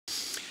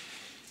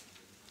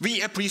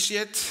We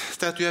appreciate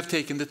that you have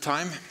taken the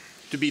time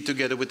to be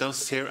together with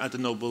us here at the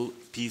Nobel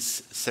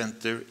Peace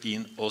Center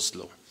in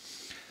Oslo.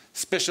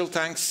 Special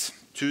thanks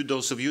to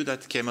those of you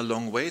that came a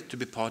long way to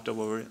be part of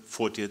our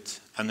 40th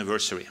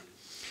anniversary.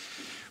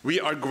 We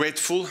are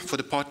grateful for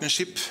the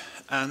partnership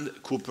and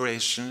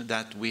cooperation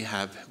that we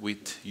have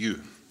with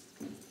you.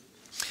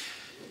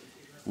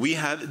 We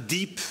have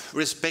deep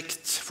respect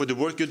for the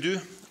work you do,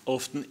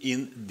 often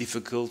in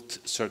difficult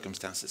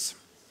circumstances.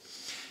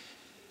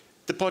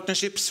 The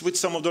partnerships with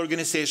some of the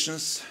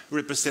organizations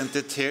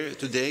represented here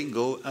today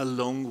go a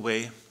long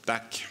way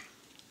back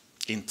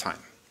in time.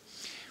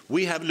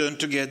 We have learned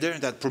together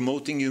that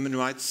promoting human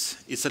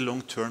rights is a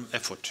long-term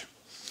effort.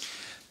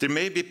 There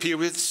may be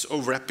periods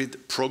of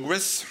rapid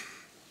progress.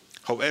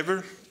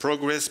 However,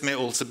 progress may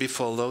also be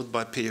followed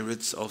by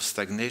periods of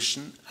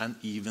stagnation and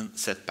even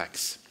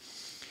setbacks.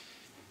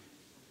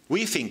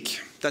 We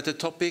think that the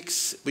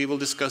topics we will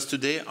discuss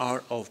today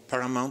are of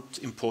paramount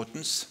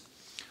importance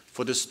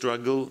for the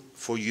struggle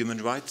for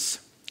human rights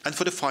and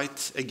for the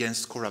fight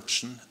against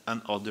corruption and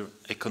other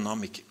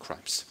economic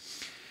crimes,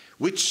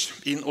 which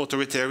in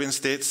authoritarian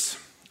states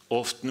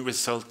often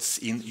results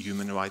in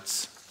human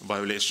rights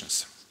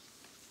violations.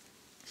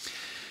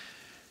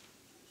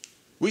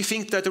 We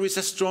think that there is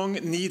a strong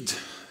need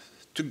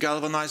to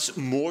galvanize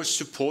more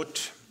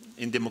support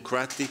in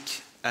democratic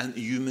and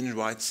human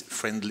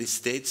rights-friendly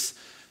states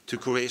to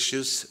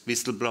courageous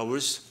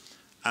whistleblowers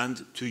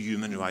and to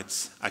human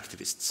rights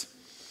activists.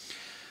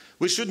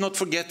 We should not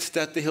forget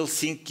that the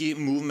Helsinki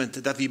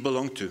movement that we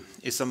belong to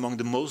is among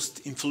the most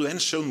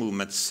influential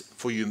movements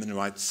for human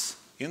rights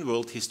in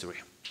world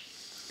history.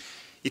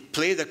 It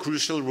played a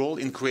crucial role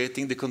in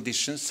creating the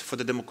conditions for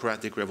the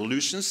democratic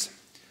revolutions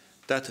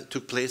that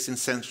took place in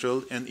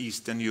Central and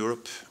Eastern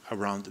Europe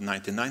around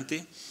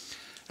 1990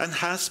 and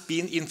has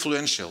been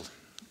influential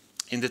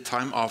in the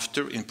time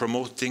after in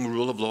promoting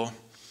rule of law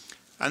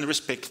and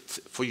respect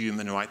for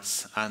human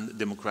rights and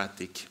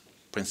democratic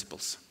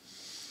principles.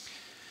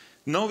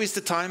 Now is the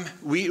time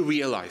we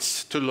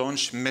realize to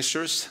launch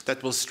measures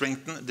that will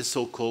strengthen the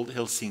so-called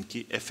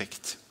Helsinki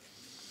effect.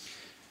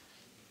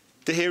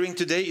 The hearing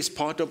today is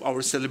part of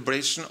our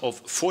celebration of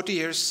 40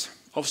 years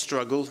of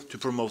struggle to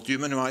promote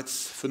human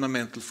rights,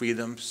 fundamental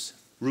freedoms,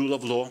 rule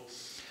of law,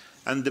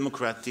 and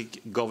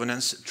democratic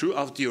governance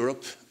throughout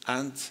Europe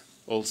and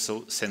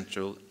also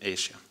Central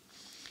Asia.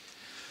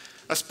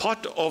 As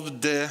part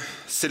of the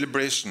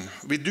celebration,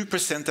 we do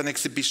present an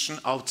exhibition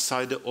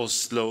outside the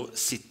Oslo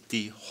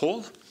City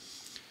Hall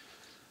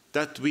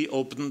that we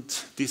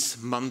opened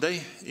this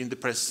Monday in the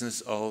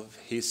presence of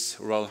His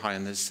Royal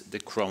Highness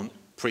the Crown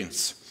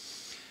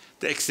Prince.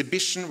 The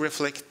exhibition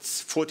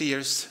reflects 40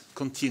 years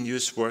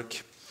continuous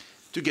work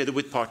together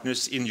with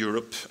partners in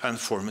Europe and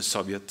former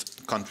Soviet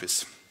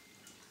countries.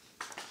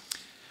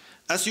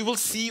 As you will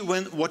see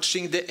when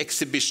watching the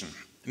exhibition,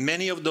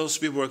 many of those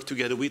we work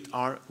together with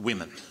are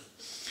women.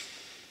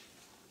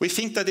 We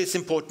think that it's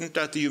important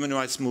that the human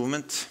rights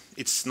movement,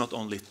 it's not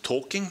only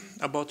talking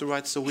about the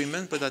rights of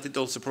women, but that it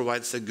also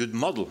provides a good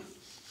model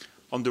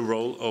on the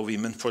role of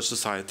women for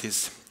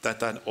societies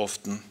that are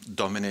often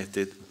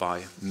dominated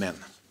by men.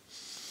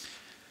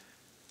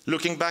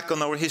 Looking back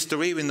on our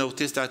history, we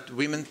noticed that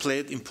women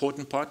played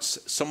important parts.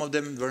 Some of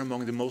them were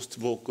among the most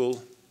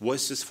vocal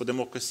voices for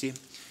democracy,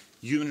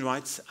 human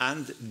rights,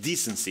 and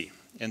decency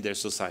in their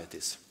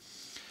societies.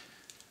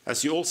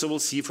 As you also will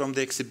see from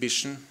the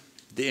exhibition,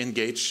 they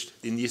engaged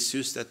in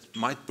issues that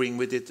might bring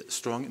with it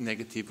strong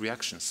negative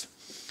reactions,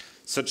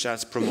 such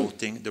as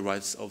promoting the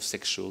rights of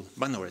sexual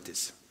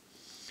minorities.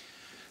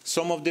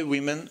 Some of the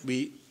women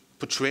we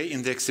portray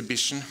in the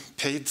exhibition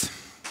paid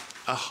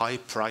a high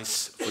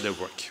price for their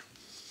work.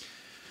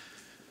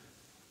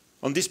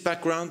 On this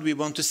background, we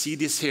want to see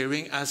this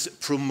hearing as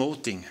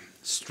promoting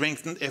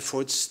strengthened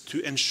efforts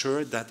to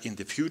ensure that in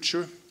the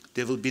future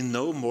there will be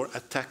no more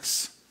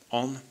attacks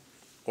on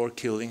or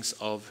killings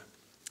of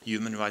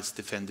human rights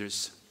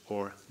defenders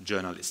or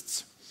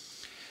journalists.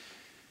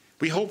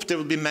 We hope there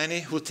will be many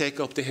who take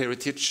up the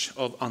heritage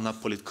of Anna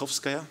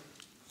Politkovskaya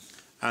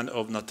and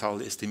of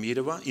Natalia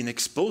Estemirova in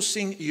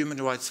exposing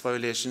human rights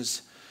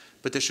violations,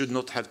 but they should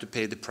not have to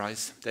pay the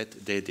price that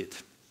they did.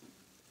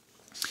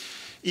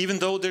 Even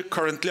though there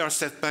currently are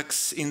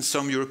setbacks in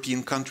some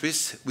European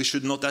countries, we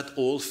should not at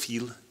all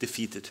feel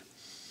defeated.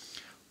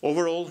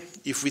 Overall,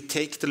 if we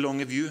take the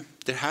longer view,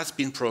 there has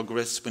been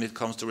progress when it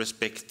comes to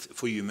respect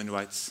for human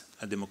rights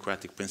and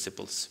democratic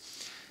principles.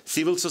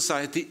 Civil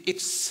society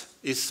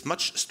is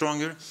much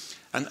stronger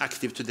and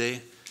active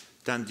today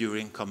than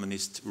during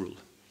communist rule.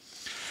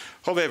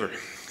 However,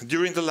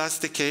 during the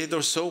last decade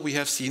or so, we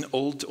have seen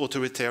old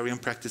authoritarian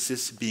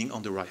practices being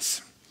on the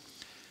rise.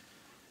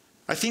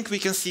 I think we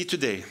can see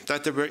today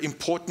that there were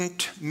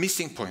important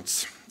missing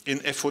points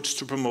in efforts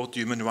to promote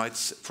human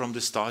rights from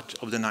the start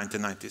of the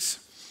 1990s.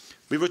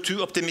 We were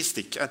too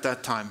optimistic at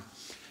that time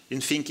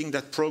in thinking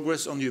that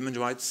progress on human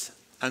rights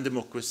and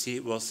democracy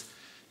was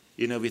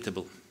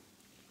inevitable.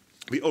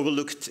 We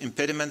overlooked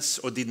impediments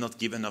or did not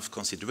give enough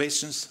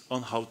considerations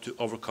on how to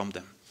overcome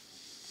them.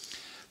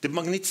 The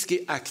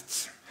Magnitsky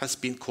Act has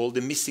been called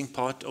the missing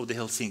part of the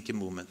Helsinki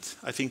movement.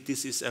 I think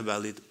this is a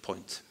valid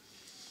point.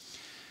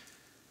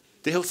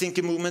 The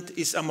Helsinki movement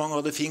is, among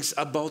other things,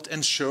 about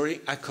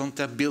ensuring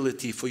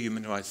accountability for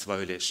human rights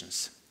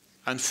violations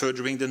and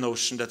furthering the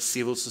notion that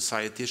civil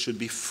society should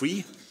be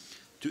free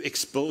to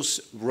expose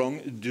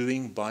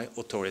wrongdoing by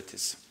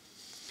authorities.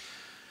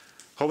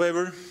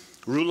 However,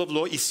 rule of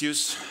law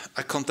issues,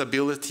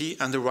 accountability,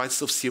 and the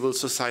rights of civil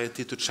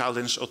society to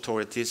challenge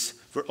authorities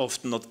were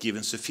often not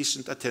given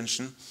sufficient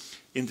attention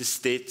in the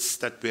states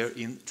that were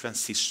in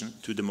transition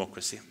to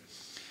democracy.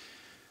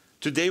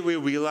 Today we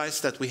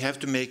realize that we have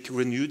to make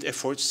renewed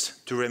efforts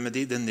to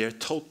remedy the near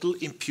total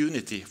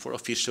impunity for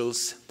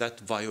officials that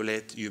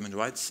violate human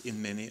rights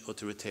in many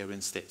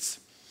authoritarian states.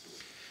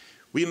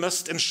 We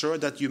must ensure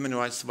that human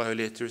rights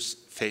violators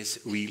face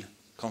real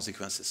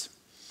consequences.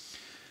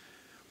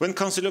 When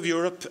Council of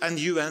Europe and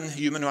UN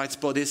human rights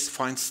bodies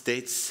find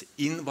states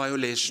in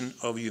violation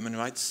of human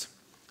rights,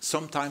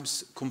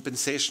 sometimes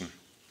compensation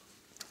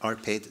are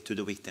paid to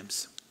the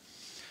victims.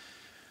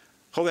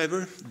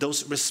 However,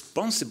 those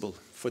responsible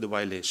for the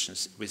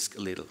violations risk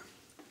little.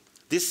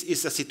 This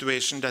is a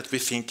situation that we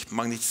think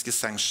Magnitsky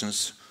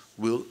sanctions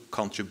will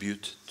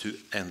contribute to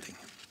ending.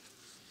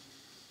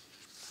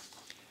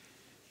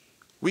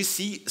 We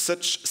see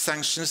such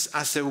sanctions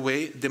as a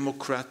way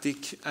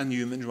democratic and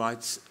human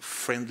rights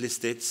friendly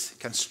states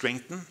can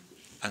strengthen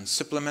and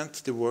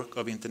supplement the work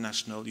of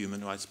international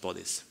human rights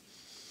bodies.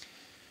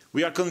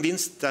 We are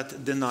convinced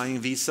that denying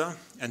visa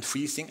and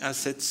freezing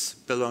assets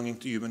belonging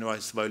to human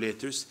rights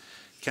violators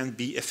can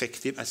be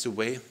effective as a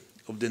way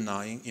of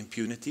denying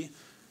impunity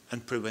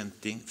and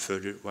preventing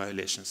further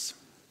violations.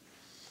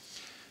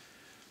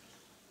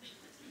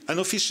 An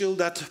official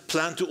that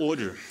planned to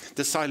order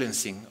the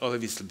silencing of a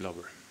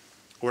whistleblower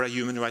or a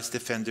human rights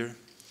defender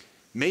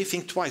may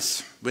think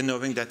twice when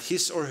knowing that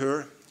his or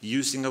her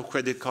using of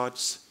credit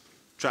cards,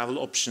 travel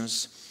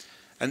options,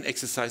 and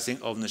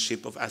exercising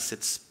ownership of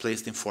assets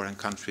placed in foreign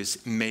countries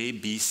may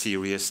be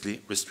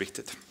seriously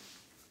restricted.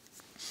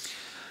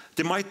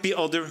 There might be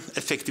other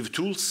effective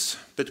tools,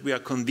 but we are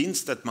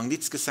convinced that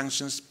Magnitsky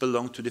sanctions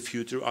belong to the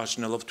future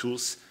arsenal of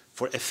tools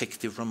for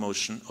effective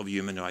promotion of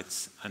human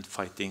rights and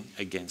fighting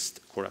against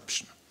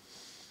corruption.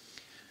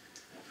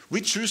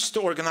 We choose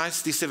to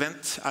organize this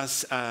event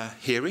as a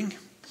hearing,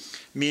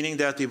 meaning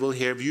that we will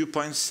hear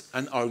viewpoints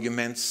and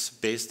arguments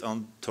based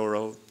on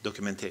thorough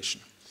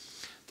documentation.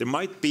 There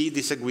might be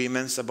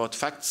disagreements about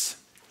facts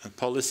and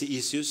policy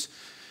issues,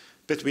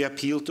 but we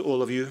appeal to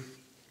all of you,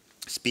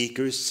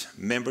 speakers,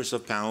 members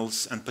of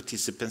panels, and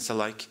participants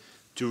alike,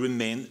 to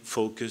remain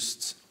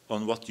focused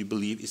on what you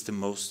believe is the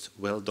most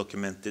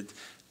well-documented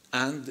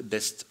and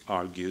best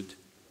argued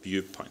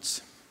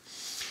viewpoints.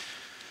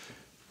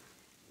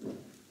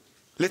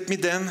 Let me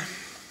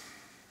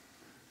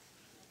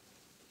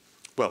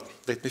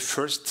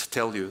first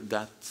tell you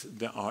that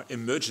there are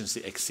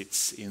emergency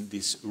exits in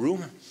this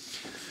room.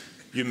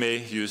 You may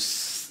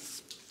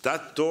use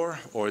that door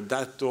or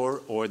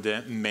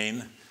the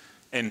main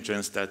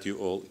entrance that you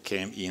all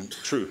came in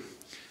through.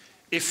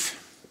 If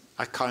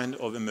a kind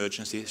of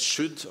emergency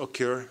should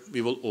occur,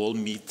 we will all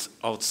meet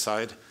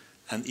outside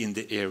and in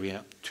the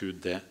area to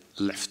the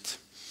left.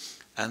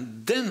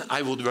 And then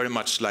I would very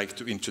much like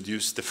to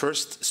introduce the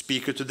first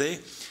speaker today,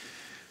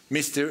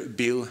 Mr.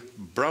 Bill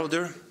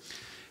Browder,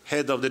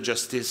 head of the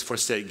Justice for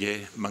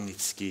Sergei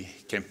Magnitsky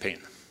campaign.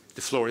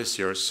 The floor is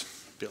yours,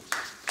 Bill.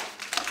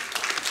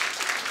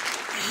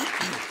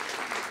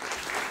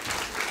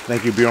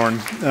 Thank you, Bjorn.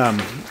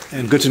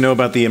 And good to know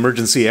about the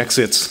emergency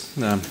exits.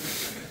 I'm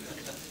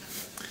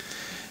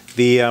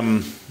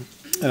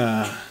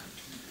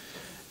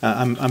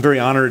very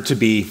honored to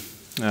be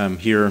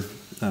here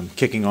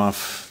kicking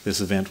off this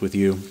event with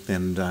you,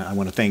 and I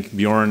want to thank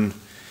Bjorn,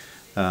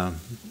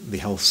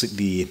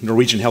 the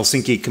Norwegian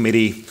Helsinki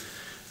Committee,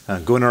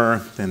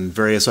 Gunnar, and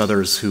various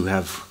others who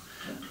have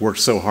worked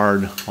so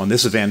hard on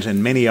this event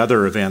and many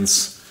other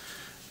events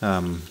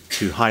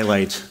to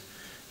highlight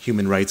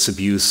human rights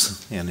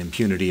abuse and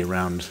impunity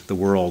around the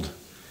world.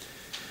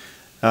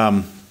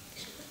 8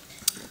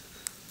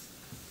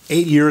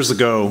 years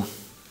ago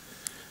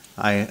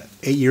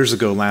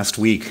last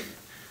week,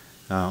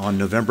 on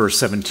November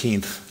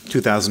 17th,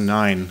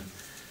 2009,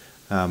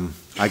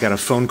 I got a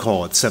phone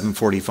call at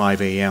 7:45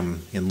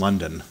 a.m. in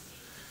London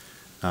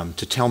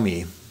to tell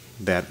me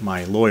that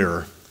my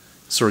lawyer,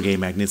 Sergei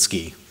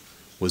Magnitsky,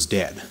 was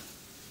dead.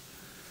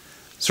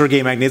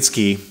 Sergei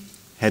Magnitsky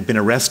had been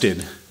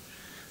arrested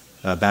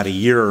about a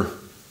year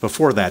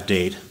before that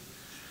date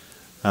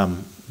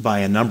by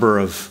a number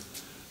of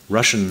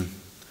Russian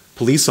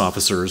police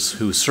officers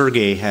who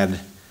Sergei had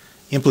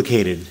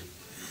implicated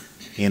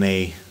in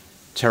a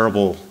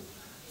terrible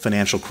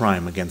financial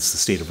crime against the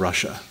state of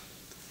Russia.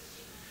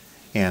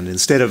 And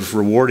instead of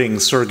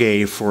rewarding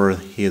Sergei for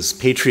his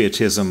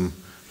patriotism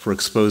for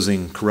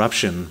exposing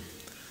corruption,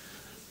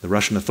 the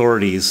Russian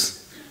authorities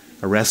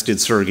arrested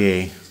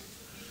Sergei,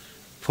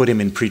 put him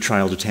in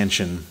pretrial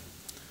detention,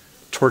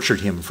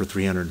 tortured him for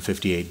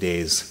 358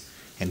 days,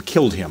 and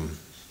killed him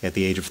at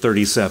the age of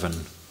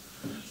 37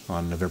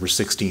 on November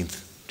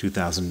 16th,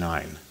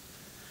 2009.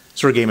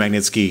 Sergei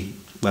Magnitsky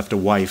left a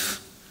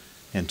wife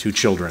and 2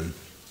 children.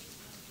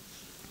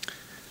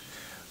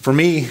 For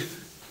me,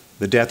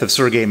 the death of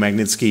Sergei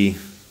Magnitsky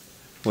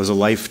was a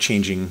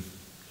life-changing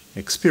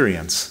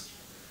experience.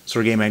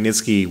 Sergei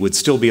Magnitsky would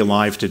still be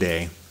alive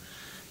today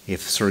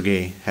if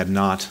Sergei had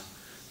not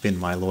been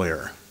my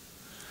lawyer.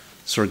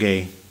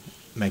 Sergei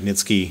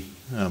Magnitsky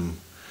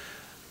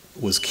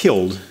was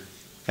killed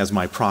as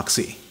my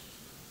proxy.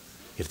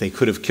 If they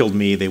could have killed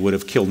me, they would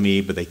have killed me,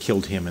 but they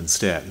killed him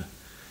instead.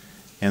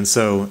 And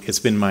so it's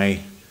been my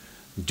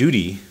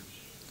duty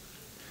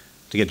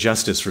to get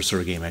justice for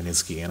Sergei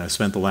Magnitsky, and I've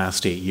spent the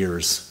last 8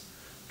 years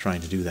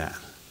trying to do that.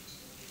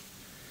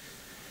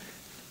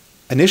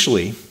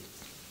 Initially,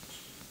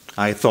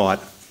 I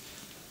thought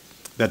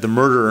that the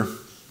murder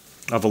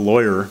of a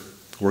lawyer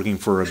working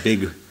for a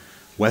big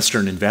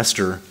Western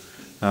investor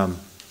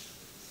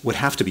would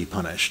have to be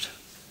punished.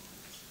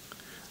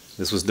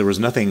 There was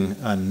nothing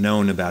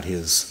unknown about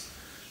his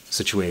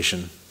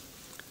situation,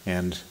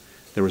 and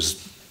there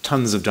was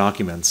tons of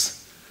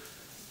documents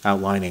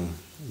outlining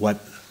what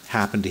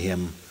happened to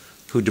him,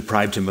 who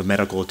deprived him of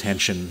medical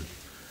attention,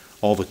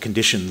 all the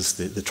conditions,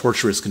 the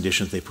torturous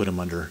conditions they put him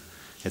under,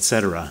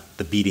 etc.,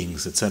 the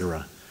beatings,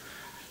 etc.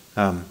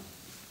 But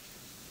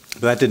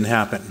that didn't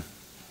happen.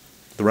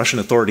 The Russian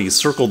authorities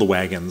circled the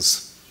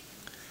wagons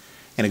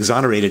and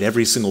exonerated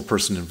every single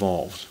person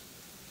involved.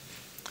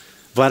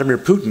 Vladimir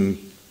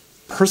Putin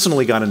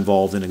personally got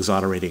involved in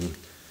exonerating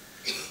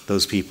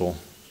those people.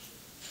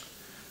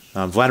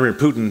 Vladimir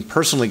Putin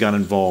personally got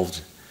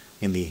involved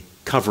in the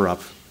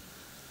cover-up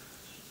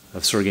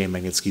of Sergei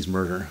Magnitsky's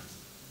murder.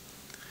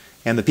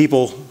 And the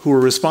people who were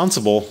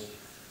responsible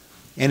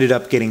ended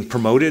up getting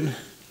promoted,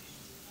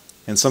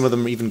 and some of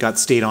them even got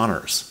state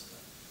honors.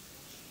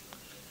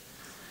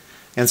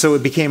 And so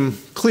it became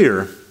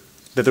clear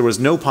that there was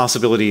no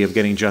possibility of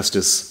getting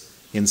justice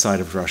inside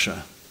of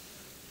Russia.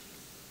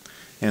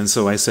 And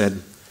so I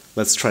said,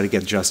 let's try to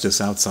get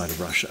justice outside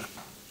of Russia.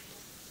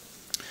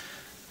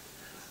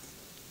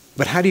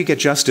 But how do you get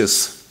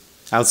justice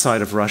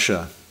outside of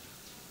Russia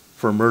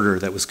for a murder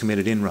that was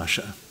committed in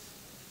Russia?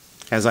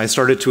 As I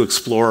started to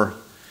explore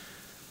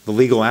the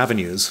legal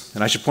avenues,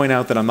 and I should point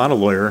out that I'm not a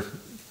lawyer,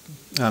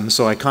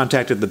 so I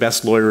contacted the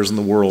best lawyers in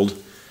the world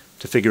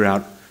to figure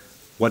out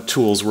what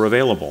tools were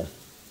available.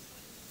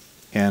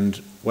 And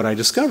what I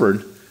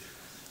discovered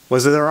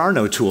was that there are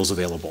no tools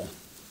available.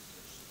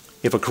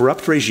 If a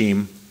corrupt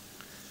regime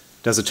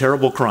does a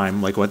terrible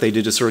crime, like what they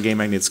did to Sergei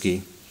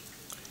Magnitsky,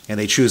 and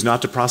they choose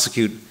not to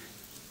prosecute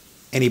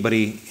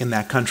anybody in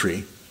that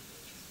country,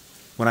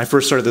 when I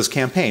first started this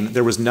campaign,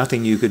 there was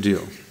nothing you could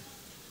do.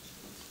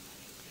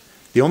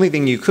 The only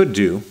thing you could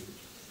do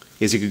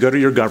is you could go to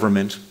your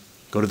government,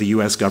 go to the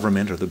US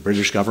government or the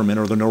British government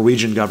or the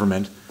Norwegian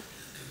government,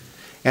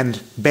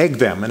 and beg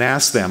them and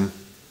ask them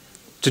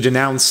to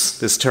denounce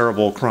this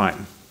terrible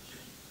crime.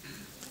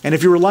 And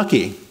if you were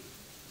lucky,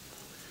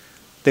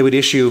 they would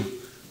issue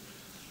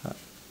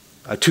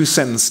a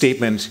 2-sentence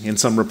statement in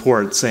some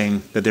report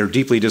saying that they're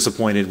deeply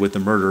disappointed with the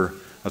murder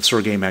of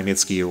Sergei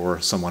Magnitsky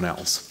or someone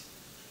else.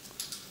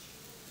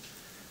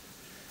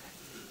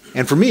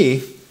 And for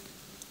me,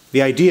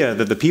 the idea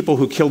that the people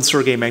who killed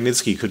Sergei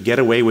Magnitsky could get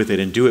away with it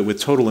and do it with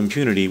total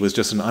impunity was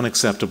just an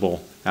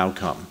unacceptable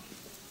outcome.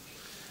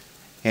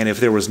 And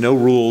if there was no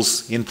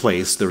rules in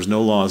place, there was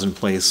no laws in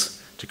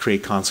place to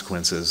create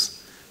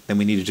consequences, then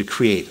we needed to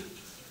create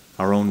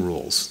our own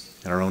rules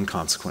and our own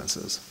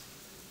consequences.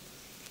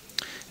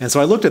 And so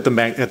I looked at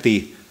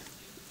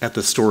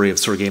the story of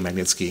Sergei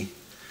Magnitsky,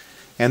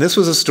 and this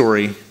was a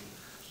story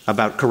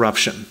about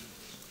corruption.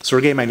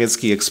 Sergei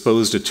Magnitsky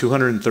exposed a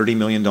 $230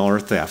 million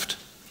theft,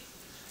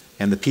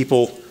 and the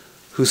people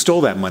who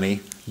stole that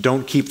money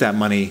don't keep that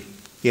money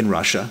in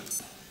Russia.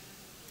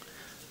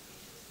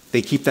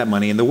 They keep that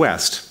money in the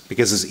West,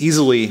 because as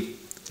easily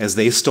as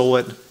they stole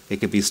it, it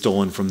could be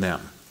stolen from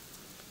them.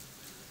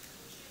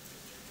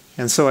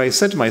 And so I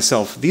said to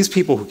myself, these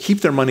people who keep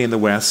their money in the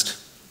West,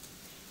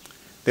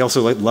 they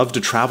also love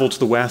to travel to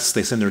the West.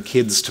 They send their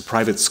kids to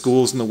private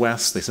schools in the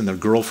West. They send their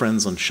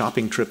girlfriends on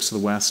shopping trips to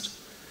the West.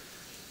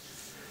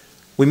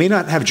 We may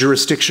not have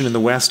jurisdiction in the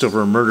West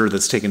over a murder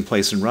that's taken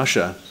place in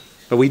Russia,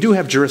 but we do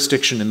have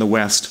jurisdiction in the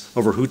West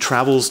over who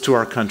travels to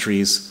our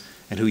countries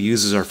and who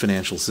uses our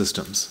financial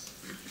systems.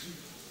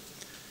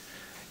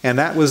 And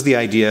that was the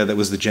idea that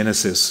was the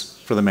genesis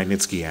for the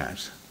Magnitsky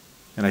Act.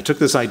 And I took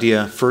this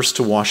idea first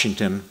to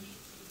Washington.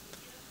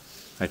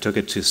 I took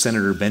it to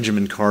Senator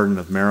Benjamin Cardin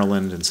of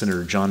Maryland and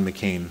Senator John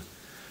McCain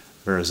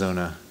of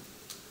Arizona.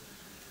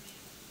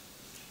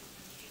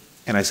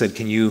 And I said,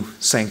 can you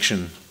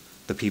sanction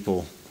the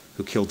people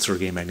who killed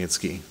Sergei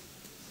Magnitsky?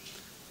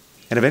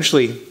 And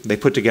eventually, they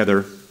put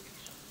together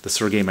the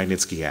Sergei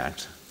Magnitsky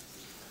Act.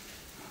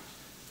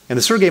 And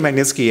the Sergei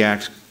Magnitsky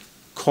Act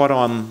caught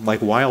on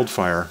like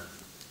wildfire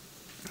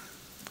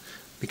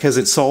because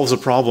it solves a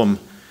problem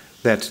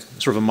that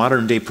sort of a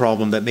modern day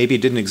problem that maybe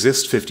didn't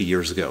exist 50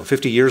 years ago.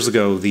 50 years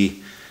ago, the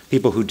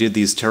people who did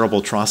these terrible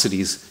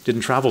atrocities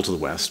didn't travel to the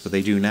West, but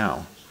they do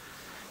now.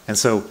 And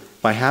so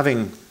by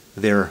having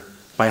a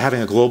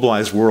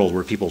globalized world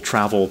where people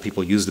travel,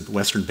 people use the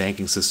Western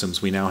banking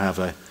systems, we now have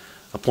a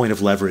point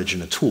of leverage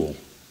and a tool.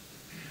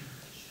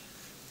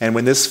 And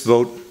when this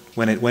vote,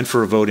 when it went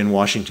for a vote in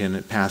Washington,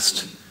 it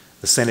passed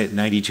the Senate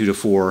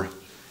 92-4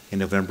 in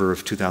November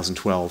of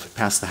 2012. It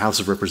passed the House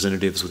of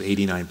Representatives with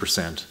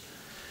 89%.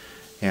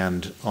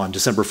 And on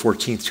December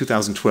 14th,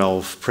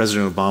 2012,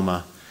 President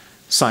Obama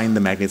signed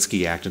the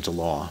Magnitsky Act into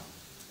law.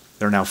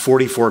 There are now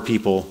 44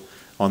 people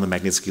on the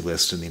Magnitsky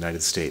list in the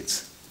United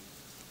States.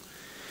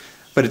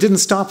 But it didn't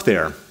stop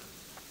there.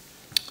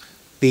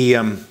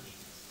 The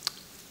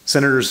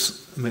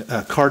Senators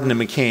Cardin and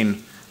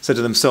McCain said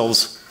to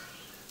themselves,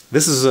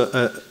 this is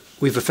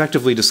we've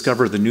effectively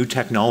discovered the new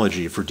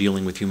technology for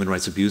dealing with human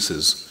rights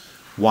abuses.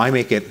 Why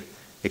make it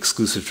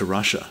exclusive to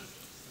Russia?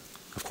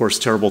 Of course,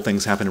 terrible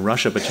things happen in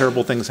Russia, but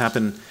terrible things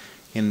happen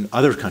in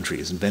other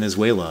countries, in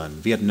Venezuela and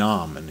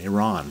Vietnam and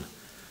Iran.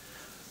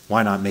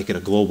 Why not make it a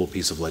global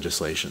piece of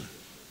legislation?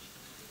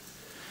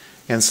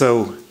 And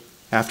so,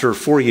 after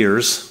 4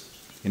 years,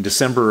 in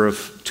December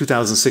of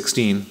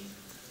 2016,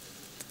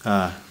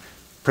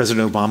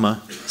 President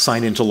Obama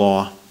signed into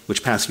law,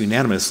 which passed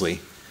unanimously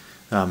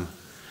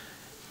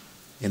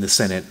in the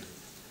Senate,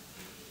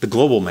 the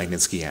Global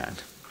Magnitsky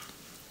Act.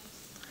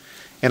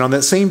 And on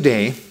that same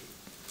day,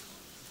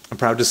 I'm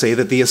proud to say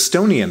that the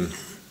Estonian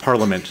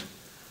Parliament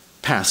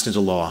passed into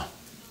law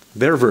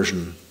their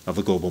version of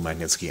the Global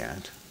Magnitsky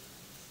Act.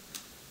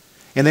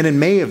 And then in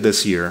May of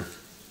this year,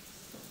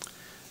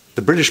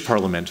 the British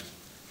Parliament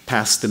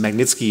passed the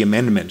Magnitsky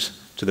Amendment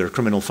to their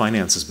Criminal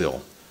Finances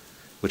Bill,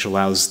 which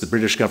allows the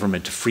British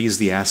government to freeze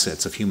the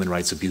assets of human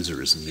rights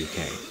abusers in the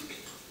UK.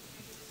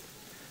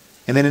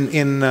 And then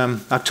in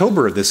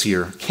October of this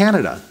year,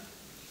 Canada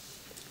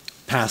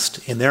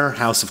passed in their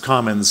House of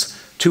Commons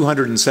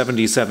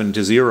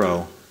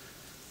 277-0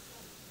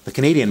 the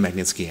Canadian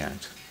Magnitsky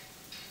Act.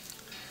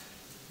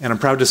 And I'm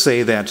proud to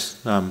say that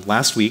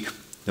last week,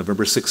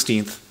 November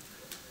 16th,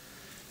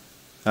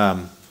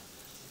 on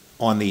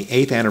the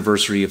 8th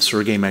anniversary of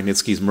Sergei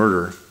Magnitsky's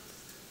murder,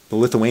 the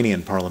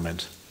Lithuanian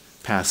Parliament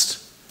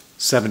passed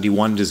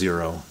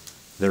 71-0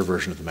 their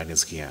version of the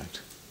Magnitsky Act.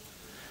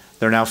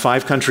 There are now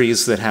 5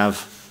 countries that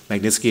have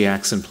Magnitsky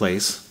Acts in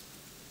place.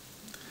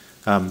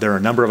 There are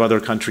a number of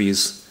other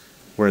countries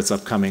where it's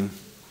upcoming.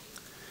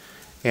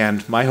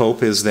 And my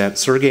hope is that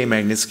Sergei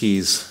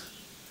Magnitsky's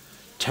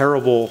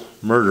terrible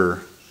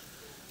murder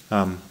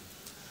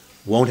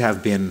won't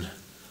have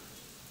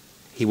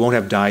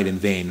died in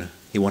vain.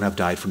 He won't have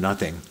died for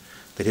nothing.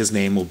 That his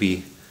name will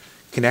be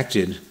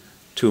connected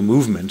to a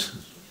movement,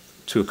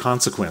 to a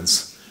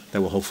consequence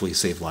that will hopefully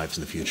save lives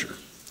in the future.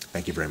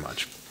 Thank you very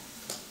much.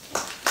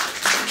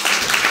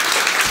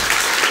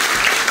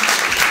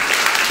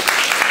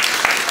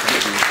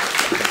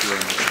 Thank you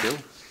very much, Bill.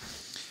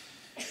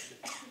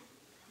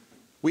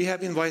 We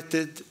have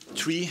invited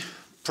 3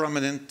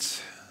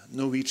 prominent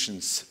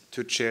Norwegians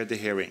to chair the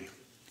hearing.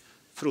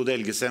 Frode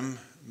Elgesem,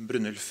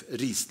 Brynjulf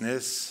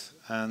Risnes,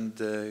 and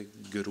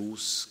Gro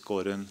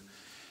Skåren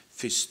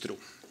Fystro.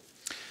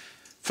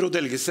 Frode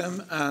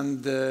Elgesem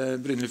and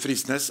Brynjulf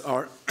Risnes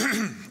are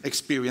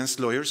experienced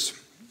lawyers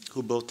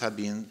who both have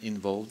been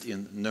involved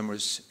in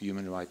numerous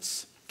human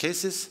rights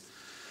cases.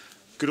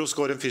 Gro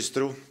Skåren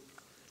Fystro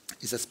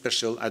is a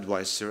special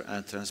advisor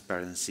at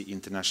Transparency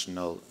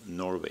International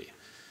Norway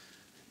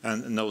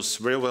and knows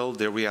very well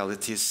the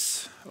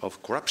realities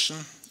of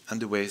corruption and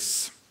the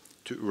ways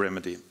to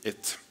remedy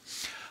it.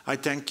 I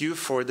thank you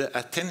for the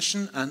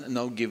attention and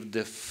now give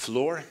the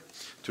floor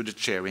to the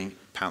chairing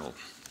panel.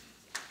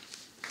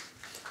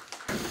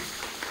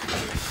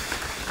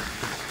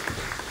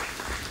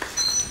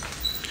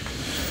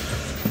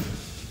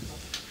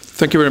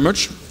 Thank you very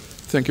much.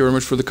 Thank you very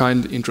much for the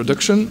kind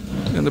introduction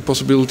and the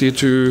possibility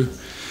to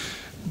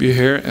be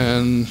here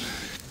and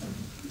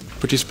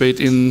participate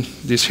in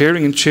this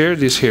hearing and chair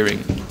this hearing.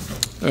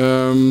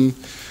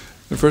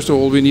 First of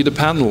all, we need a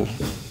panel,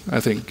 I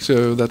think,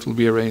 so that will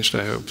be arranged,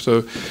 I hope.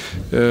 So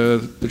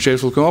the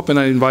chairs will come up, and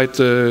I invite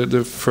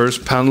the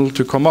first panel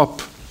to come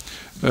up.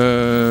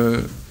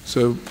 While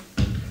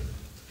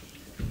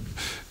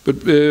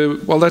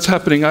that's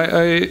happening,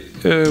 I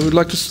would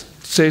like to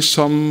say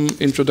some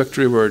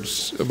introductory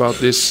words about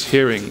this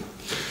hearing.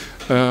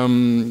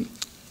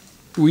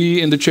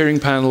 We in the chairing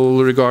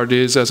panel regard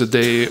this as a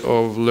day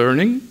of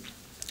learning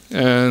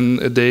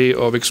and a day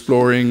of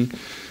exploring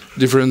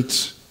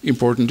different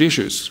important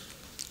issues.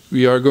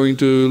 We are going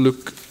to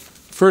look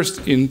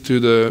first into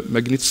the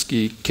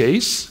Magnitsky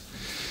case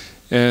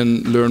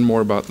and learn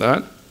more about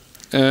that.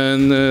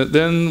 And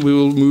then we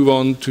will move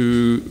on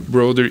to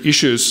broader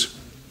issues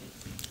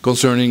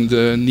concerning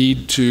the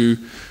need to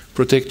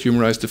protect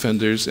human rights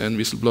defenders and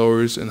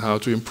whistleblowers and how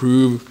to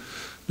improve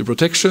the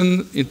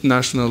protection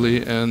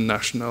internationally and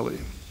nationally.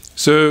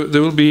 So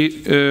there will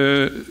be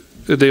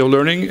a day of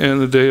learning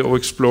and a day of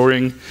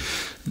exploring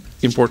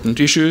important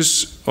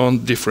issues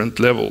on different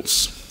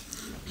levels.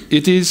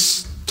 It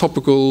is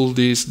topical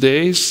these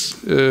days.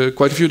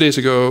 Quite a few days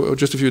ago, or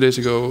just a few days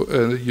ago,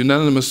 a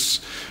unanimous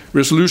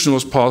resolution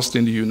was passed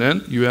in the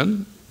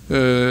UN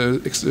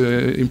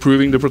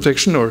improving the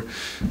protection or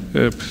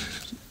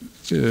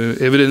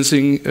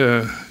evidencing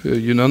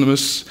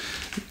unanimous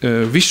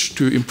wish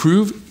to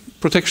improve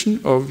protection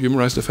of human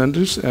rights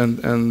defenders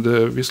and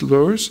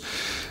whistleblowers.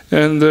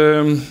 And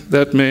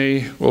that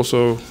may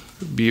also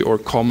be our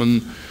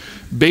common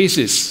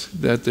basis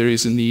that there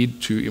is a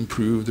need to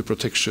improve the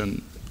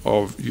protection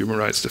of human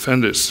rights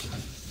defenders.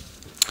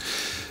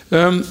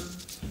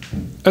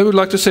 I would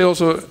like to say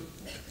also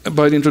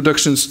by the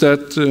introductions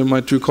that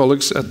my two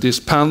colleagues at this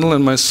panel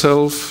and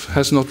myself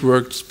has not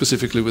worked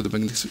specifically with the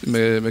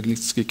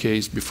Magnitsky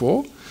case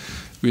before.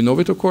 We know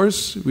it, of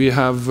course. We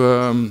have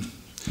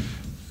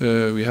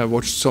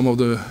watched some of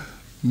the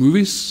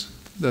movies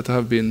that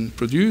have been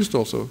produced,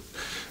 also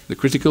the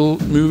critical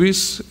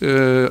movies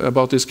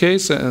about this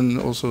case, and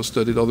also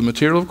studied other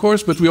material, of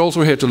course, but we're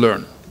also here to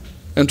learn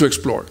and to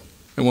explore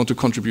and want to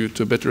contribute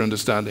to a better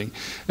understanding,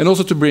 and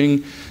also to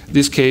bring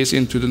this case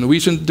into the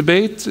Norwegian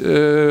debate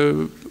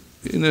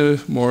in a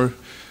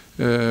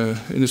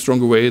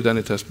stronger way than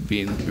it has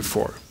been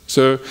before.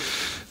 So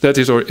that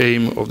is our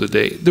aim of the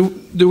day.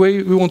 The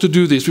way we want to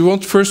do this, we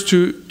want first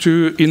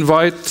to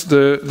invite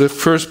the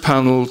first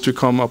panel to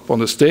come up on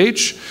the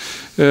stage.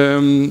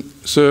 And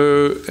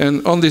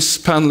on this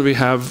panel we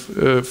have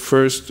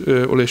first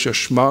Olesya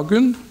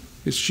Shmagun.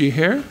 Is she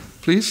here,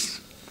 please?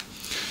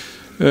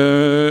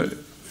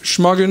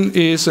 Shmagun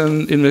is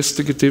an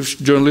investigative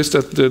journalist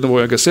at the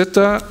Novaya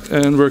Gazeta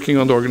and working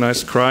on the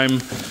organized crime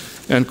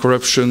and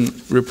corruption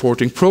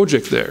reporting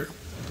project there.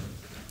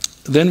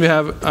 Then we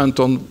have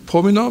Anton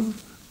Pominov.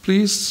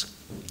 Please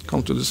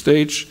come to the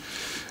stage.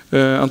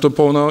 Anton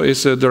Pominov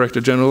is a Director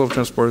General of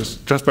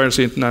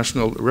Transparency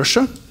International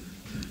Russia.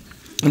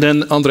 And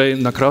then Andrei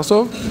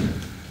Nekrasov.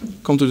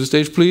 Come to the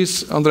stage,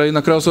 please. Andrei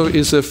Nekrasov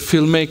is a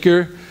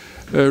filmmaker,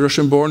 a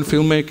Russian-born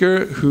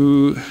filmmaker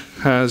who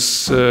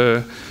has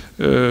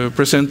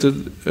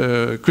presented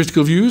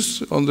critical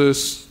views on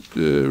this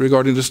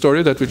regarding the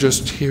story that we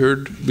just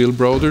heard Bill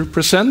Browder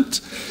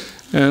present.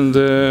 And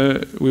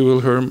we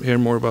will hear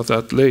more about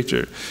that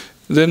later.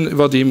 Then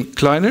Vadim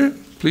Kleiner,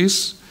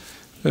 please,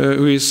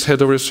 who is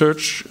head of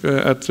research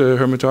at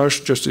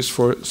Hermitage, Justice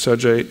for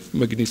Sergei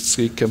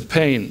Magnitsky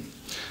campaign.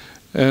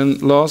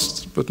 And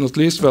last but not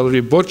least,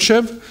 Valery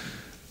Borschev.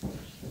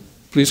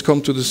 Please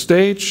come to the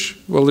stage.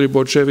 Valery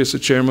Borschev is the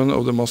chairman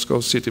of the Moscow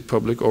City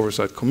Public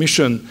Oversight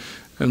Commission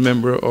and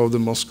member of the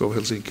Oslo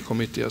Helsinki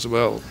Committee as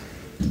well.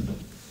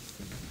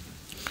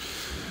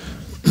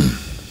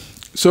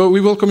 So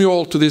we welcome you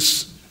all to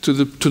this, to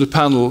the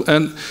panel,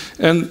 and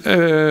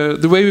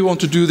the way we want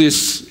to do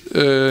this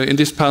in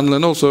this panel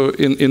and also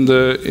in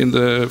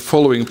the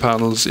following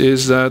panels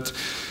is that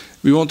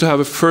we want to have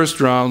a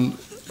first round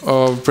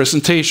of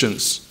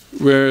presentations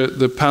where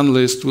the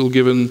panelists will be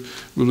given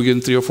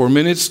 3 or 4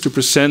 minutes to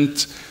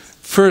present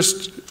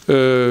first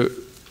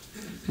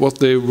what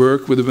their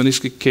work with the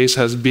Magnitsky case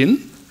has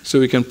been, so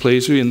we can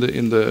place you in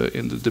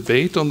the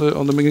debate on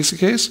the Magnitsky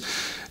case,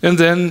 and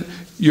then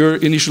your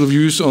initial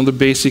views on the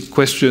basic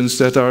questions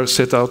that are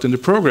set out in the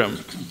program.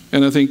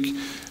 And I think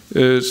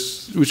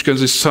which can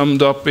be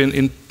summed up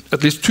in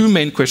at least 2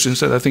 main questions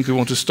that I think we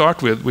want to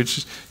start with,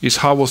 which is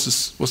how was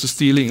the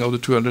stealing of the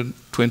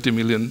 $220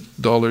 million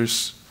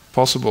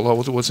possible? How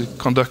was it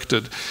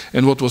conducted?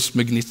 And what was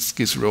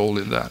Magnitsky's role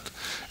in that?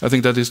 I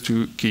think that is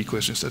 2 key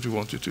questions that we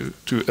wanted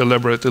to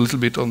elaborate a little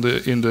bit on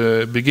in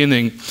the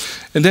beginning.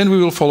 And then we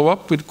will follow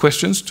up with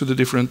questions to the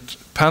different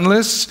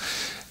panelists.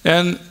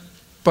 And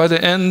by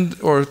the end,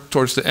 or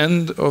towards the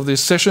end of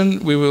this session,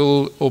 we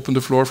will open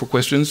the floor for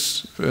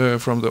questions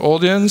from the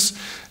audience.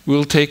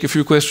 We'll take a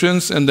few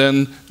questions, and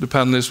then the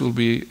panelists will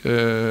be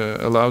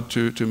allowed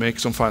to make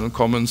some final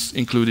comments,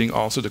 including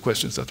answer the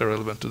questions that are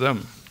relevant to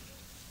them.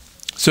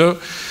 So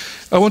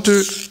I want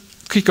to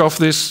kick off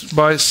this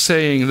by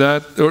saying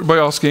that, or by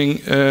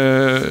asking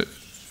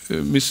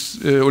Ms.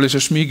 Olesya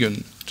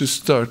Shmagun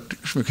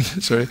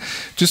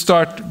to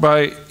start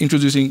by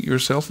introducing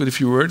yourself with a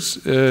few words.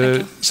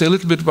 Say a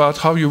little bit about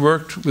how you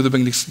worked with the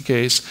Magnitsky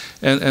case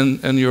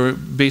and your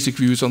basic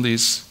views on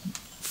these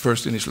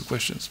first initial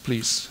questions,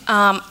 please.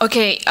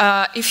 Okay,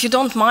 if you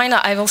don't mind,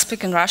 I will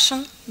speak in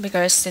Russian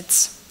because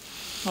it's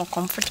more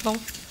comfortable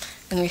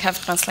and we have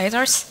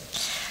translators.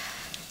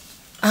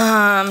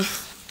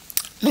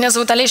 Меня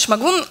зовут Олеся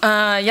Шмагун,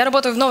 я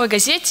работаю в «Новой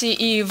газете»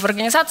 и в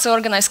организации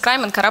Organized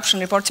Crime and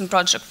Corruption Reporting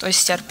Project,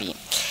 OCCRP.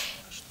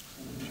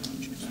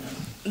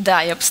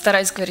 Да, я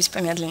постараюсь говорить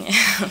помедленнее.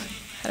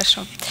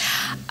 Хорошо.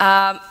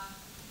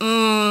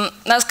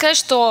 Надо сказать,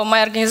 что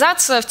моя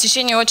организация в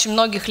течение очень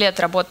многих лет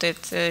работает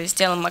с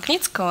делом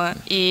Магнитского,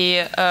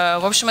 и,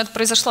 в общем, это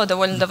произошло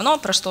довольно давно,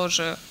 прошло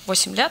уже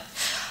 8 лет,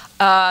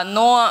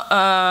 но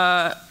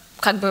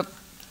как бы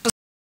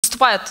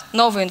поступает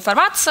новая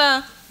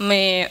информация,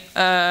 мы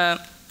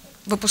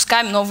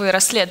выпускаем новые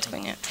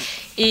расследования.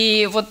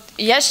 И вот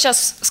я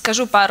сейчас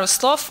скажу пару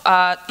слов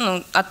о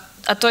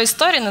той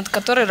истории, над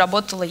которой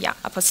работала я,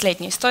 о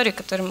последней истории,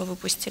 которую мы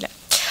выпустили.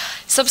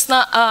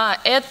 Собственно,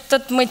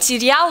 этот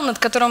материал, над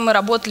которым мы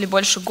работали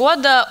больше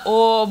года,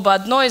 об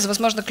одной из,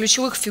 возможно,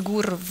 ключевых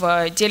фигур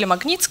в деле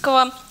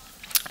Магнитского,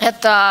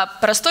 Это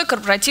простой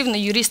корпоративный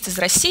юрист из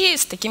России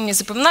с таким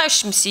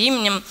незапоминающимся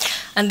именем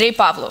Андрей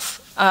Павлов.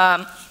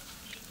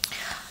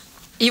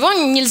 Его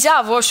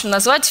нельзя, в общем,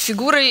 назвать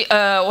фигурой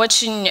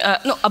очень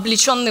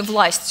облеченной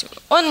властью.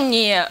 Он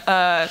не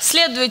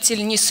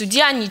следователь, не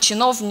судья, не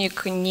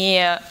чиновник,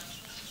 не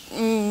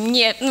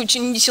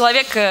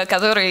человек,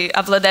 который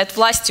обладает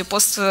властью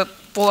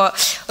по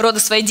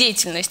роду своей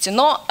деятельности.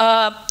 Но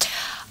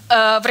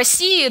в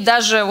России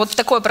даже вот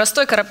такой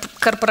простой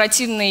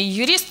корпоративный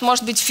юрист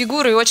может быть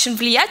фигурой очень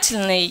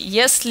влиятельной,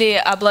 если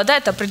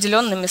обладает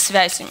определенными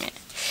связями.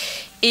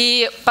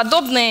 И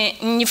подобные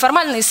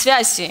неформальные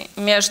связи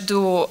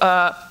между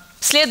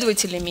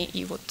следователями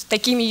и вот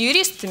такими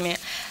юристами,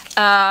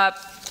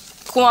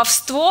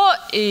 кумовство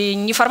и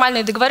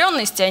неформальные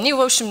договоренности, они,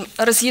 в общем,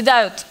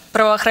 разъедают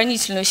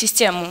правоохранительную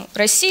систему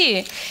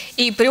России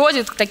и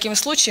приводят к таким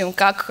случаям,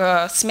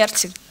 как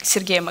смерть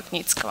Сергея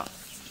Магнитского.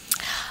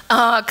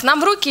 К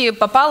нам в руки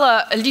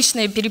попала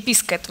личная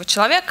переписка этого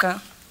человека,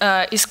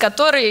 из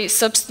которой,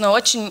 собственно,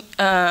 очень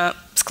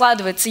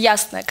складывается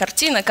ясная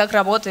картина, как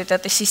работает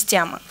эта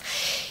система.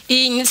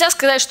 И нельзя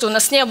сказать, что у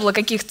нас не было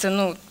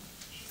каких-то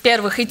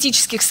первых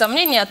этических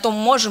сомнений о том,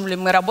 можем ли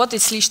мы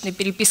работать с личной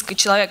перепиской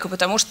человека,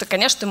 потому что,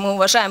 конечно, мы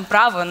уважаем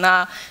право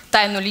на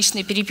тайну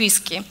личной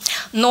переписки.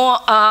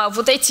 Но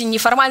вот эти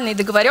неформальные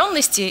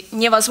договоренности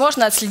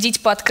невозможно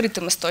отследить по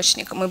открытым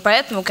источникам. И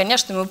поэтому,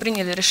 конечно, мы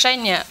приняли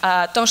решение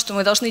о том, что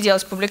мы должны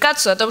делать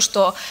публикацию, о том,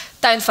 что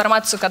та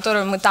информация,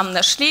 которую мы там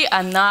нашли,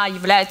 она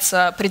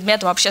является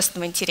предметом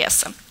общественного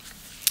интереса.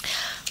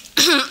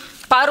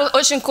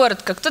 Очень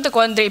коротко, кто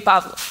такой Андрей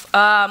Павлов?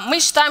 Мы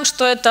считаем,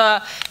 что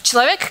это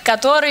человек,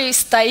 который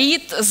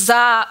стоит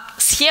за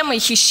схемой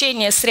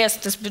хищения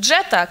средств из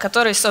бюджета,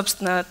 который,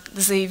 собственно,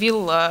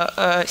 заявил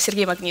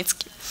Сергей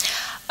Магнитский.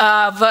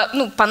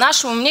 По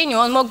нашему мнению,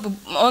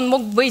 он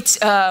мог быть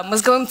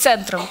мозговым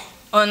центром.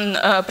 Он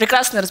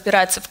прекрасно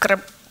разбирается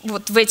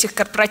в этих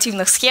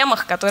корпоративных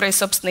схемах, которые,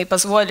 собственно, и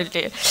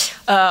позволили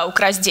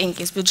украсть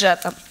деньги из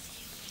бюджета.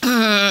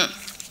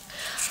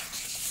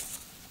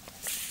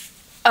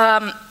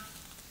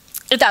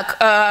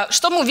 Итак,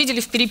 что мы увидели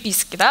в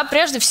переписке? Да?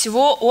 Прежде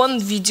всего, он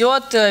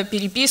ведет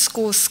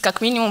переписку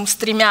как минимум с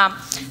 3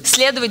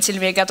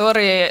 следователями,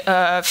 которые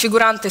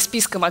фигуранты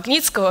списка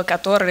Магнитского,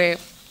 которые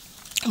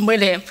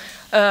были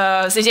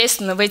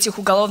задействованы в этих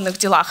уголовных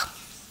делах.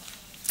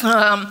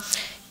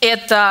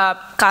 Это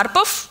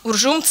Карпов,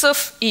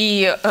 Уржумцев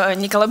и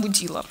Николай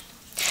Будило.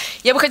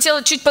 Я бы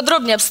хотела чуть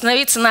подробнее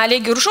остановиться на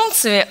Олеге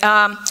Уржумцеве.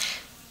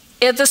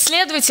 Это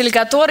следователь,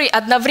 который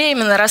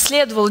одновременно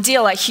расследовал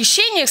дело о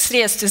хищениях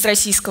средств из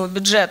российского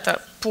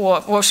бюджета,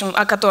 в общем,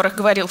 о которых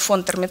говорил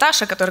фонд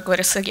Hermitage, о которых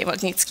говорил Сергей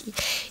Магнитский,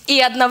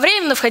 и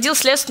одновременно входил в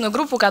следственную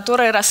группу,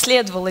 которая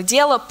расследовала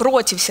дело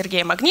против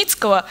Сергея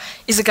Магнитского,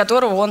 из-за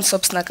которого он,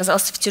 собственно,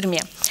 оказался в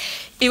тюрьме.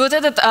 И вот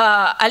этот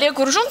Олег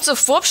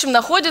Уржумцев, в общем,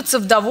 находится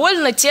в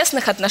довольно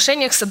тесных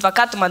отношениях с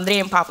адвокатом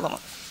Андреем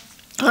Павловым.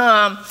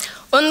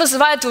 Он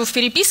называет его в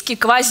переписке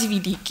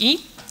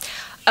 «квазивеликий»,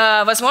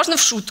 возможно,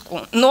 в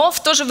шутку, но в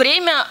то же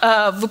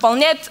время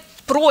выполняет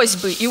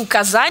просьбы и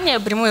указания,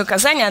 прямые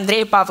указания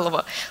Андрея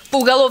Павлова по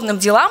уголовным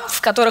делам,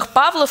 в которых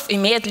Павлов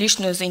имеет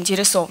личную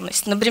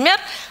заинтересованность. Например,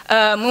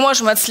 мы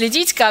можем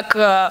отследить, как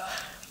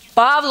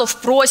Павлов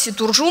просит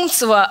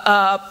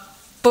Уржумцева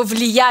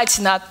повлиять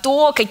на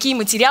то, какие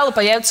материалы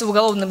появятся в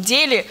уголовном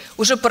деле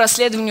уже по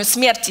расследованию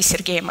смерти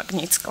Сергея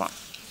Магнитского.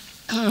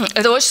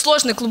 Это очень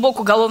сложный клубок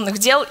уголовных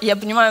дел. Я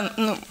понимаю,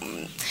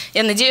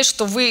 я надеюсь,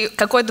 что вы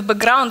какой-то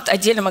бэкграунд о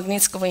деле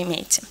Магнитского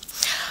имеете.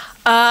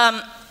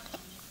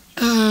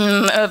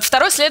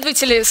 Второй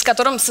следователь, с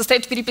которым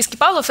состоит в переписке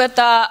Павлов,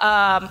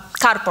 это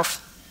Карпов.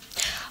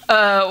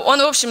 Он,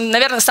 в общем,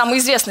 наверное, самый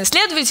известный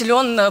следователь.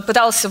 Он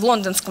пытался в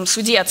лондонском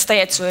суде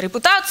отстоять свою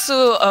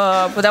репутацию,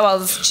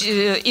 подавал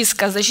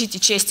иск о защите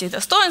чести и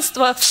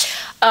достоинства.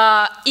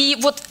 И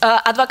вот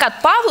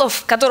адвокат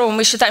Павлов, которого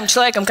мы считаем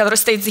человеком, который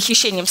стоит за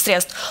хищением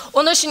средств,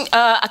 он очень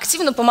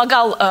активно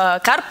помогал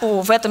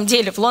Карпову в этом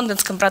деле, в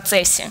лондонском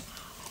процессе.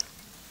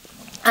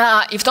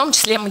 И в том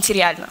числе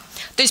материально.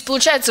 То есть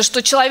получается,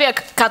 что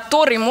человек,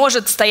 который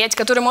может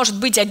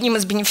быть одним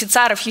из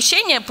бенефициаров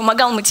хищения,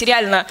 помогал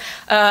материально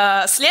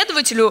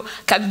следователю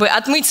как бы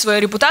отмыть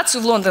свою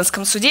репутацию в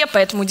лондонском суде по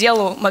этому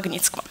делу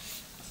Магнитского.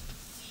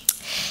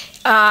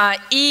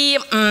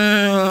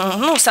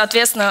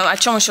 Соответственно, о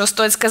чем еще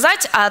стоит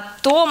сказать? О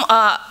том,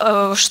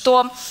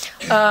 что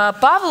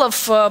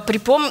Павлов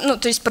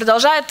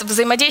продолжает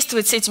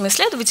взаимодействовать с этими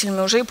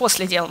следователями уже и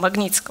после дела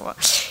Магнитского.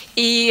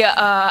 И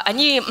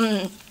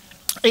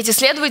эти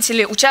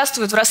следователи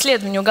участвуют в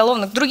расследовании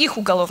других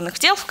уголовных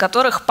дел, в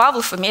которых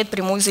Павлов имеет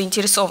прямую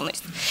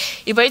заинтересованность.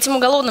 И по этим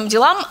уголовным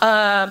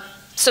делам,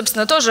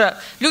 собственно, тоже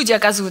люди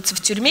оказываются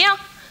в тюрьме.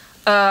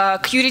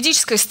 К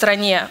юридической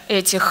стороне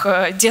этих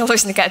дел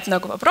возникает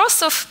много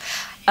вопросов.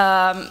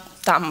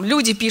 Там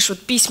люди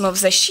пишут письма в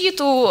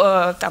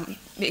защиту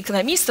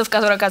экономистов,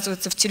 которые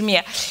оказываются в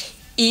тюрьме.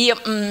 И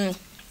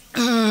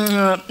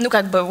ну,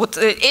 как бы, вот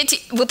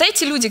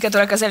эти люди,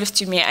 которые оказались в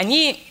тюрьме,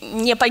 они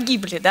не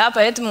погибли, да,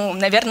 поэтому,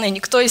 наверное,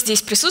 никто из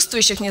здесь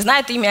присутствующих не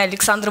знает имя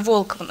Александра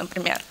Волкова,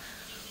 например.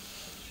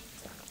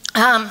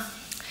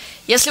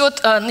 Если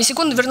вот на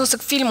секунду вернуться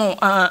к фильму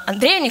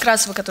Андрея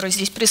Некрасова, который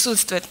здесь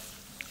присутствует,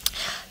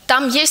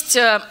 там есть,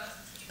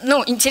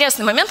 ну,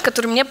 интересный момент,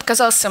 который мне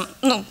показался,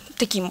 ну,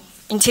 таким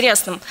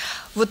интересным.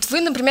 Вот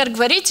вы, например,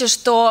 говорите,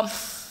 что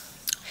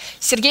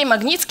Сергей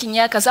Магнитский не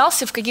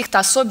оказался в каких-то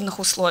особенных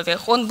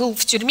условиях. Он был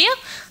в тюрьме,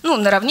 ну,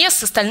 наравне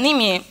с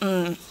остальными,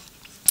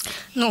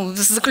 ну,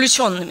 с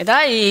заключенными,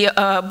 да, и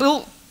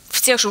был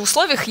в тех же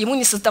условиях, ему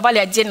не создавали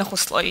отдельных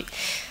условий.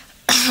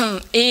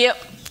 И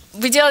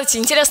вы делаете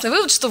интересный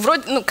вывод, что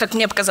вроде, ну, как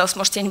мне показалось,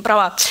 может, я не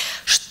права,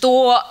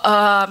 что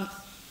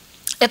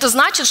это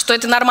значит, что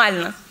это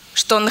нормально,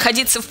 что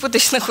находиться в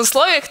пыточных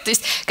условиях, то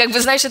есть, как бы,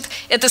 значит,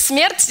 эта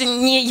смерть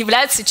не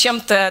является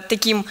чем-то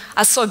таким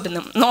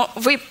особенным. Но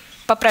вы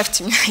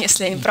поправьте меня,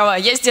 если я не права.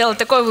 Я сделала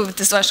такой вывод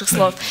из ваших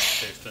слов.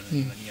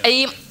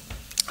 И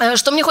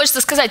что мне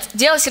хочется сказать,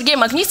 дело Сергея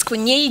Магнитского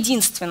не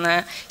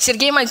единственное.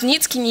 Сергей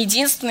Магнитский не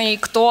единственный,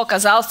 кто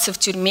оказался в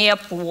тюрьме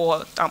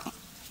по там,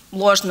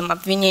 ложным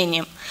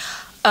обвинениям.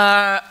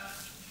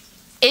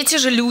 Эти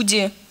же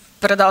люди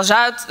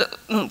продолжают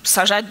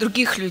сажать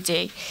других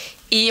людей.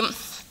 И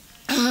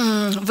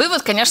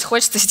вывод, конечно,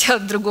 хочется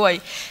сделать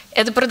другой.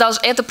 Это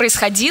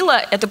происходило,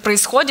 это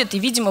происходит и,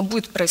 видимо,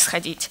 будет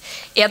происходить.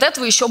 И от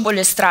этого еще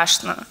более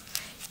страшно.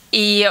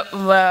 И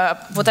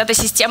вот эта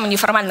система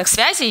неформальных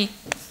связей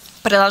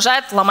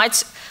продолжает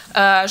ломать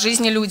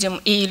жизни людям.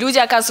 И люди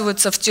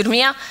оказываются в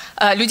тюрьме,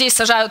 людей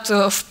сажают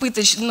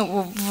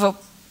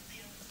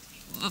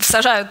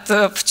сажают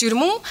в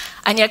тюрьму,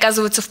 они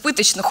оказываются в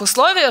пыточных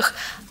условиях,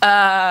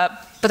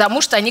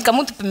 потому что они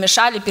кому-то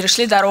помешали,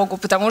 перешли дорогу,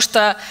 потому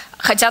что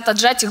хотят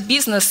отжать их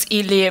бизнес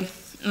или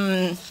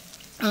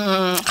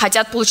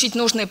хотят получить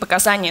нужные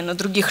показания на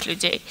других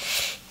людей.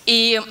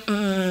 И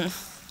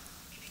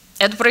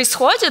это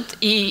происходит,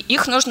 и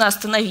их нужно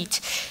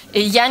остановить.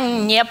 И я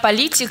не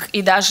политик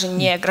и даже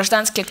не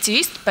гражданский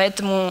активист,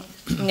 поэтому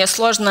мне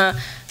сложно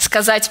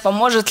сказать,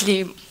 поможет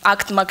ли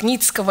акт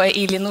Магнитского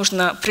или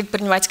нужно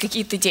предпринимать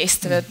какие-то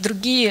действия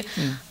другие.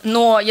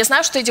 Но я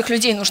знаю, что этих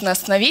людей нужно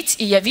остановить,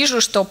 и я вижу,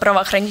 что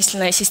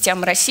правоохранительная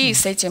система России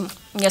с этим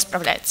не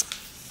справляется.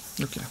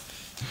 Okay.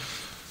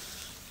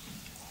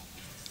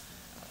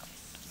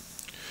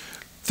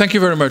 Thank you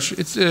very much.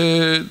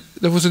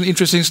 That was an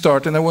interesting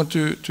start, and I want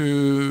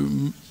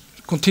to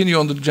continue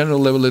on the general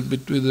level a little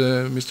bit with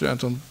Mr.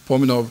 Anton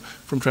Pominov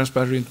from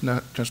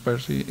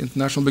Transparency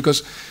International,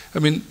 because I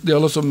mean there are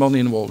lots of money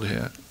involved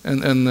here,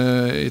 and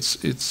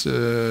it's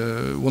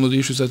one of the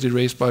issues that is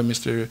raised by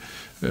Mr.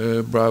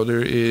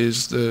 Browder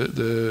is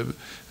the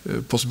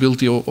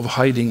possibility of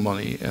hiding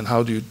money, and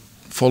how do you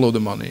follow the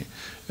money?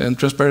 And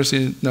Transparency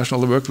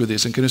International worked with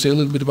this, and can you say a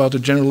little bit about the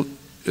general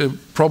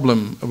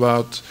problem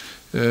about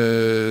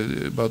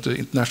the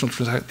international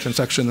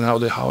transaction and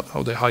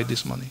how they hide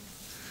this money?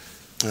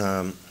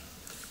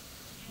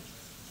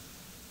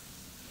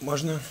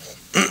 Можно?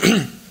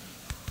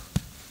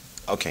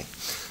 Okay,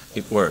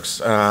 it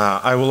works.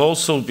 I will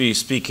also be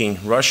speaking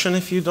Russian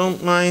if you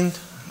don't mind,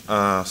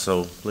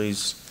 so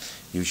please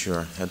use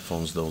your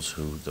headphones, those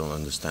who don't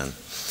understand.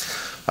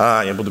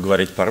 Я буду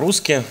говорить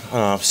по-русски.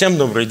 Всем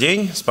добрый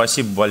день,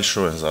 спасибо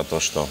большое за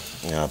то, что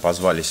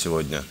позвали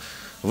сегодня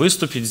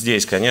выступить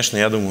здесь. Конечно,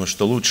 я думаю,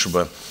 что лучше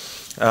бы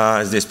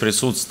здесь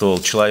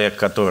присутствовал человек,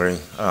 который,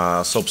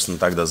 собственно,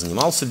 тогда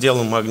занимался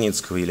делом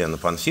Магнитского, Елена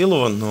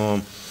Панфилова,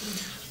 но,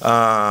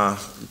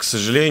 к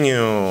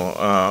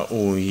сожалению,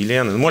 у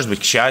Елены, может быть,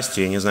 к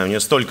счастью, я не знаю, у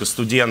нее столько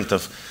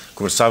студентов,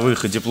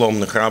 курсовых и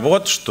дипломных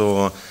работ,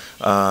 что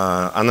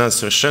она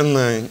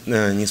совершенно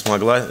не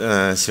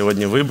смогла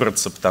сегодня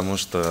выбраться, потому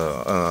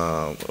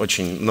что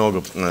очень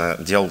много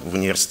дел в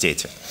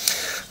университете.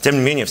 Тем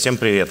не менее, всем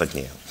привет от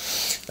нее.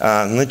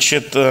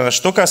 Значит,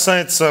 что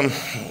касается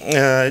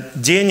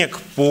денег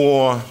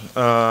по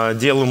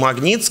делу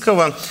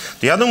Магнитского,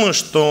 то я думаю,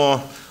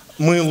 что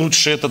мы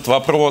лучше этот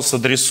вопрос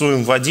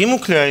адресуем Вадиму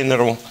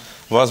Клейнеру,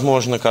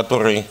 возможно,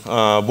 который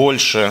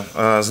больше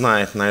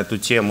знает на эту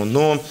тему.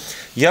 Но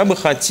я бы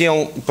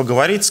хотел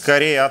поговорить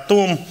скорее о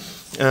том,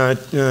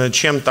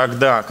 чем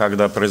тогда,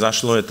 когда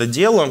произошло это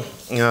дело,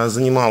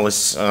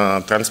 занималась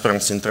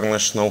Transparency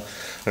International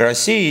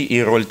России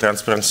и роль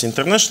Transparency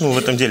International в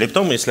этом деле. И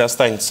потом, если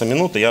останется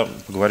минута, я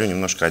поговорю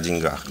немножко о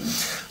деньгах.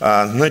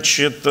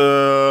 Значит,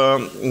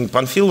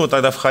 Панфилова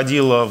тогда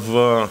входила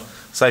в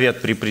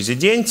совет при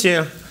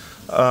президенте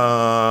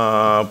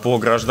по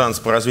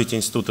развитию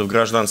институтов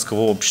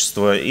гражданского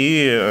общества,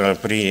 и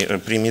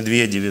при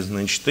Медведеве,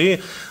 значит,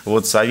 и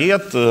вот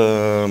совет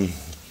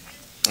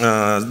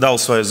дал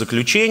свое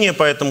заключение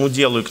по этому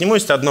делу, и к нему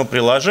есть одно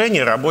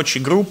приложение рабочей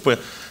группы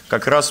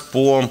как раз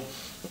по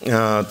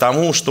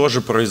тому, что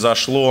же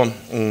произошло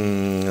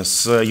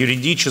с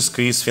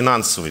юридической и с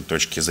финансовой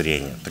точки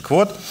зрения. Так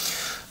вот,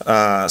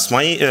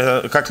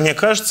 как мне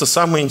кажется,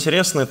 самое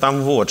интересное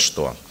там вот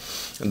что.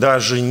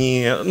 даже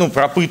не,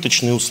 про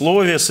пыточные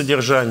условия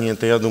содержания,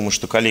 это, я думаю,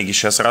 что коллеги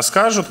сейчас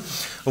расскажут.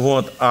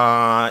 Вот.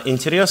 А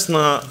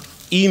интересно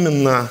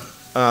именно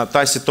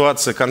та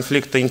ситуация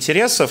конфликта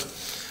интересов,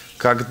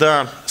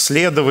 когда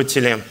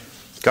следователи,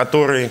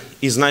 которые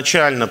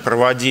изначально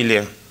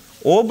проводили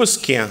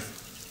обыски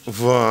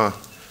в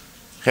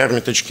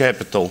Hermitage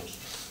Capital,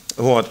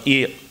 вот,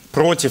 и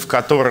против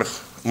которых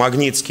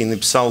Магнитский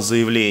написал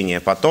заявление,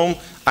 потом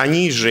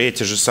они же,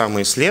 эти же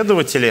самые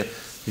следователи,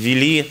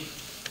 вели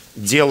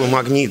дело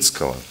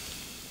Магнитского.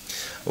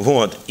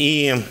 Вот.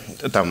 И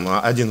там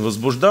один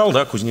возбуждал,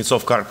 да,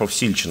 Кузнецов, Карпов,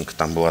 Сильченко,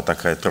 там была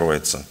такая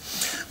троица.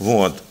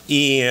 Вот.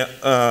 И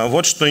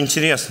вот что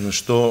интересно,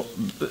 что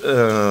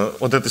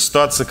вот эта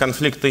ситуация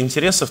конфликта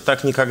интересов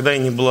так никогда и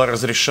не была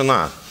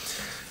разрешена.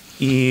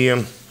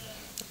 И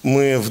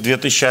мы в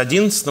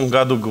 2011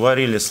 году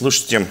говорили,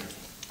 слушайте,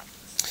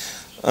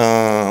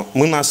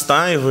 мы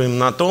настаиваем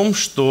на том,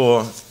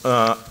 что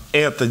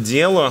это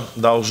дело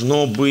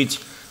должно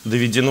быть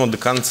доведено до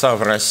конца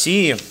в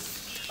России,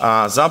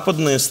 а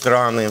западные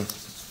страны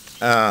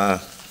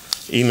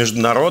и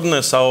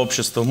международное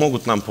сообщество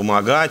могут нам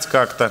помогать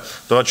как-то.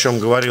 То, о чем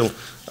говорил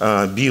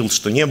Билл,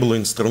 что не было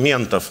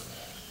инструментов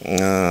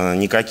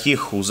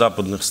никаких у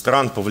западных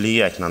стран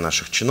повлиять на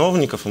наших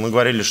чиновников. И мы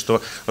говорили,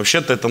 что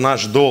вообще-то это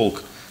наш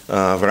долг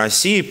в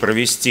России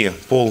провести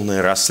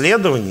полное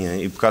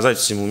расследование и показать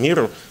всему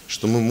миру,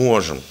 что мы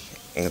можем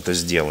это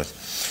сделать.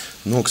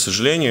 Но, к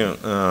сожалению,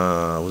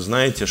 вы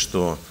знаете,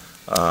 что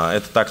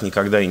это так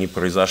никогда и не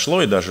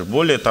произошло, и даже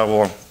более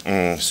того,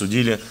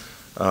 судили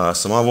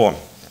самого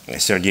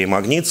Сергея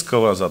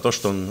Магнитского за то,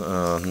 что он,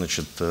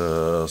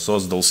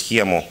 создал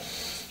схему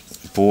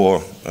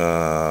по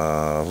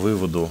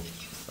выводу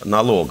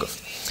налогов.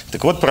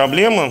 Так вот,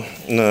 проблема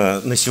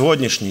на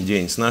сегодняшний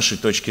день, с нашей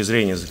точки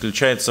зрения,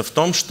 заключается в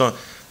том, что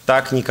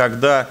так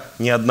никогда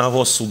ни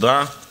одного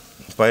суда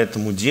по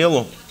этому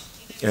делу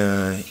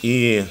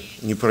и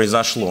не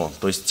произошло.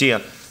 То есть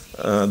те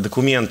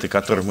документы,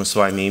 которые мы с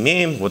вами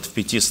имеем, вот в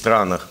 5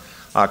 странах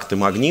акты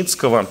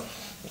Магнитского,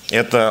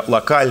 это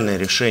локальное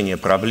решение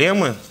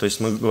проблемы. То есть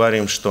мы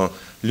говорим, что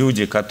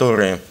люди,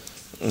 которых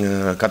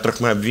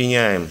мы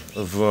обвиняем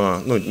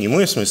в, не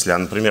мы в смысле, а,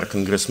 например,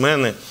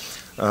 конгрессмены,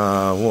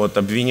 вот,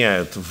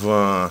 обвиняют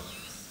в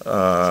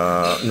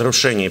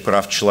нарушении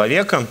прав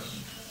человека,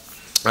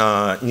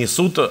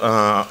 несут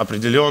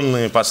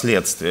определенные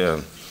последствия,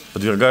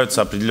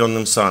 подвергаются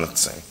определенным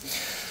санкциям.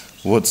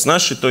 Вот с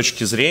нашей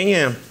точки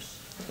зрения,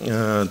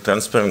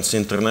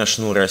 Transparency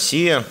International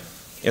Россия,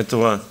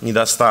 этого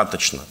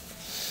недостаточно.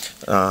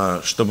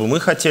 Чтобы мы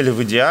хотели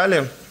в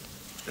идеале,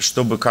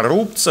 чтобы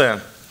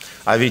коррупция,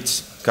 а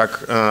ведь,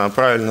 как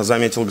правильно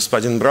заметил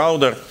господин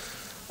Брowder,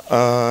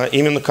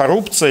 именно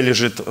коррупция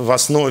лежит в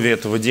основе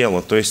этого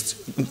дела. То есть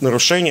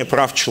нарушения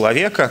прав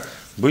человека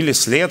были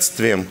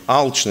следствием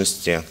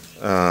алчности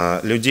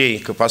людей,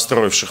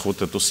 построивших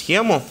вот эту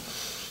схему.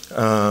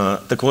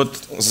 Так вот,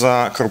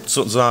 за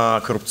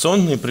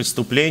коррупционные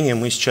преступления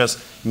мы сейчас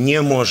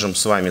не можем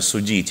с вами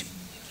судить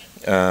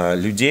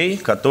людей,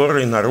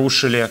 которые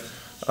нарушили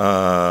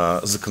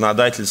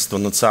законодательство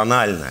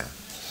национальное.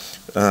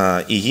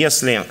 И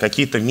если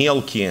какие-то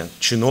мелкие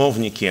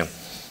чиновники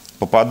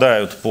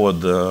попадают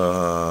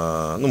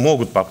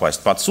могут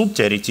попасть под суд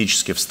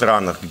теоретически в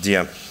странах,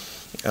 где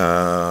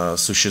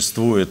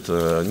существует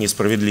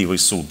несправедливый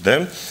суд,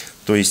 да,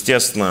 то,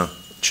 естественно,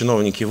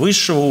 чиновники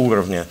высшего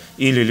уровня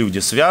или люди,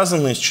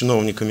 связанные с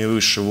чиновниками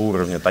высшего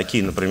уровня,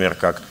 такие, например,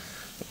 как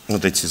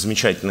вот эти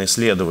замечательные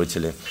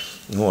следователи,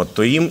 вот,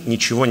 то им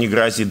ничего не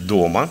грозит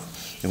дома,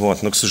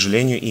 вот, но, к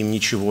сожалению, им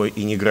ничего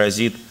и не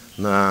грозит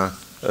по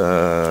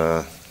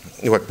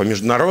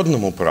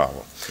международному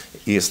праву.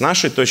 И с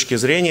нашей точки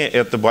зрения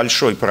это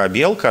большой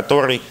пробел,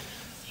 который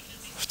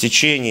в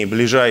течение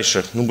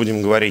ближайших,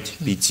 будем говорить,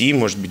 5,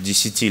 может быть,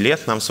 10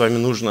 лет нам с вами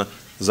нужно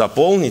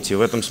заполнить. И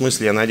в этом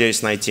смысле я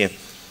надеюсь найти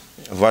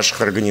в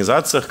ваших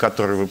организациях,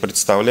 которые вы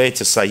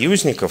представляете,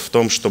 союзников в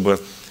том, чтобы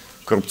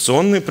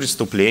коррупционные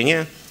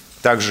преступления,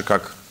 так же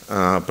как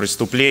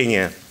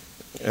преступления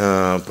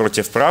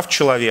против прав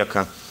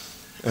человека,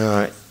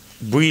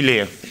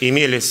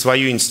 имели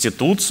свою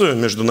институцию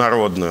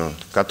международную,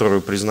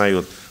 которую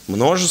признают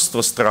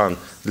множество стран,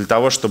 для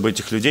того, чтобы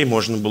этих людей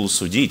можно было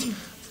судить.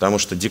 Потому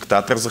что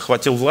диктатор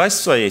захватил власть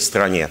в своей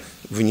стране,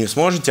 вы не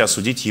сможете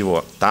осудить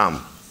его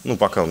там,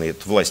 пока он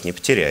эту власть не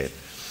потеряет.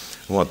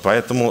 Вот,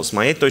 поэтому, с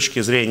моей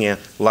точки зрения,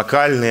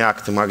 локальные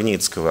акты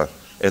Магнитского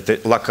 – это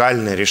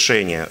локальное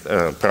решение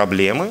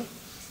проблемы,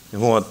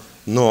 вот,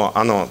 но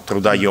оно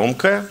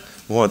трудоемкое,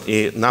 вот,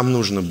 и нам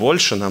нужно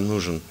больше,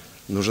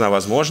 нужна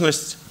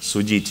возможность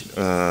судить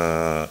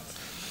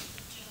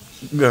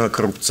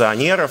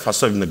коррупционеров,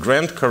 особенно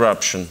grand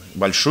corruption,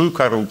 большую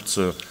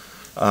коррупцию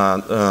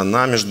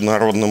на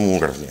международном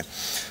уровне.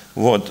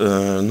 Вот.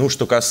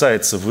 Что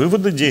касается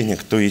вывода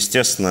денег, то,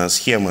 естественно,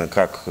 схемы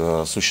как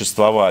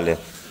существовали,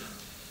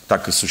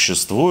 так и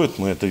существуют.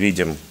 Мы это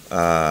видим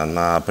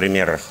на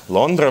примерах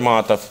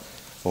лондроматов.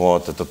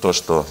 Вот. Это то,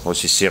 что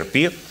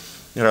OCCRP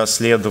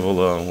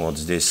расследовала. Вот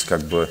здесь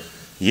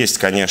есть,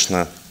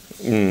 конечно,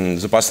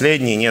 за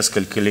последние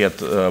несколько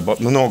лет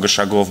много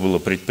шагов было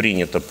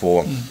предпринято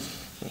по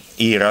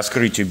и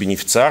раскрытию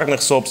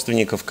бенефициарных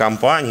собственников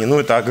компаний. Ну,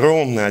 это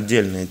огромная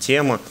отдельная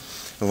тема.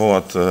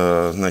 Вот,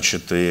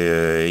 значит,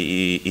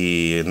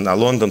 и на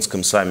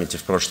лондонском саммите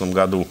в прошлом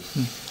году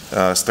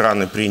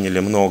страны приняли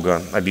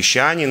много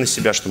обещаний на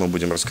себя, что мы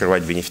будем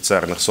раскрывать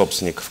бенефициарных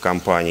собственников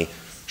компаний,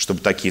 чтобы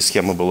такие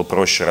схемы было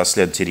проще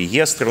расследовать, и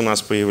реестры у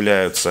нас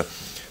появляются.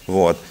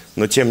 Вот.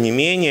 Но, тем не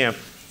менее,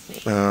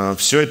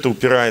 все это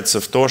упирается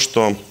в то,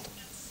 что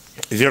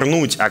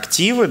вернуть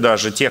активы,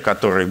 даже те,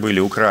 которые были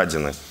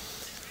украдены,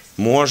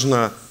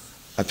 можно,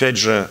 опять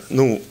же,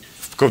 ну,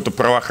 в каком-то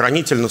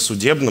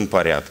правоохранительно-судебном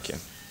порядке.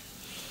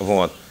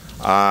 Вот.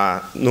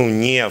 Ну,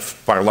 не в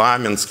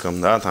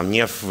парламентском, да, там,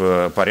 не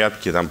в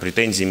порядке там,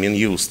 претензий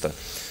Минюста.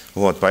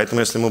 Вот.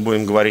 Поэтому, если мы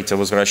будем говорить о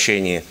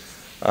возвращении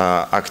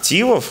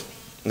активов,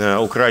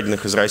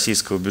 украденных из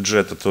российского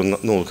бюджета, то,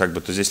 ну, как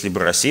бы, то здесь либо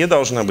Россия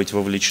должна быть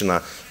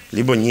вовлечена,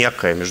 либо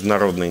некая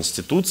международная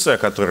институция, о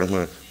которой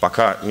мы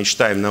пока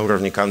мечтаем на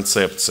уровне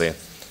концепции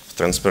в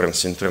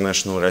Transparency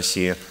International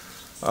России,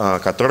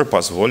 которая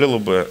позволила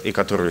бы, и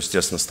которую,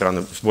 естественно,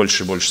 страны,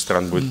 больше и больше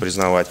стран будет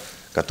признавать,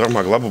 которая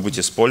могла бы быть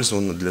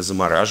использована для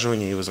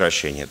замораживания и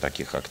возвращения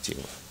таких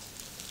активов.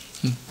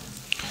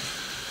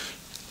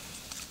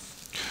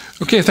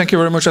 Okay, thank you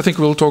very much. I think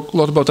we'll talk a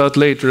lot about that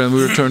later, and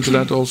we'll return to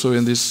that also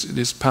in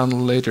this panel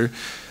later.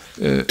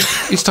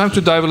 It's time to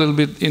dive a little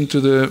bit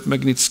into the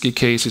Magnitsky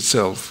case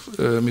itself.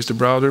 Mr.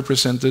 Browder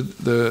presented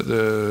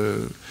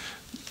the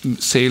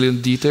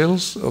salient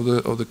details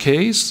of the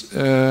case,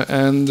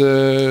 and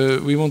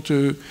we want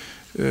to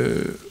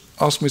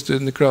ask Mr.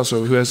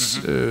 Nekrasov, who has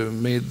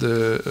made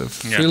a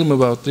film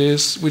about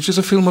this, which is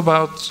a film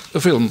about a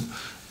film.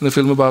 And a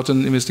film about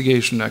an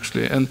investigation,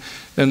 actually. And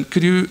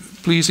could you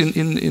please,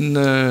 in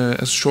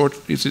a short,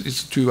 it's a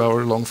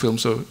 2-hour-long film,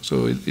 so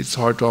it's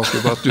hard to ask you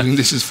about doing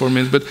this in 4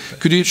 minutes. But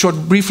could you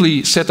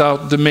briefly set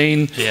out the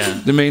main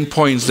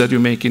points that you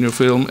make in your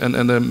film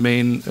and the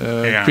main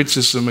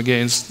criticism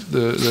against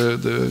the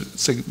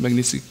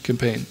Magnitsky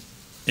campaign?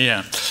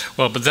 Yeah,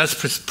 well, but that's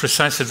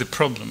precisely the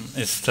problem.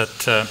 Is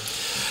that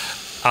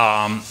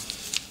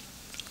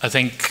I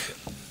think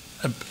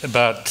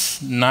about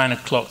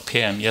 9:00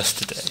 p.m.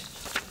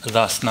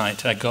 last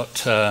night, I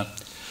got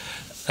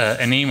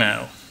an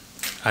email.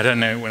 I don't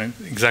know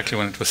exactly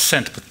when it was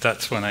sent, but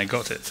that's when I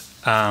got it,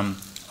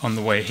 on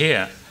the way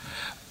here,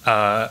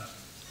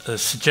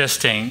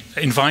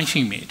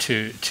 inviting me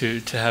to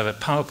have a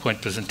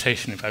PowerPoint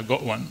presentation, if I've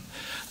got one,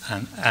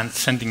 and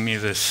sending me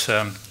this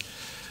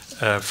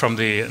from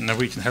the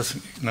Norwegian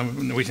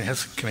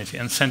Helsinki Committee,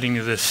 and sending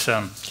me this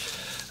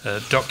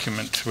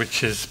document,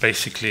 which is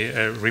basically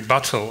a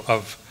rebuttal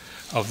of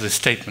the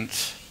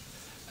statements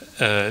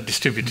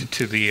distributed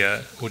to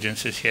the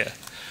audiences here,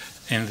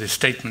 in the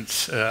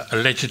statements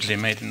allegedly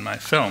made in my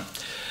film.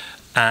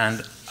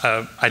 And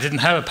I didn't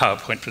have a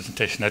PowerPoint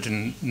presentation. I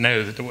didn't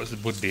know that there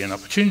would be an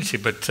opportunity.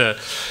 But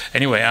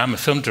anyway, I'm a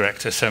film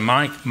director, so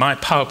my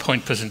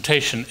PowerPoint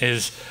presentation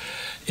is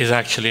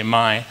actually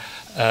my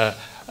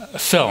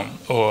film.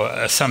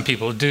 Or some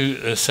people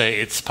do say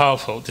it's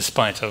powerful,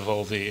 despite of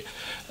all the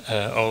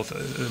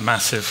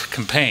massive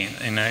campaign.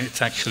 You know,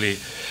 it's actually,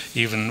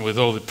 even with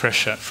all the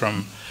pressure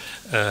from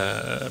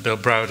Bill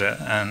Browder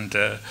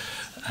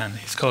and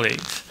his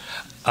colleagues,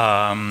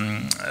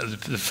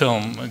 the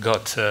film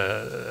got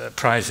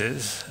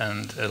prizes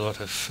and a lot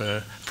of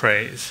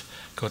praise.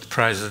 Got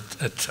prizes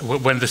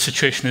when the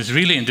situation is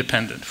really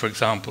independent. For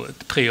example,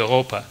 at Prix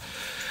Europa,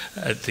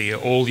 at the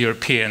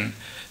all-European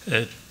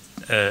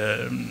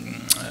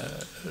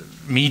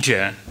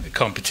media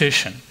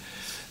competition,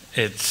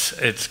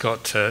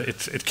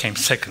 it came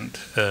second,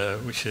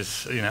 which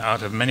is, you know,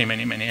 out of many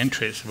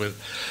entries with.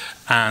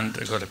 And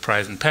got a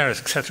prize in Paris,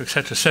 etc.,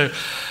 etc.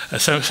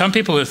 So some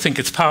people think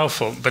it's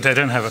powerful, but I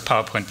don't have a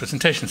PowerPoint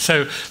presentation.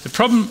 So the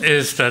problem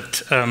is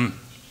that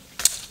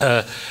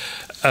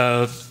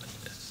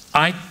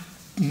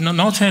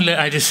not only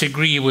I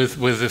disagree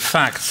with the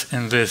facts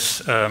in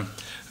this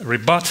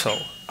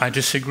rebuttal, I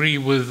disagree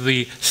with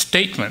the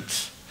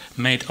statements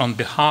made on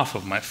behalf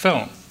of my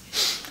film.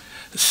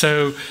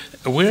 So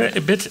we're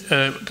a bit,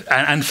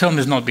 and film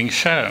is not being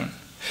shown.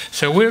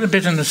 So we're a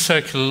bit in the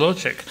circular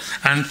logic,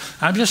 and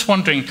I'm just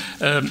wondering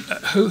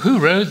who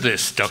wrote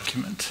this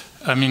document.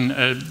 I mean,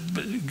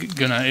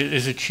 Gunnar,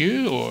 is it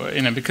you, or,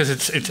 you know, because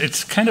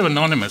it's kind of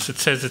anonymous. It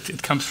says that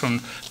it comes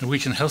from the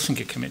Norwegian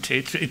Helsinki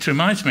Committee. It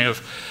reminds me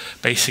of,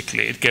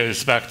 basically, it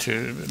goes back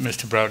to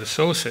Mr. Browder's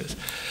sources.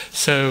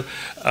 So,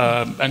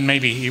 and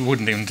maybe he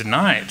wouldn't even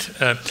deny it.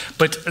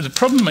 But the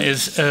problem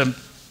is.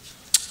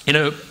 You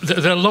know,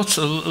 there are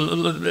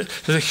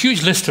there's a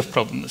huge list of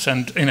problems,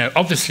 and, you know,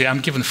 obviously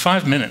I'm given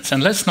 5 minutes,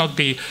 and let's not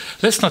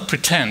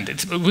pretend.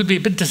 It would be a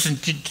bit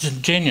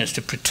disingenuous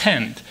to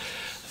pretend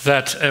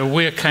that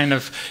we're kind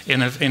of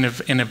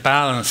in a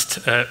balanced,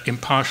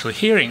 impartial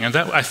hearing, and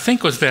that, I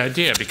think, was the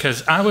idea,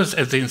 because I was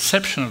at the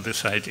inception of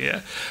this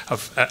idea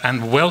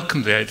and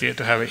welcomed the idea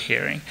to have a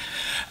hearing.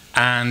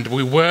 And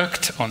we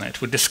worked on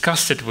it. We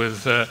discussed it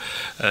with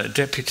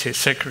Deputy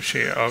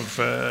Secretary of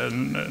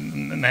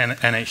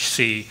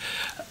NHC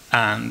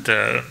and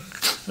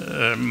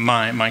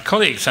my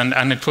colleagues,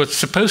 and it was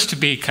supposed to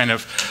be kind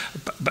of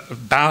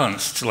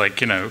balanced,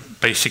 like,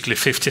 basically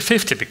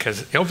 50-50,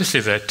 because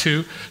obviously there are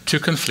two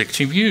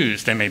conflicting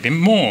views. There may be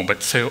more,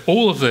 but so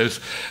all of those,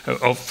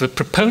 of the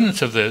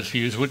proponents of those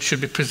views,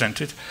 should be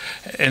presented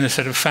in a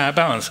sort of fair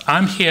balance.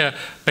 I'm here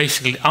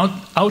basically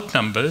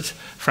outnumbered,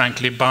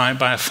 frankly, by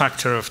a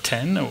factor of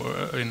 10,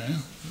 or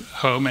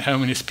how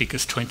many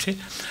speakers? 20.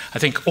 I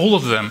think all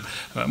of them,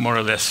 more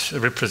or less,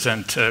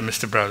 represent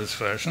Mr. Browder's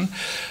version.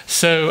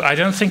 So I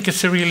don't think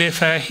it's really a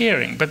fair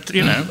hearing. But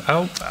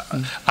a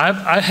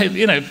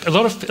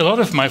lot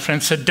of my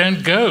friends said,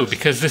 "Don't go,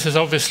 because this is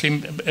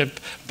obviously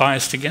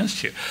biased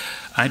against you."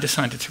 I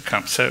decided to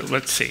come. So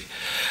let's see.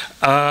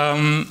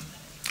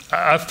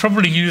 I've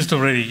probably used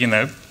already,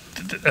 a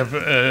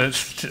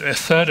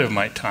third of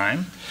my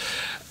time.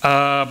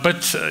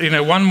 But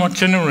one more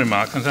general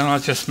remark, and then I'll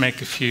just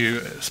make a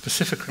few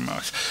specific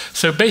remarks.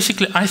 So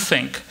basically, I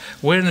think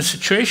we're in a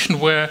situation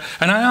where,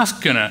 and I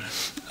asked Gunnar,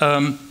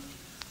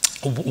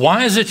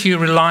 why is it you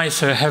rely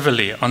so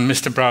heavily on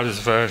Mr. Browder's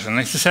version?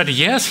 And he said,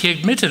 yes, he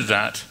admitted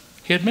that.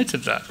 He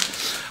admitted that.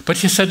 But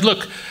he said,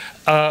 look,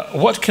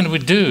 what can we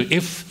do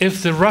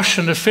if the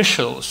Russian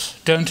officials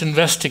don't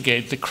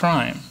investigate the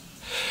crime?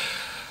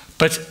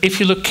 But if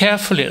you look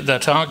carefully at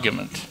that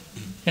argument,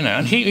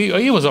 and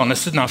he was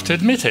honest enough to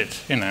admit it,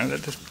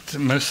 that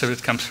most of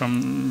it comes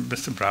from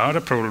Mr. Browder,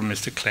 probably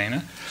Mr.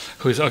 Kleiner,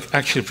 who is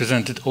actually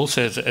presented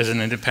also as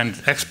an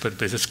independent expert,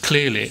 but is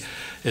clearly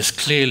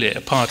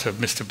a part of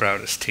Mr.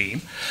 Browder's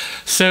team.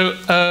 So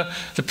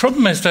the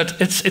problem is that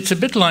it's a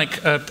bit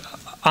like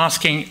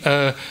asking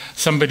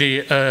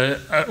somebody,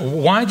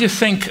 why do you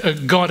think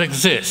God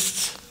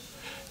exists?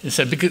 He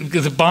said,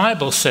 because the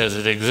Bible says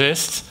it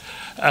exists.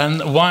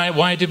 And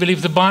why do you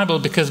believe the Bible?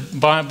 Because the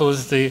Bible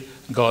is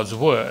God's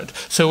word.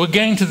 So we're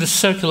going to the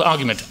circular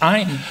argument.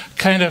 I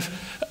kind of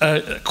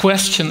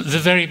question the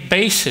very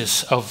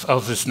basis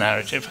of this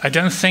narrative. I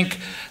don't think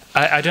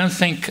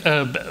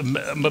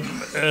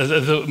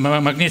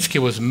Magnitsky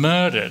was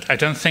murdered. I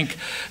don't think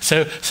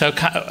so.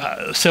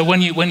 So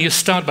when you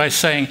start by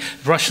saying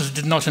Russians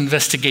did not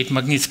investigate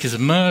Magnitsky's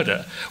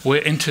murder,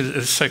 we're into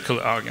the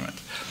circular argument.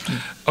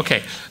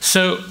 Okay.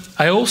 So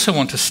I also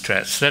want to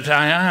stress that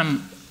I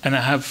am, and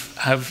I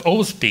have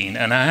always been,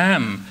 and I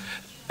am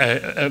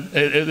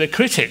a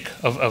critic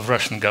of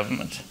Russian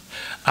government.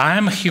 I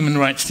am a human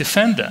rights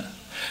defender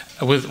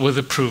with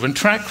a proven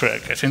track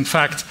record. In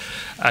fact,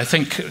 I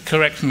think,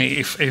 correct me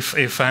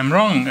if I'm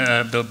wrong,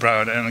 Bill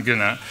Browder and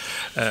Gunnar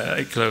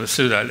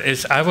Sudal,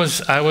 I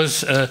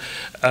was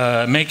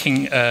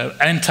making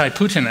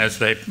anti-Putin, as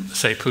they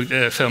say,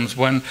 films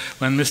when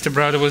Mr.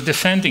 Browder was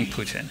defending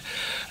Putin.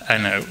 I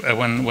know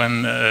when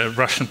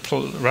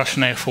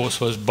Russian Air Force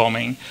was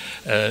bombing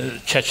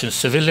Chechen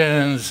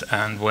civilians,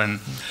 and when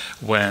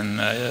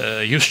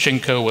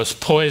Yushchenko was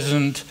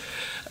poisoned,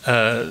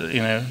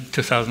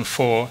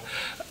 2004.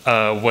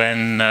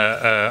 When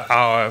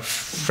our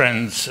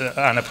friend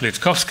Anna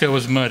Politkovskaya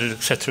was murdered,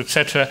 etc.,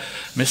 etc.,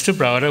 Mr.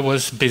 Browder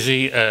was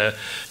busy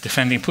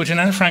defending Putin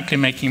and, frankly,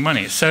 making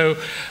money. So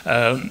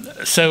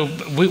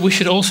we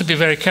should also be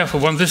very careful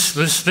when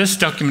this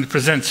document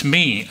presents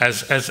me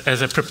as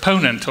a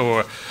proponent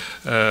or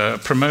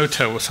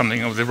promoter or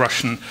something of the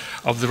Russian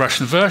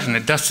version.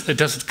 It does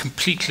it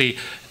completely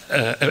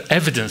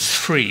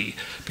evidence-free,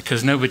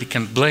 because nobody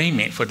can blame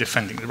me for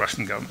defending the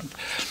Russian government.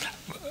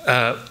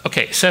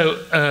 Okay, so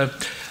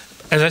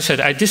as I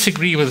said, I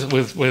disagree with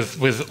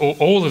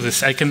all of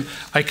this. I can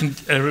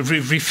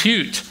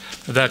refute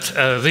that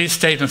these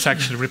statements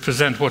actually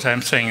represent what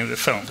I'm saying in the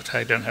film, but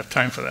I don't have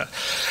time for that.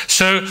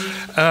 So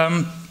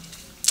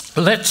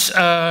let's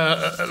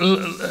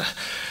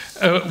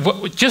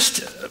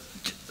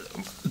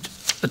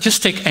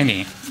just take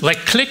any.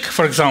 Like, click,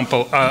 for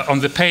example, on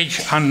the page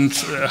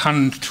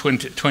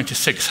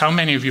 126. How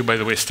many of you, by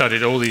the way,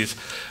 studied all these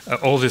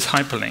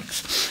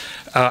hyperlinks?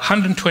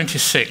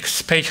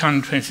 126, page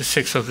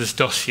 126 of this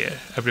dossier,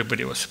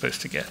 everybody was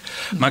supposed to get.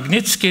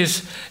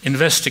 Magnitsky's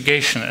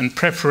investigation and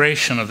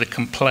preparation of the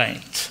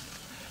complaint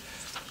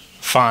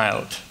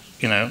filed,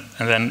 and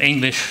then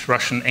English,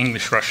 Russian, on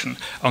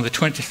the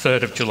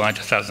 23rd of July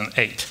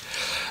 2008,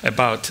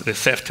 about the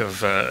theft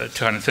of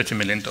 $230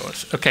 million.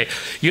 Okay,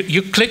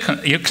 you click,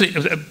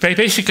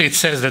 basically it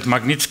says that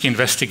Magnitsky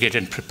investigated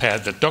and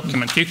prepared the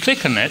document. You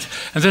click on it,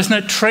 and there's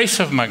no trace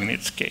of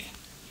Magnitsky.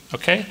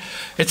 Okay,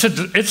 it's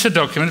a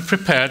document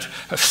prepared,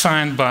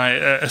 signed by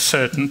a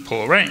certain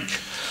Paul Range.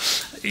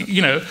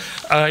 You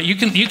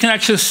can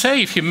actually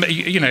say, I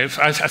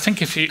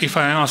think if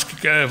I ask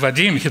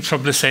Vadim, he'd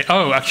probably say,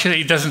 oh,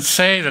 actually it doesn't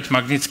say that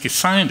Magnitsky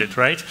signed it,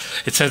 right?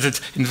 It says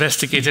it's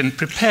investigated and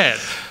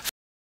prepared.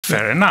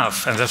 Fair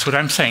enough, and that's what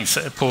I'm saying.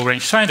 So Paul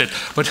Range signed it.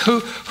 But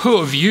who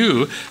of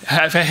you,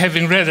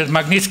 having read that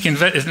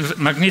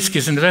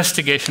Magnitsky's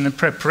investigation and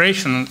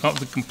preparation of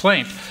the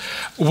complaint,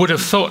 would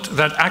have thought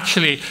that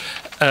actually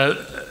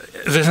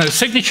there's no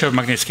signature of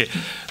Magnitsky.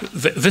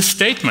 This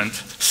statement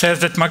says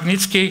that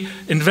Magnitsky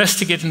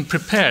investigated and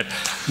prepared.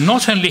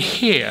 Not only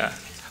here,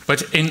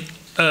 but in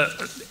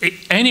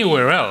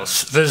anywhere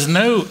else, there's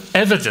no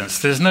evidence,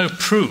 there's no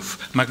proof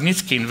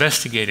Magnitsky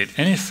investigated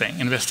anything,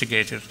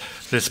 investigated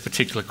this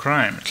particular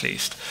crime at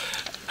least.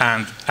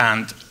 And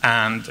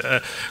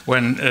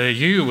when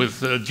you,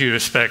 with due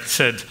respect,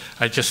 said,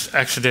 I just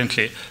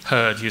accidentally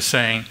heard you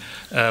saying,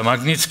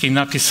 Magnitsky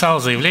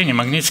написал заявление,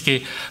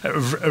 Magnitsky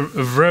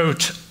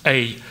wrote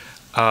a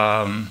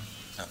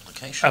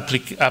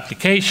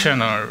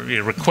application or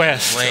a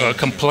request or a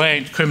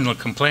complaint, criminal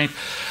complaint.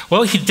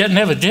 Well, he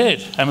never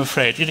did, I'm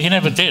afraid. He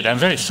never did. I'm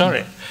very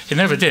sorry. He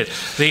never did.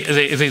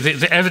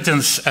 The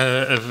evidence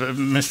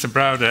Mr.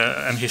 Browder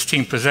and his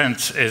team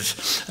presents is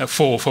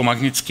for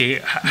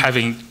Magnitsky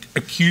having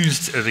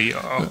accused the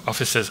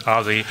officers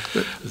are the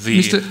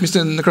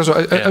Mr.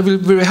 Nekrasov, I will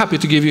be very happy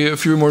to give you a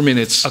few more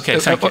minutes. Okay,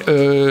 thank you.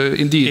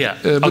 Indeed. Yeah.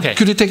 But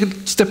could you take a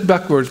step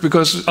backwards?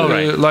 Because,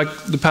 like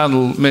the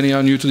panel, many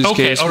are new to this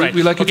case.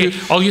 We like you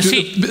to a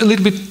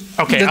little bit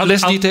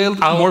less detailed,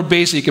 more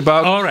basic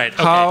about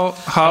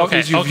how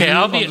is your view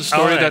on the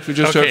story that we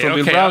just heard from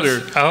Bill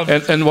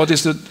Browder, and what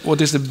is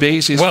the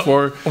basis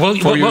for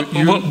you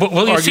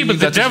see, but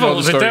the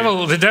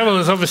devil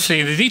is obviously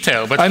in the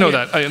detail. But I know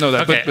that.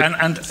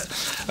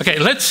 Okay,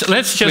 let's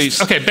just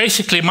please. Okay.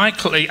 Basically,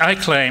 I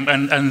claim,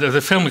 and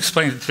the film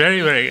explains it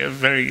very,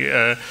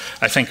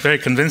 I think, very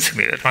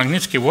convincingly that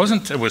Magnitsky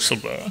wasn't a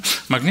whistleblower.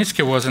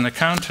 Magnitsky was an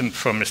accountant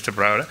for Mr.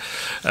 Browder.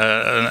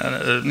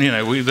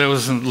 There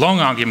was a long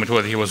argument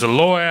whether he was a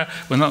lawyer.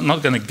 We're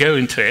not going to go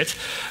into it.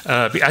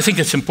 I think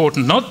it's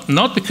important,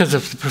 not because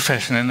of the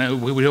profession,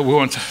 and we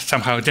want to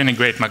somehow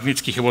denigrate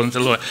Magnitsky, he wasn't a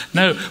lawyer.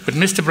 No, but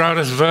Mr.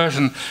 Browder's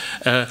version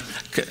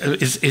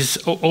is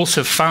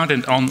also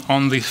founded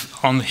on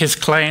his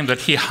claim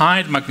that he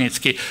hired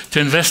Magnitsky to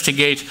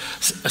investigate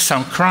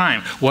some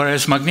crime,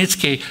 whereas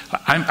Magnitsky,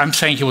 I'm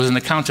saying he was an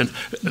accountant,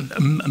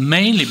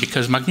 mainly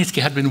because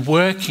Magnitsky had been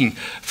working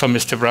for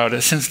Mr.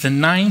 Browder since the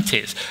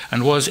 90s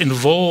and was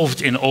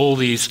involved in all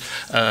these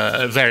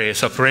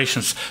various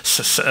operations,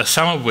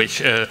 some of which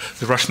the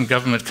Russian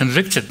government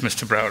convicted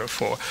Mr. Browder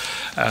for.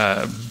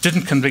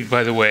 Didn't convict,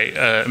 by the way,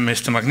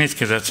 Mr.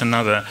 Magnitsky. That's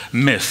another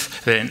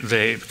myth,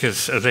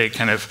 because they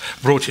kind of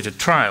brought it to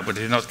trial, but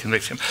did not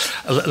convict him.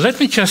 Let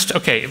me just,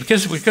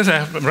 because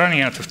I'm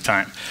running out of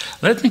time,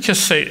 let me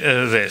just say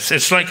this.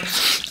 It's like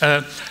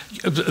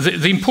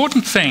the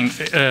important thing,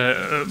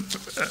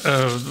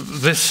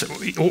 this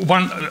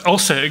one,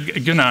 also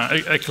Gunnar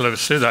Ekeler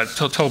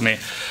told me,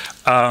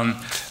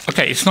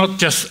 it's not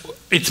just,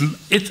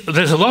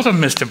 there's a lot of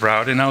Mr.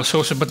 Browder in our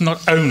sources, but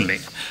not only.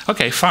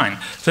 Okay, fine.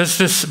 There's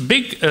this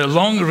big,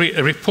 long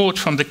report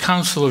from the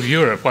Council of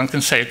Europe. One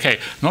can say,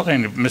 not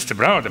only Mr.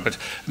 Browder, but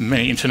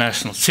many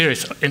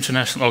serious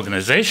international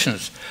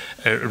organizations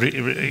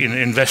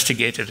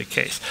investigated the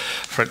case.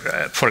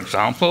 For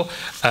example,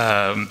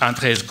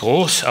 Andrei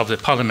Gross of the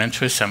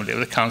Parliamentary Assembly of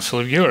the Council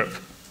of Europe.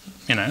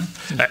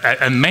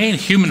 A main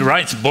human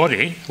rights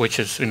body, which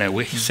is,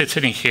 we're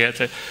sitting here at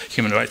a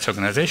human rights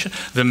organization,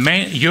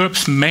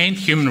 Europe's main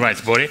human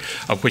rights body,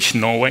 of which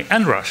Norway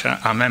and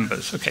Russia are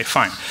members. Okay,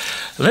 fine.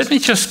 Let me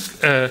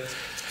just read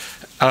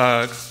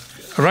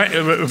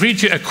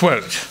you a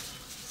quote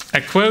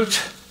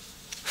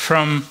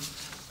from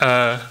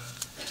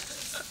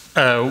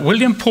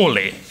William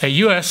Pauley, a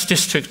U.S.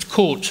 District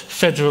Court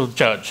federal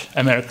judge,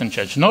 American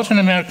judge, not an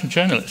American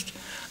journalist,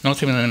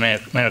 not even an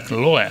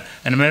American lawyer,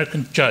 an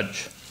American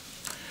judge.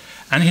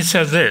 And he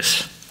said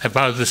this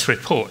about this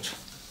report,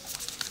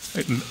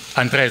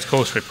 Andrei's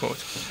Gross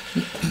report.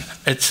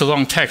 It's a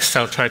long text.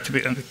 I'll try to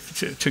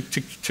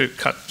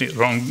cut the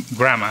wrong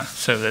grammar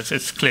so that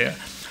it's clear.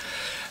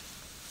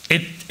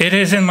 It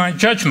is, in my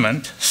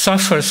judgment,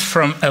 suffers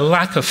from a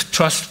lack of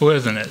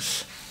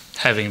trustworthiness,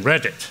 having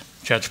read it,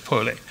 Judge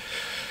Pauley.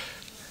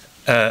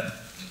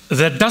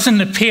 There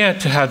doesn't appear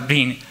to have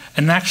been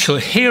an actual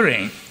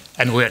hearing,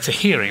 and we're at a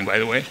hearing, by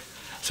the way,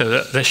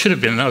 so there should have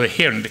been another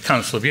hearing in the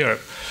Council of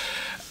Europe.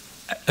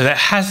 There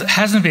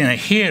hasn't been a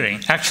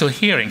actual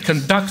hearing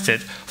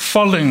conducted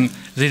following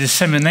the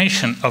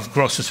dissemination of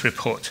Gross's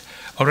report,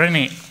 or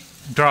any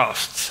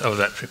drafts of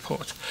that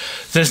report.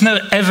 There's no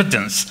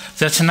evidence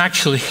that an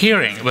actual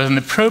hearing with an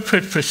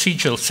appropriate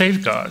procedural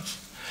safeguards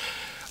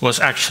was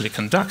actually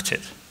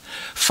conducted.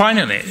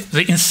 Finally,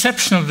 the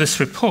inception of this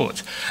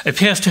report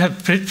appears to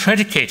have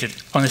predicated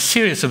on a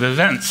series of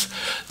events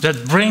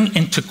that bring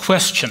into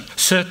question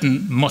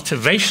certain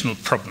motivational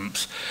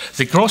problems.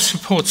 The Gross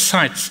report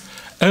cites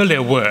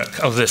earlier work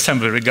of the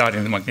Assembly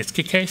regarding the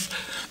Magnitsky case.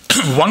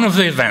 One of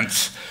the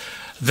events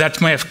that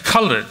may have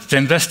colored the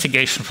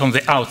investigation from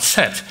the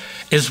outset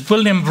is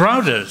William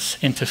Browder's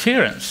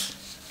interference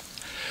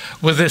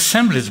with the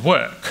Assembly's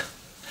work.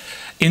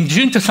 In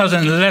June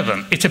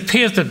 2011, it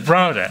appears that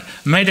Browder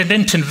made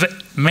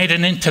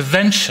an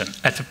intervention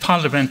at a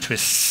parliamentary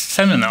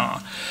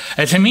seminar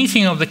at a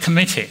meeting of the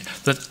committee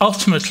that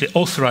ultimately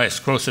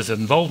authorized Gross's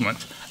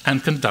involvement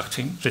and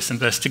conducting this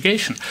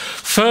investigation.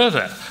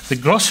 Further, the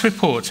Gross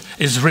report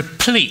is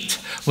replete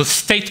with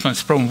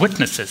statements from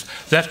witnesses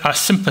that are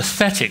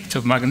sympathetic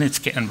to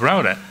Magnitsky and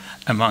Browder,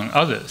 among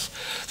others.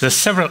 There are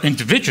several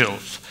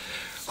individuals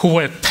who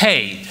were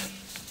paid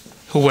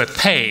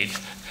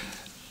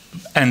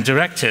and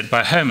directed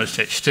by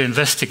Hermitage to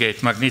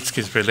investigate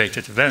Magnitsky's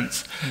related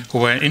events, who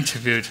were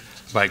interviewed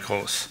by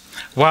Gross.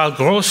 While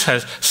Gross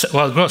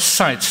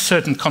cites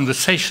certain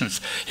conversations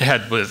he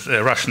had with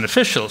Russian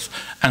officials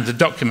and the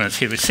documents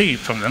he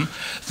received from them,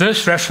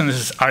 those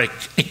references are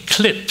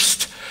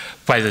eclipsed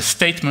by the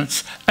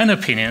statements and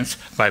opinions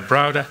by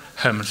Browder,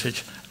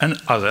 Hermitage,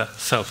 and other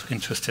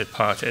self-interested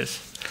parties.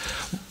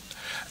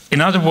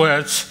 In other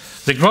words,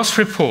 the Gross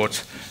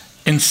report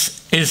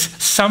is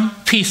some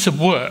piece of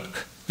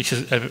work, which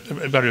is a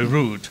very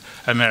rude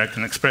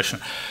American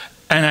expression,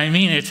 and I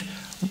mean it,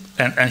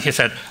 and he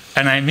said,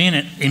 and I mean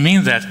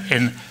that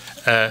in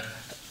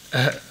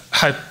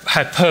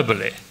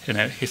hyperbole. You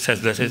know, he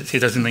says that he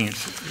doesn't mean it,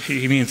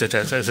 he means it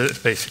as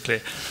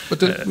basically.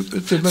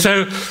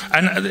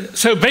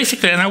 So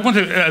basically, and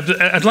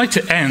I'd like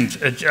to end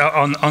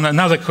on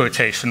another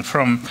quotation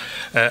from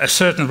a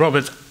certain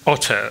Robert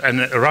Otto,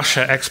 a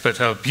Russia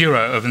expert of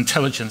Bureau of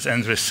Intelligence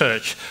and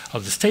Research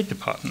of the State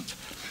Department.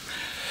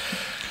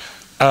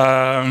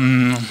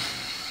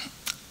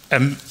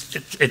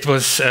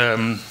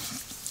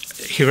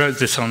 He wrote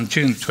this on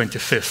June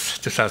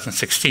 25th,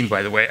 2016,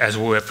 by the way, as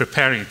we were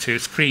preparing to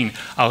screen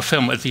our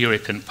film at the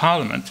European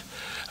Parliament,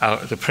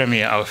 the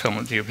premiere of our film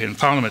at the European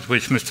Parliament,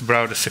 which Mr.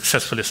 Browder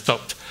successfully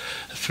stopped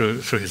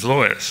through his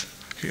lawyers.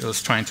 He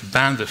was trying to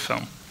ban the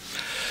film.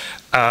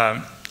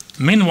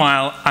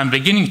 Meanwhile, I'm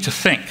beginning to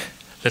think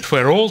that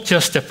we're all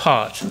just a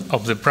part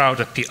of the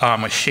Browder PR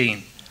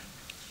machine.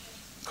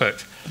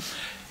 Quote,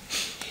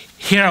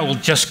 here I will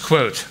just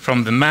quote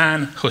from The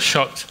Man Who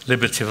Shot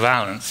Liberty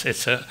Valance.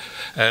 It's a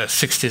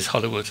 60s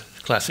Hollywood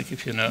classic,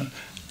 if you know,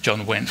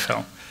 John Wayne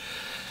film.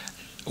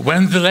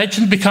 When the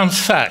legend becomes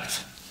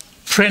fact,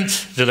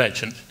 print the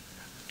legend.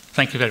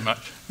 Thank you very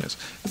much. Yes,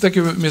 thank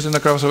you, Mr.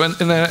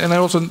 Nekrasov. And I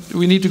also,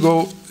 we need to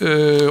go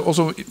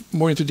also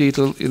more into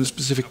detail in a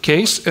specific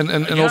case, and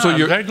yeah, also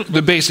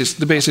the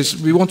basis.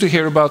 We want to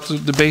hear about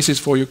the basis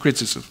for your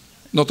criticism.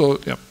 Not all,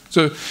 yeah.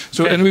 So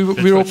okay. And we're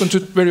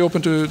very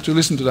open to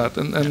listen to that,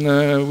 and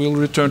we'll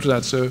return to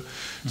that. So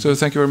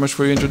thank you very much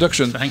for your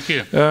introduction. Thank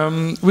you.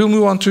 We'll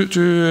move on to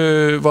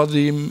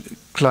Vadim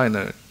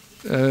Kleiner,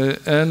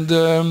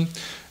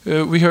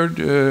 we heard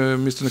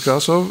Mr.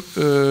 Nekrasov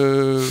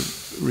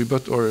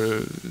rebut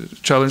or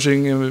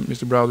challenging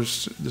Mr.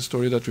 Browder's the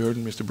story that we heard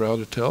Mr.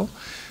 Browder tell.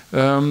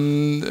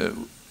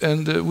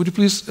 Would you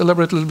please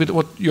elaborate a little bit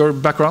what your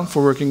background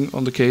for working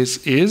on the case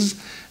is,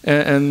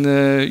 and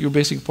your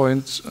basic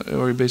points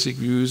or your basic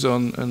views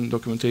on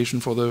documentation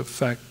for the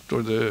fact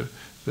or the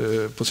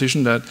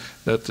position that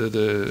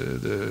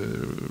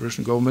the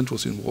Russian government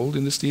was involved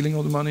in the stealing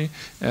of the money,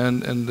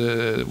 and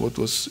what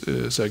was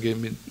Sergei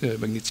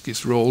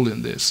Magnitsky's role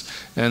in this,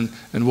 and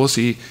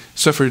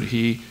suffered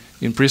he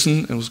in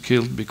prison and was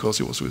killed because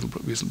he was a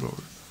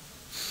whistleblower.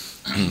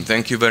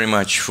 Thank you very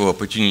much for the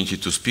opportunity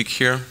to speak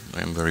here.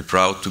 I'm very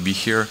proud to be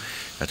here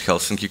at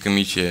Helsinki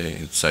Committee.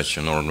 It's such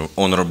an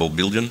honorable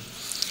building.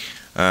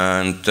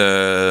 And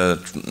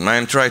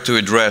I'm trying to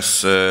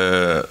address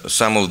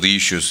some of the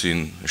issues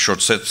in a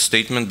short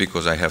statement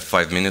because I have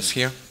 5 minutes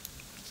here.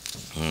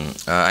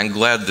 I'm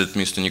glad that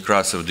Mr.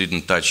 Nekrasov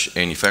didn't touch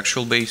any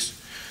factual base,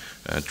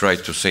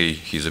 tried to say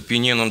his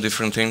opinion on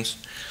different things.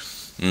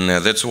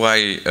 That's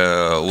why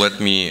let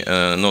me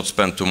not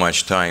spend too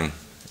much time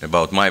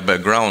about my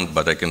background,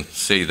 but I can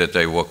say that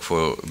I worked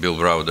with Bill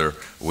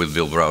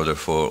Browder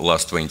for the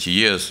last 20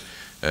 years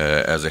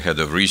as a head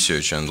of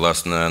research, and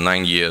last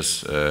 9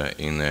 years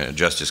in a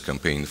justice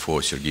campaign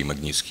for Sergei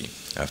Magnitsky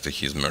after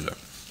his murder.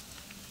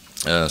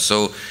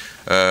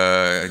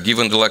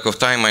 Given the lack of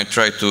time, I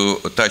try to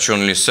touch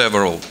only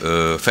several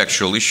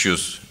factual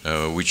issues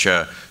which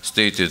are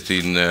stated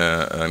in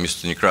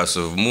Mr.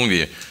 Nekrasov's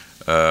movie,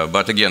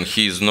 but again,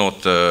 he is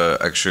not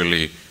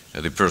actually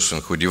the person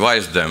who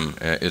devised them.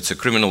 It's a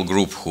criminal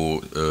group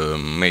who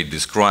made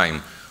this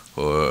crime,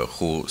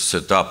 who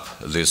set up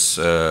this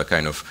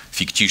kind of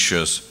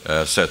fictitious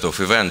set of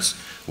events,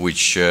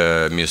 which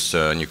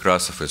Mr.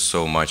 Nekrasov is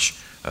so much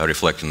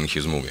reflecting in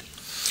his movie.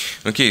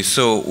 Okay,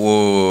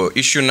 so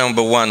issue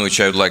number one, which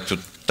I would like to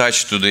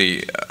touch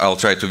today, I'll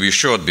try to be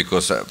short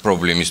because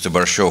probably Mr.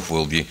 Borschev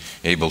will be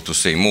able to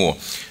say more.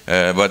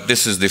 But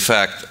this is the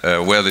fact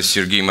whether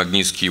Sergei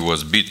Magnitsky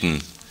was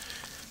beaten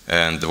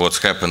and what's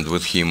happened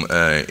with him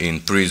in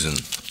prison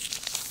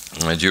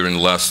during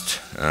the last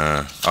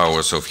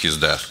hours of his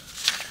death.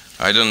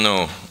 I don't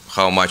know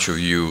how much of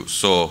you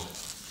saw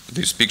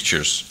these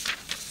pictures,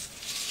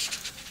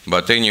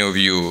 but any of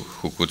you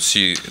who could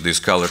see these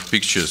colored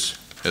pictures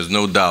has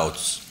no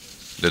doubts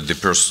that the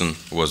person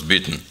was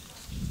beaten.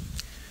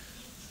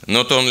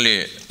 Not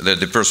only that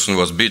the person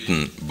was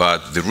beaten,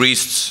 but the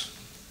wrists,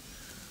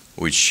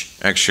 which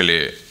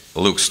actually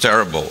looks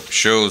terrible,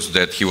 shows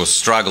that he was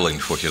struggling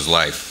for his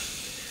life.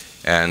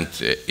 And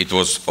it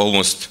was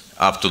almost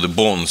up to the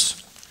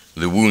bones,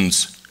 the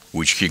wounds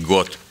which he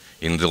got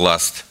in the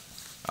last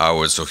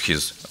hours of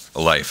his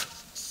life.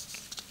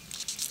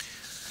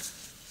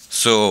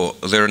 So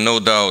there are no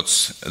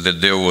doubts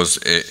that there was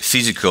a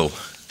physical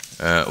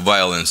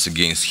violence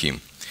against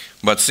him.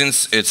 But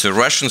since it's a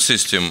Russian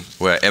system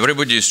where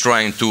everybody is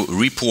trying to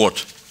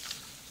report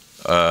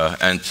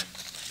and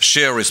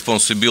share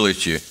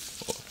responsibility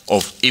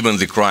of even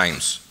the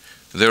crimes,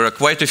 there are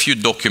quite a few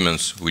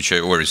documents which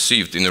were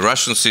received in the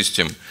Russian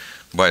system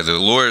by the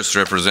lawyers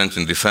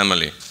representing the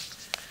family.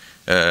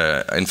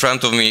 In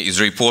front of me is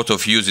a report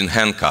of using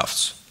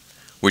handcuffs,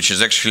 which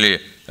is actually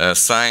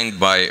signed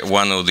by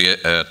one of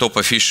the top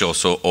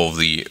officials of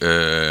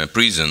the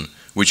prison,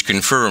 which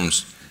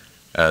confirms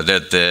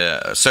that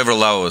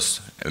several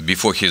hours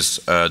before his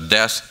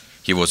death,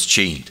 he was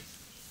chained.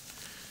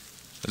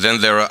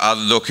 Then there are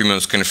other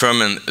documents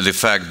confirming the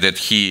fact that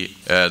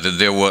that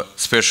there were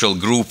special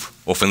group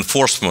of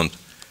enforcement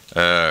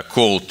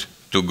called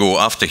to go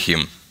after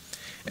him.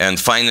 And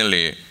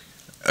finally,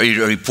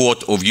 a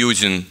report of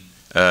using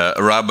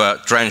rubber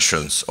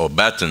truncheons or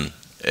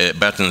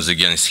batons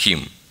against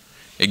him.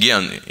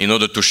 Again, in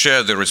order to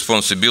share the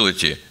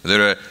responsibility,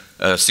 there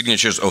are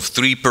signatures of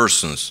 3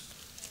 persons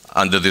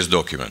under this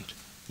document.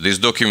 This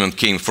document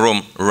came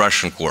from a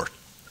Russian court.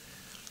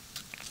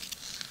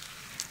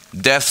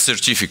 Death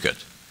certificate.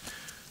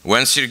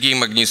 When Sergei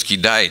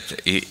Magnitsky died,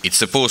 it's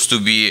supposed to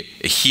be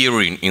a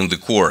hearing in the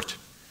court.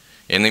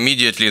 And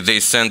immediately they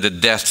send a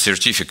death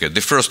certificate,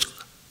 the first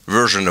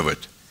version of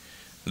it.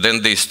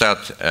 Then they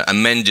start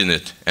amending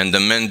it and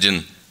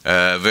amending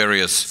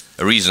various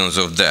reasons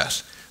of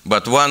death.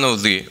 But one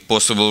of the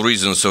possible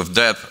reasons of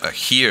death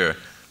here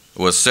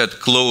was said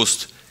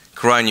closed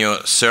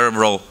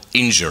craniocerebral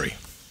injury.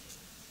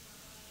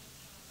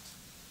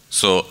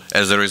 So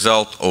as a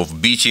result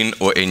of beating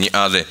or any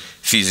other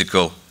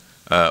physical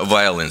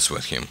violence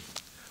with him.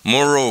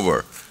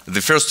 Moreover,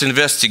 the first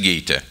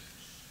investigator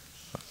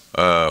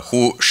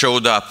who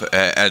showed up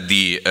at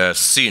the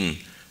scene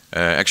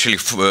actually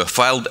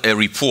filed a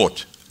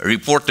report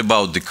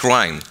about the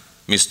crime.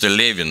 Mr.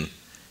 Levin,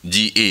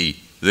 DA,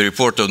 the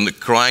report on the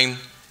crime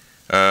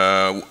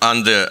I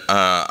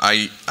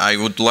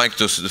would like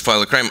to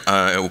file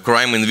a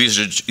crime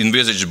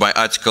envisaged by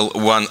Article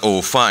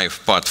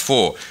 105, Part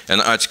 4,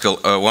 and Article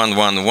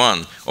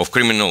 111 of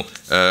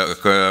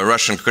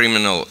Russian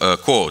Criminal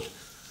Code,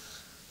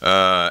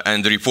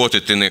 and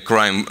reported in a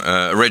crime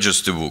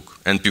register book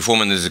and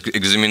perform an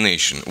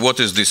examination. What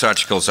is these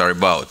articles are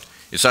about?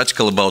 It's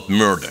article about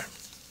murder.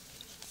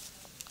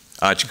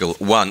 Article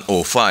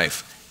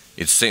 105.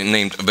 It's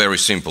named very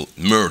simple,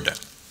 murder.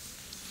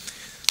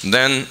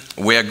 Then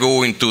we are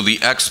going to the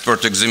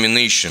expert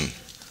examination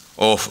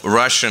of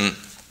Russian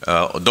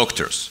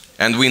doctors.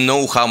 And we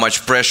know how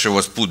much pressure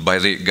was put by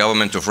the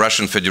government of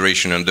Russian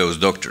Federation on those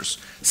doctors.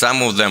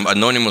 Some of them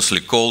anonymously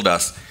called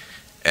us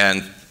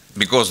and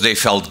because they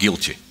felt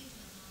guilty.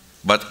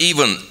 But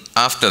even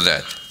after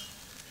that,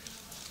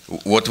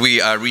 what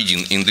we are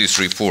reading in this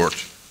report,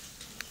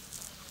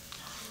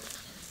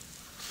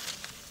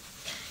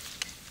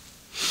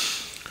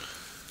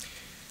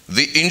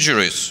 the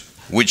injuries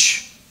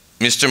which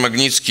Mr.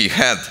 Magnitsky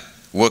had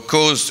were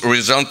caused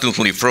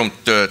resultantly from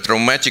the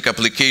traumatic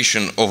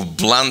application of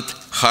blunt,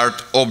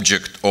 hard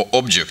object or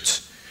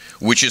objects,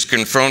 which is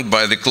confirmed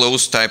by the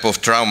close type of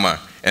trauma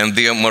and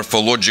their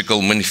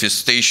morphological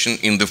manifestation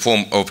in the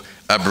form of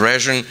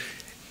abrasion,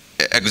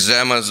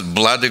 eczemas,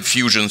 blood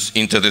effusions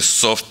into the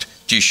soft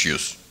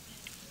tissues.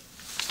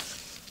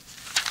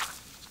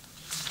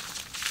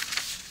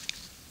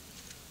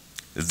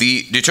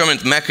 The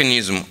determined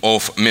mechanism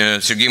of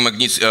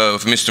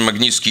Mr.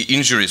 Magnitsky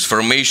injuries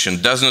formation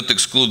does not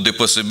exclude the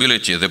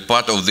possibility that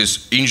part of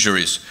these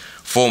injuries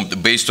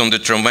formed based on the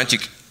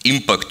traumatic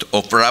impact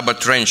of rubber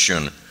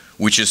truncheon,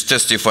 which is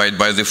testified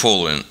by the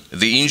following.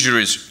 The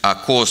injuries are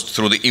caused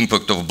through the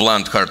impact of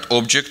blunt, hard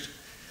object.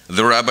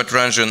 The rubber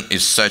truncheon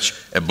is such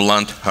a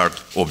blunt, hard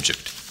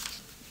object.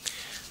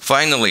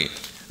 Finally,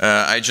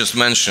 I just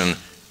mentioned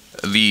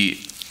the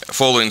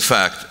following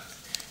fact.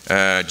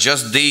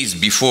 Just days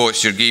before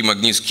Sergei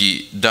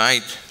Magnitsky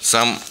died,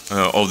 some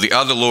of the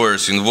other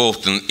lawyers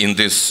involved in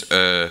this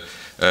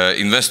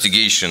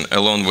investigation,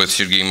 along with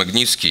Sergei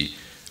Magnitsky,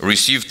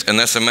 received an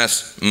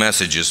SMS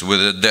messages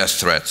with death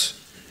threats.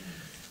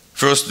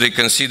 First, they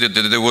considered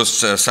that it was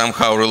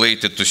somehow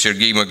related to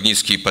Sergei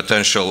Magnitsky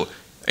potential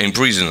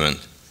imprisonment.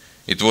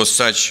 It was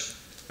such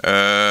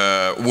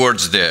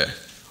words there,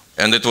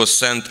 and it was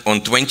sent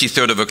on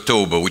 23rd of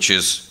October, which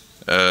is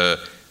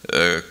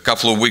a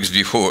couple of weeks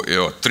before,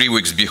 3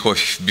 weeks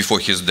before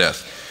his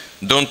death.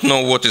 Don't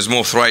know what is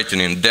more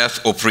frightening, death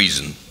or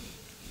prison.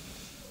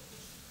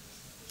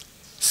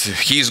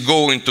 He's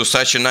going to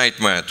such a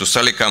nightmare, to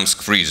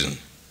Solikamsk prison.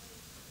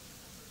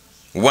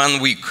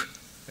 1 week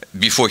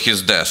before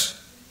his death.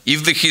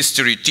 If the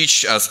history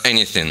teaches us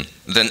anything,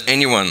 then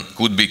anyone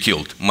could be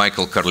killed,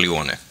 Michael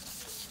Corleone.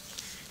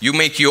 You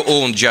make your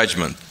own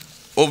judgment.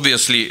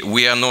 Obviously,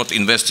 we are not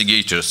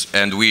investigators,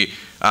 and we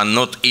are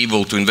not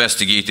able to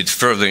investigate it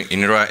further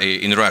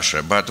in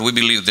Russia, but we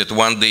believe that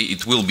one day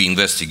it will be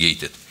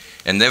investigated,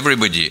 and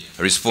everybody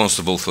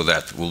responsible for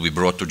that will be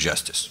brought to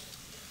justice.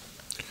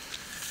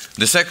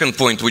 The second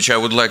point which I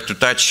would like to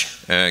touch,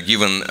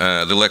 given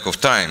the lack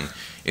of time,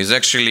 is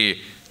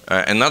actually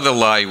another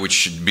lie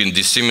which had been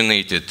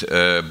disseminated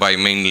by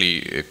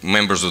mainly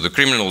members of the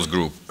criminals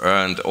group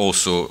and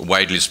also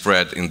widely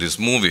spread in this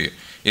movie,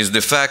 is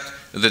the fact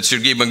that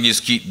Sergei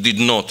Magnitsky did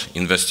not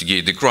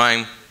investigate the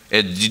crime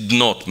and did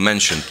not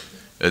mention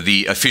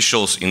the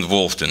officials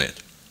involved in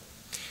it.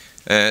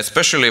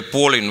 Especially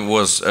appalling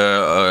was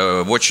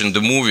watching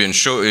the movie and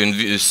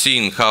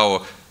seeing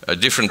how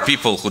different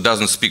people who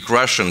doesn't speak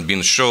Russian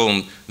been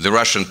shown the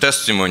Russian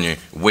testimony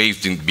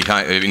waved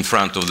in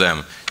front of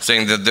them,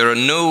 saying that there are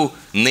no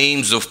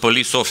names of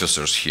police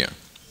officers here.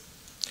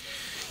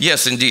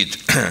 Yes, indeed,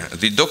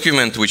 the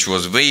document which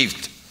was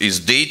waved is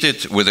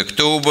dated with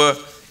October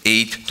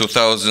 8,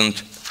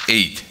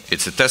 2008.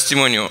 It's a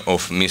testimony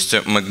of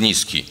Mr.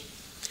 Magnitsky.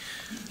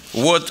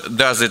 What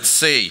does it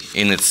say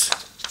in its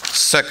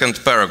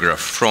second paragraph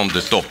from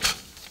the top?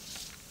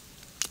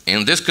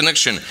 In this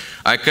connection,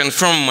 I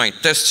confirm my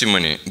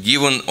testimony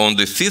given on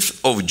the 5th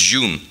of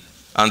June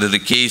under the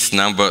case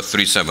number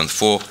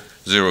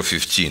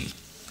 374015.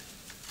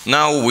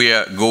 Now we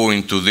are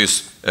going to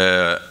this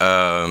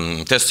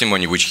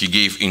testimony which he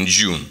gave in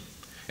June.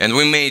 And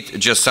we made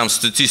just some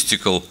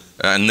statistical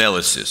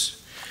analysis.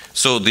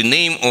 So the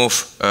name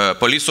of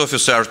police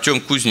officer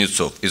Artem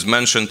Kuznetsov is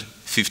mentioned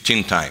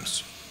 15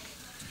 times.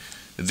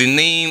 The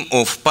name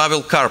of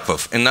Pavel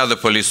Karpov, another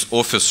police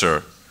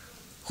officer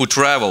who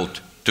traveled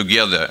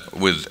together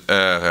with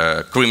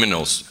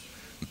criminals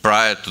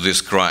prior to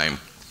this crime,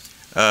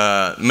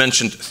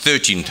 mentioned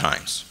 13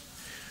 times.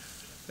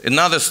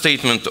 Another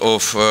statement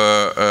of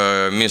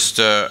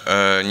Mr.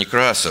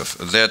 Nekrasov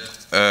that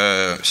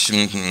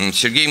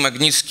Sergei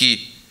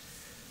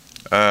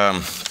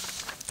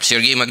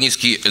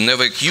Magnitsky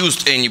never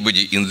accused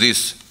anybody in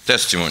these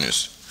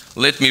testimonies.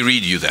 Let me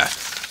read you that.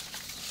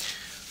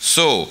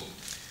 So,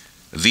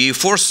 the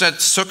aforesaid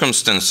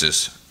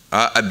circumstances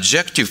are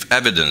objective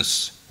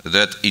evidence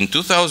that in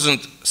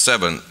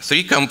 2007,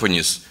 3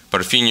 companies,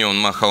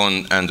 Parfenion,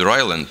 Machaon, and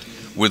Ryland,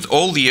 with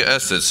all their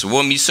assets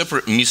were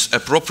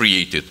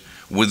misappropriated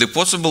with the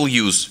possible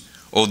use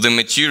of the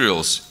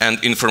materials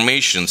and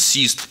information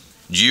seized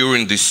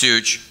during the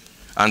search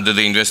under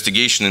the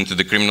investigation into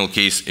the criminal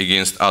case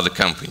against other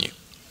company.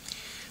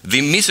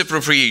 The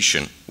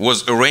misappropriation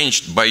was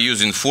arranged by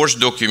using forged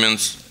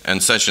documents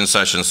and such and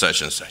such and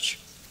such and such.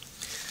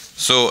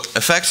 So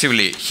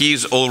effectively, he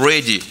is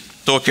already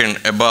talking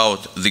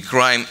about the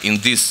crime in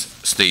this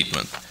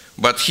statement.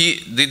 But he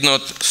did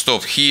not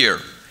stop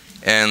here,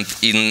 and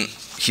in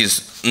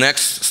his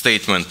next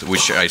statement,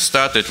 which I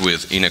started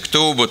with in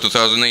October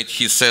 2008,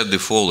 he said the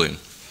following.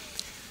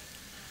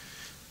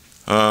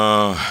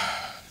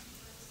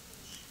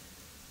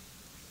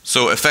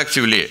 So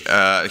effectively,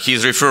 he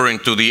is referring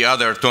to the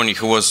other attorney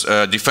who was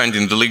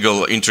defending the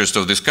legal interest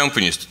of these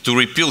companies to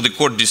repeal the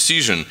court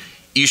decision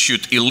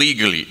issued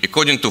illegally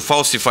according to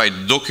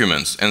falsified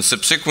documents and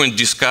subsequent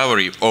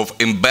discovery of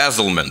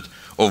embezzlement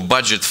of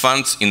budget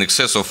funds in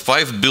excess of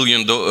 5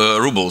 billion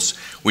rubles,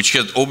 which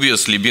had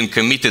obviously been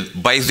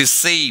committed by the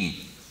same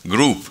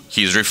group,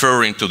 he is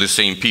referring to the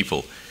same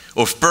people,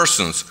 of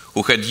persons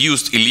who had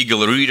used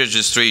illegal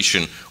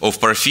re-registration of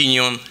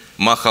Parfenion,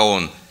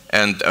 Machaon,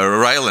 and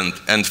Ryland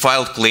and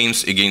filed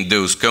claims against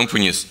those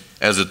companies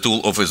as a tool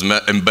of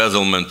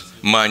embezzlement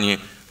money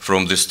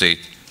from the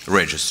state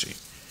registry.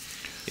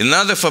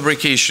 Another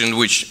fabrication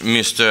which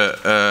Mr.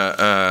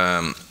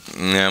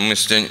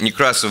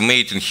 Nekrasov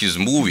made in his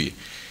movie,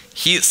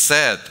 he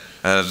said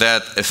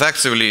that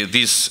effectively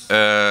these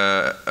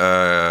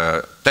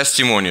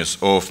testimonies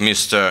of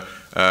Mr.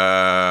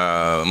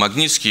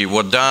 Magnitsky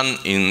were done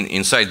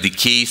inside the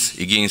case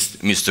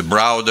against Mr.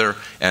 Browder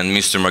and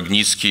Mr.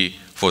 Magnitsky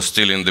for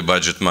stealing the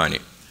budget money,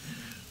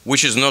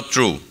 which is not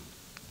true.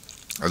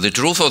 The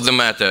truth of the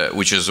matter,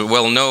 which is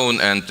well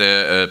known and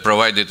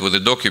provided with the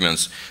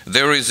documents,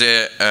 there is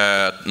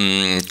a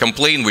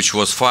complaint which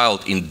was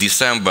filed in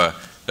December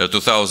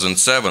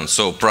 2007,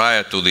 so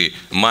prior to the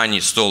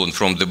money stolen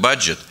from the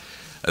budget,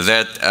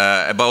 that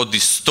about the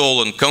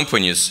stolen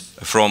companies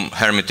from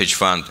Hermitage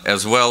Fund,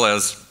 as well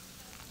as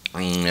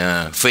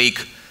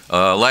fake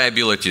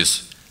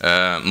liabilities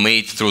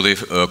made through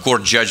the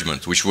court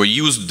judgment, which were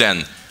used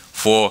then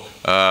for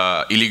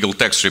illegal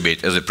tax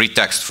rebate as a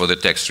pretext for the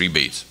tax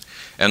rebates.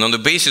 And on the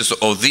basis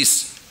of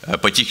this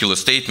particular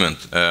statement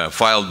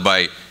filed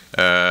by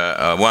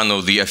one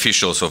of the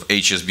officials of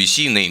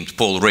HSBC named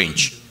Paul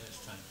Range,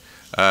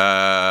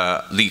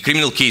 the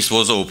criminal case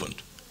was opened.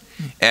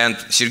 And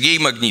Sergei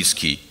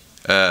Magnitsky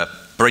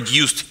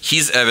produced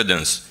his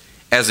evidence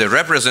as a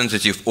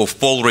representative of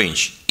Paul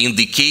Range in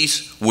the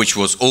case which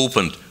was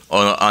opened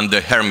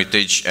under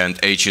Hermitage and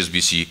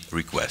HSBC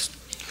request.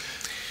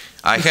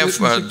 I have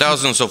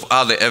dozens of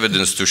other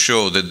evidence to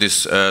show that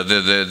this,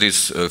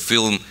 this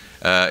film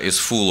is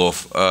full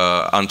of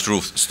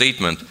untruth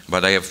statement,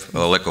 but I have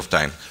a lack of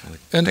time.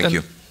 Thank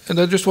you. And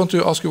I just want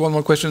to ask you one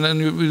more question, and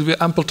there will be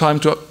ample time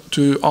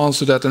to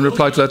answer that and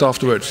reply to that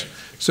afterwards.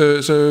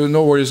 So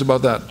no worries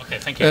about that. Okay,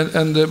 thank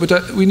you.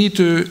 But we need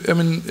to, I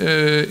mean,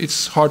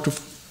 it's hard to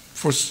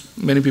for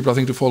many people, I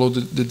think, to follow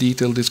the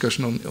detailed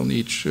discussion on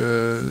each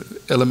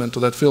element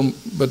of that film.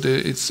 But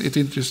it's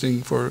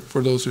interesting for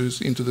those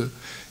who's into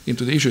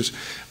the issues.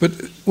 But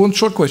one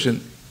short question,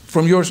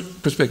 from your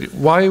perspective,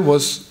 why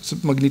was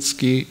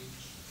Magnitsky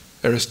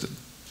arrested?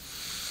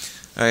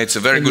 It's a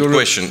very good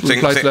question.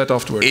 Reply to that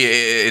afterwards.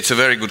 It's a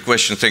very good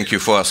question. Thank you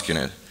for asking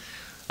it.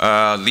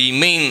 The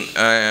main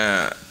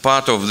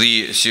part of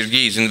the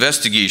Sergei's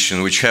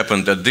investigation, which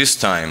happened at this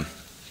time,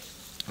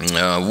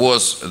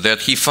 was that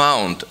he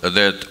found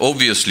that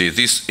obviously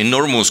this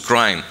enormous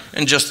crime,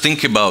 and just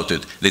think about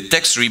it, the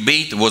tax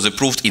rebate was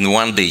approved in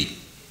 1 day.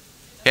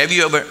 Have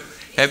you ever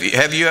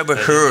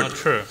heard? That's not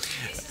true.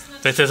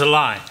 That is a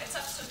lie.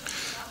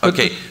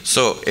 Okay,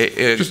 so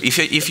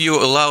if you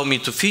allow me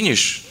to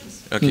finish.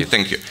 Okay,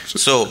 thank you.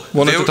 So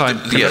one at a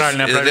time. Yes,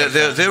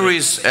 there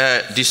is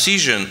a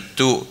decision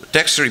to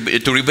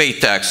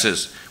rebate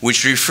taxes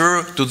which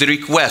refer to the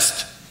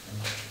request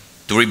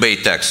to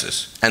rebate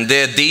taxes, and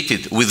they are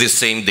dated with the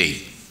same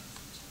day.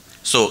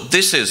 So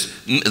this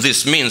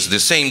means the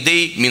same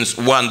day means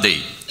 1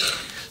 day.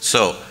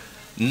 So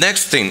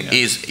next thing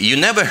is, you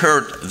never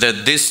heard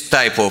that this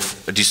type of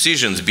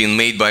decisions been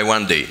made by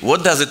 1 day.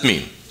 What does it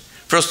mean?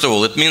 First of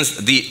all, it means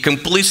the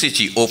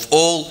complicity of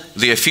all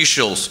the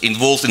officials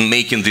involved in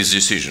making this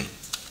decision.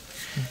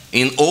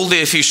 In all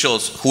the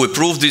officials who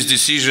approved this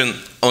decision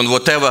on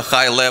whatever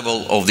high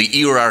level of the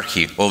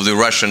hierarchy of the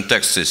Russian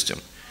tax system.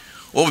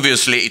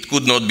 Obviously, it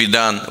could not be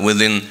done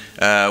within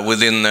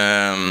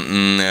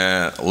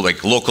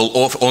like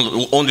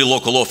only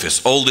local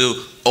office.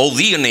 All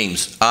their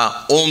names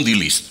are on the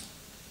list.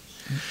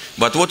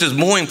 But what is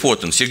more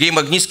important, Sergei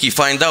Magnitsky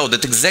found out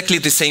that exactly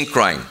the same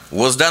crime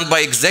was done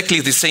by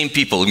exactly the same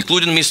people,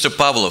 including Mr.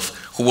 Pavlov,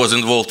 who was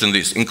involved in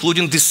this,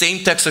 including the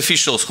same tax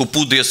officials who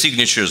put their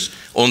signatures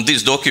on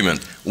this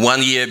document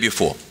 1 year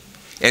before.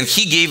 And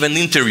he gave an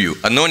interview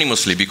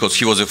anonymously because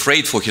he was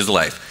afraid for his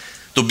life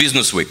to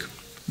Business Week.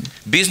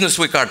 Business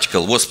Week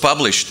article was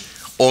published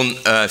on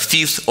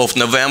 5th of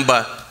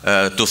November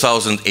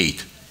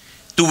 2008.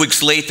 2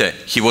 weeks later,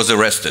 he was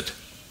arrested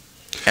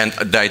and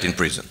died in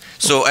prison.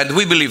 So, and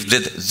we believe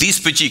that this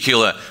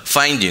particular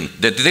finding,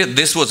 that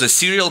this was a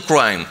serial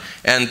crime,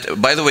 and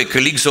by the way,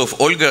 colleagues of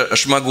Olga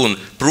Shmagun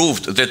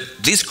proved that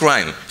this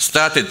crime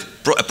started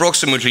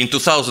approximately in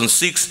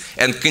 2006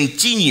 and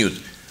continued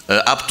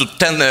up to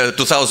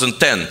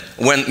 2010,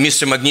 when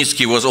Mr.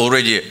 Magnitsky was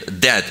already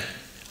dead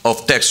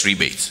of tax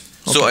rebates.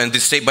 Okay. So, and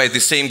by the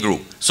same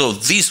group. So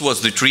this was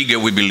the trigger,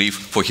 we believe,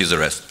 for his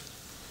arrest.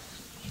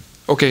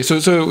 Okay, so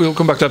we'll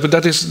come back to that, but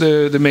that is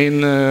the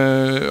main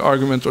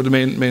argument, or the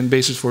main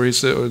basis for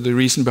his, or the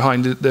reason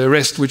behind the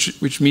arrest,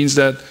 which means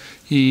that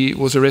he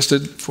was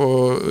arrested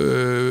for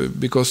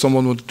because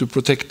someone wanted to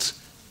protect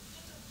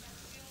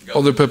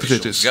other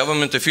perpetrators.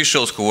 Government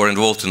officials who were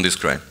involved in this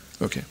crime.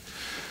 Okay,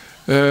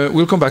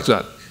 we'll come back to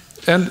that.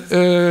 And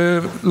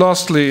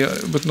lastly,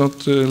 but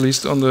not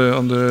least, on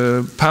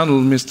the panel,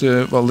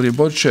 Mr. Valery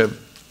Borschev,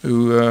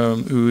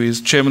 who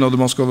is chairman of the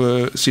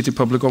Moscow City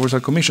Public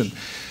Oversight Commission.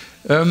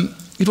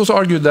 It was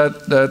argued that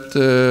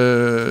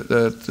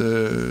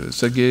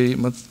Sergei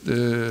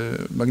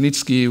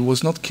Magnitsky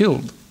was not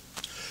killed,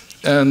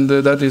 and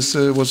that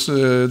was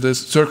the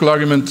circle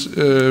argument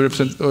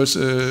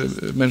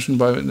mentioned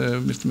by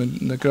Mr.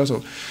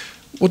 Nekrasov.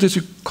 What is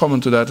your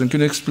comment to that, and can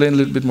you explain a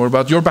little bit more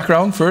about your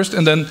background first,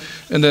 and then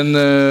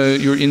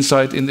your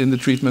insight in the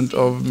treatment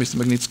of Mr.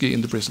 Magnitsky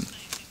in the prison?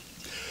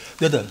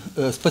 Да,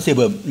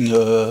 спасибо.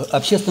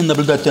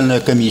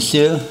 Общественно-наблюдательная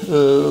комиссия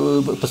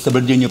по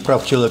соблюдению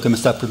прав человека в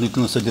местах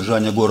принудительного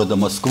содержания города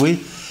Москвы,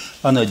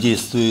 она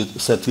действует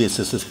в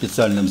соответствии со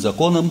специальным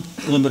законом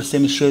номер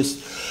 76.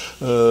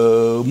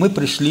 Мы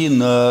пришли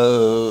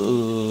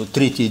на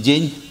третий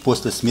день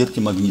после смерти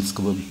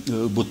Магнитского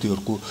в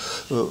Бутырку.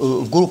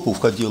 В группу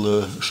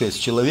входило 6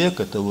 человек.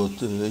 Это вот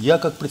я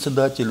как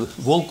председатель,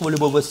 Волкова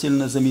Любовь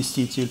Васильевна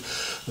заместитель,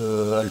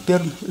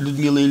 Альперн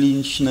Людмила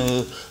Ильинична,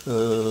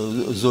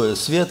 Зоя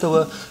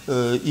Светова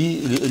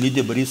и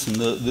Лидия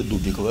Борисовна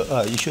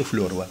Дубикова, еще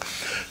Флерова.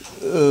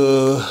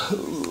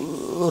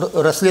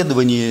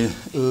 Расследовании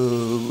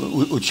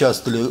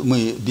участвовали,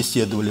 мы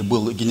беседовали,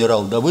 был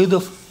генерал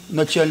Давыдов,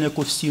 начальник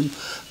УФСИН,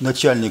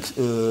 начальник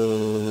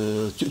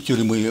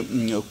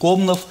тюрьмы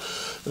Комнов,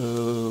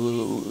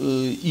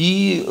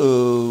 и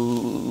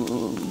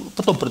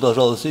потом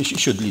продолжалось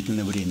еще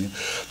длительное время.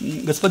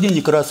 Господин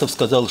Некрасов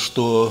сказал,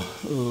 что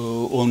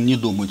он не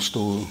думает,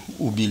 что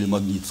убили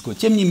Магнитского.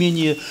 Тем не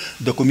менее,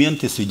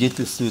 документы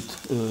свидетельствуют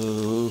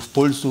в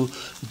пользу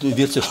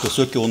версии, что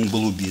все-таки он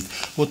был убит.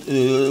 Вот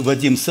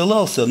Вадим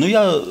ссылался, но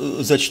я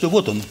зачту,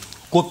 вот он,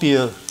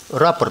 копия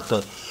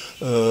рапорта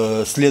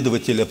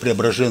следователя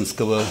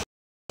Преображенского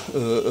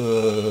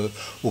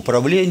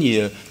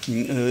управления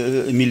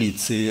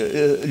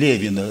милиции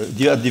Левина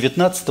от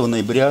 19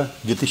 ноября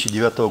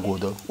 2009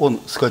 года. Он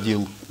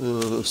сходил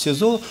в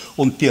СИЗО,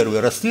 он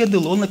первый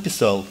расследовал, он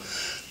написал: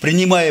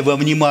 принимая во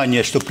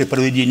внимание, что при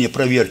проведении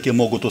проверки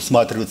могут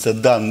усматриваться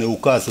данные,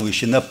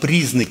 указывающие на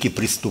признаки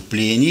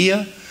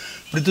преступления,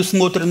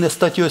 предусмотренное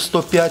статьей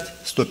 105,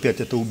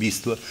 105 это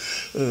убийство,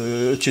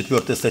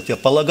 4 статья,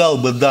 полагал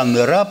бы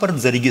данный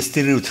рапорт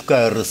зарегистрировать в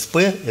КРСП,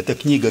 это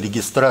книга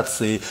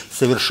регистрации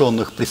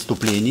совершенных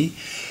преступлений,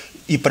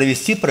 и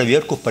провести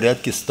проверку в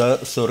порядке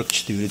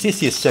 144. Здесь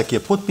есть всякие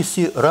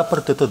подписи,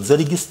 рапорт этот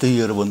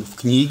зарегистрирован в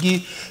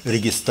книге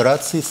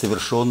регистрации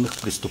совершенных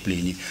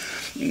преступлений.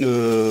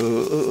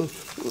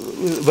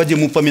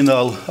 Вадим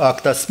упоминал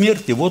акт о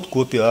смерти, вот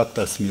копия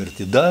акта о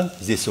смерти. Да,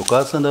 здесь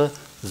указано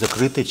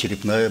закрытая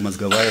черепная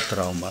мозговая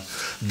травма.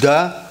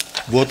 Да,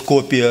 вот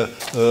копия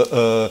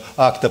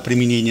акта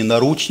применения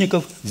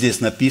наручников. Здесь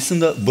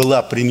написано,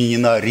 была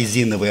применена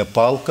резиновая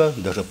палка,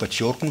 даже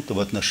подчеркнуто, в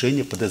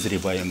отношении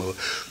подозреваемого.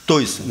 То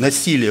есть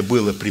насилие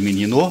было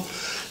применено,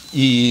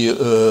 и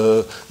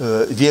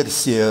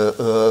версия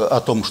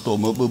о том, что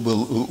он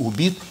был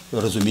убит,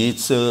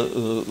 разумеется,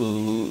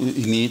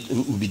 имеет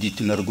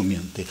убедительные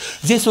аргументы.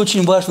 Здесь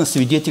очень важно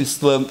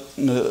свидетельство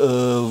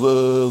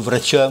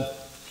врача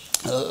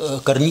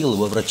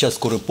Корнилова, врача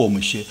скорой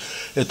помощи.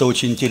 Это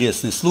очень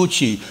интересный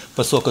случай,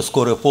 поскольку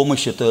скорая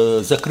помощь –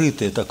 это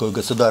закрытая такая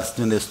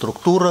государственная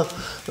структура.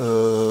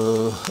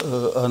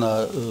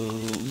 Она,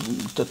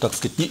 так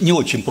сказать, не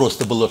очень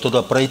просто было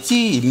туда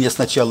пройти, и мне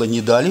сначала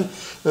не дали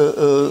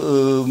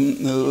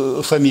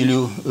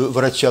фамилию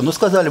врача, но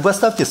сказали, вы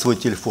оставьте свой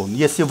телефон,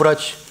 если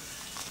врач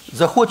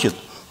захочет,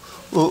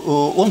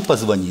 он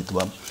позвонит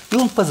вам. И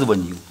он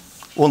позвонил.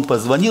 Он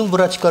позвонил,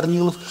 врач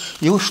Корнилов,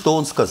 и вот что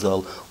он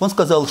сказал. Он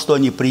сказал, что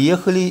они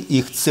приехали,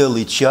 их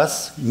целый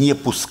час не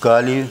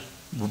пускали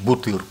в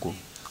Бутырку.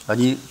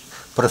 Они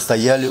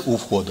простояли у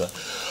входа.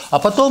 А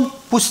потом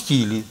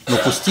пустили, но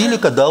пустили,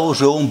 когда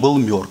уже он был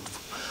мертв.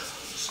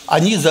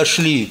 Они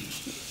зашли...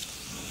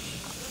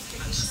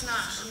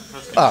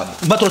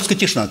 матросская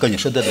тишина,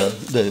 конечно, да,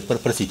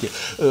 простите.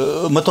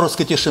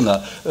 Матросская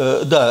тишина.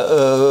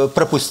 Да,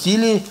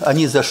 пропустили,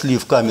 они зашли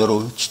в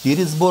камеру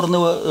 4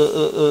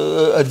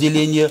 сборного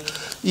отделения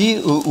и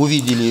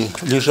увидели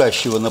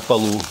лежащего на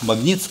полу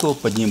Магнитского,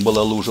 под ним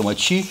была лужа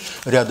мочи,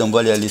 рядом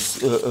валялись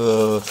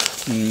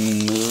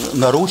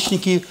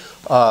наручники.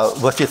 А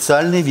в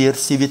официальной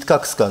версии ведь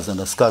как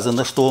сказано?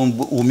 Сказано, что он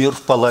умер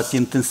в палате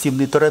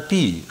интенсивной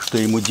терапии, что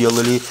ему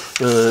делали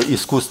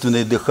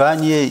искусственное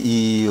дыхание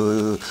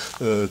и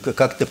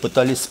как-то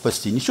пытались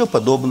спасти. Ничего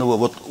подобного.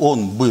 Вот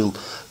он был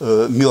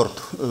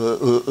мертв,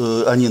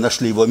 они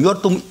нашли его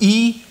мертвым,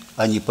 и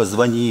они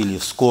позвонили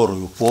в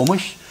скорую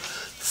помощь,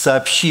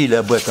 сообщили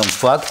об этом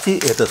факте,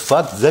 этот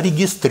факт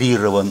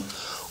зарегистрирован.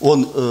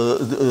 Он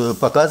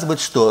показывает,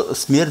 что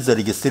смерть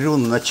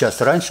зарегистрирована на час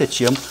раньше,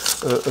 чем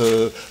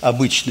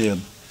обычные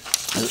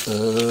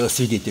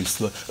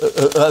свидетельства,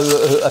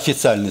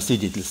 официальные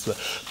свидетельства.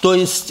 То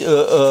есть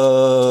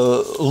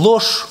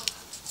ложь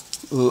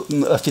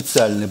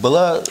официальная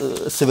была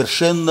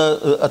совершенно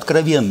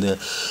откровенная.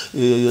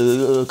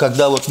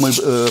 Когда вот мы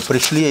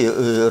пришли,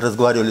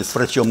 разговаривали с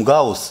врачом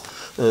Гаусс,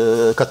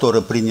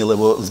 который принял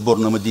его в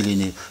сборном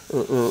отделении.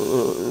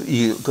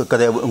 И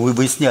когда мы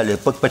выясняли,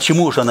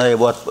 почему же она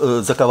его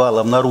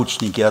заковала в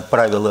наручники и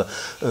отправила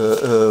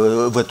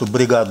в эту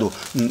бригаду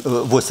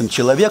 8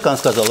 человек, она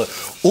сказала,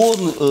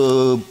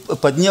 он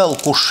поднял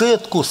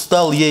кушетку,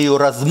 стал ею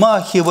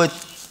размахивать.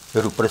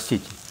 Я говорю,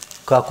 простите,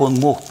 как он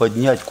мог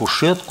поднять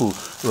кушетку,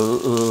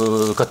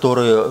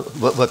 которая,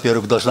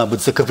 во-первых, должна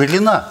быть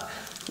закруглена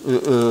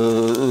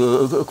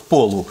к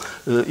полу,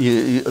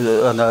 и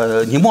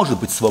она не может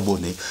быть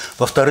свободной.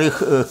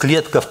 Во-вторых,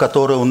 клетка, в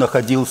которой он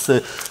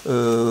находился,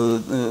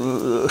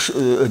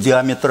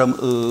 диаметром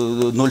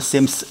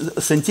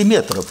 0,7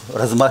 сантиметров.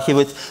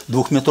 Размахивать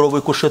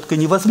 2-метровой кушеткой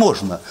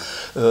невозможно.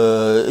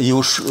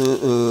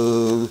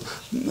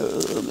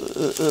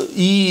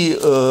 И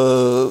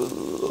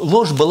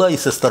ложь была и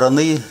со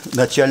стороны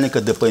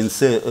начальника ДПНЦ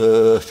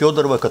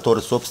Федорова,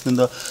 который,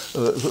 собственно,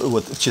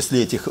 вот в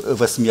числе этих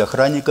 8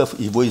 охранников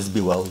его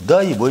избивал.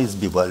 Да, его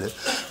избивали.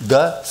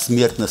 Да,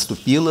 смерть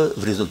наступила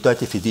в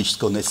результате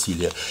физического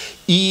насилия.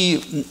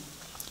 И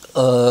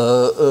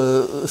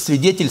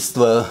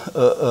свидетельства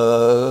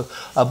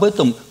об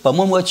этом,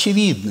 по-моему,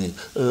 очевидны.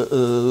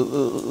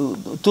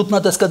 Тут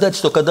надо сказать,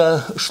 что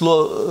когда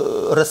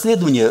шло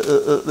расследование,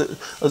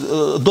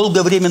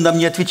 долгое время нам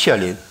не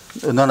отвечали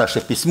на наше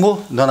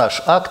письмо, на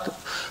наш акт.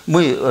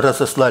 Мы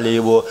разослали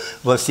его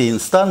во все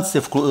инстанции,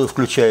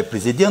 включая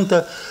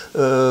президента,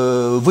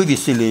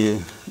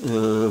 вывесили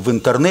в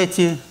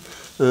интернете.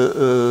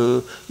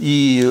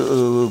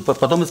 И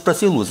потом я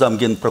спросил у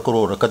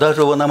замгенпрокурора, когда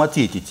же вы нам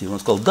ответите? Он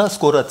сказал, да,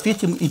 скоро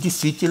ответим. И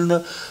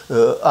действительно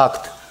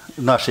акт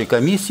нашей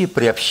комиссии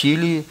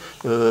приобщили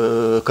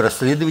к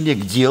расследованию,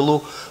 к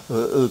делу,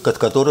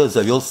 которое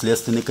завел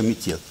Следственный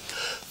комитет.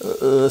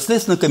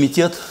 Следственный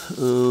комитет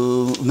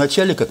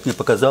вначале, как мне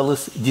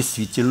показалось,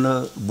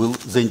 действительно был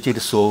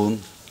заинтересован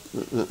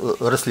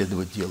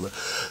расследовать дело.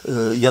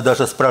 Я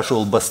даже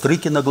спрашивал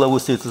Бастрыкина, главу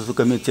Следственного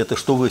комитета,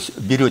 что вы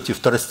берете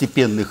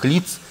второстепенных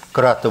лиц,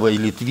 Кратова и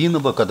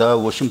Литвинова, когда,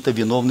 в общем-то,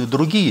 виновны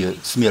другие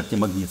в смерти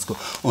Магнитского.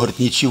 Он говорит,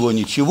 ничего,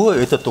 ничего,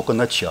 это только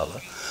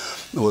начало.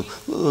 Вот.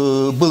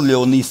 Был ли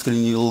он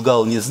искренне,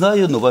 лгал, не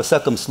знаю, но во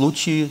всяком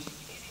случае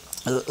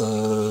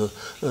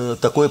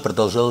такое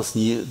продолжалось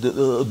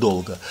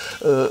недолго.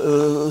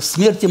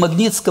 Смерти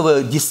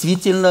Магнитского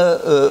действительно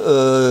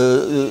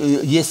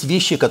есть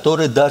вещи,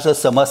 которые даже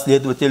сама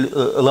следователь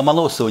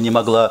Ломоносова не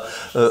могла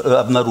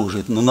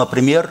обнаружить. Ну,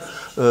 например,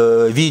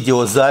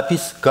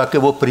 видеозапись, как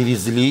его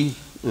привезли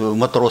в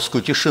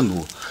матросскую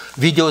тишину.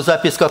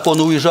 Видеозапись, как он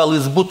уезжал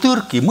из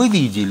Бутырки, мы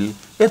видели.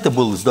 Это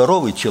был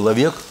здоровый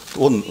человек,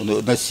 он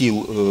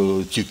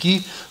носил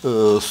тюки,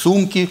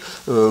 сумки,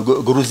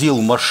 грузил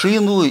в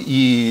машину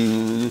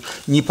и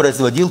не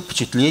производил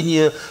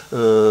впечатления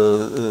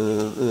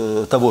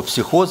того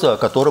психоза, о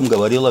котором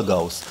говорила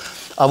Гаусс.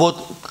 А вот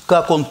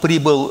как он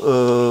прибыл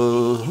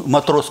в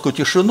матросскую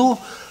тишину,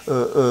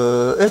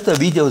 эта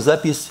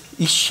видеозапись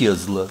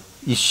исчезла.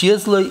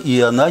 Исчезла, и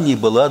она не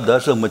была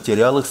даже в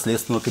материалах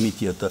Следственного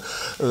комитета.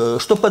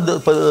 Что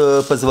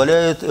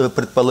позволяет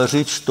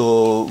предположить,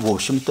 что, в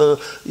общем-то,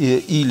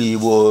 или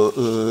его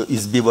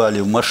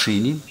избивали в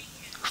машине,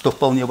 что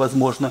вполне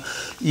возможно,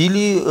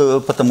 или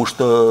потому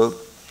что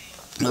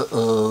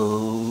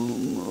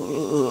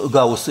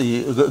Гаусс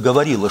и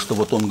говорила, что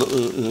вот он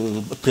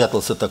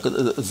прятался так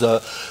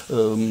за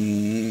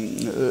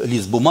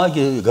лист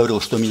бумаги,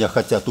 говорил, что меня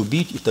хотят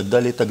убить и так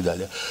далее, и так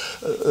далее.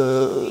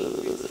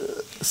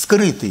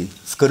 Скрыты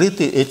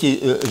эти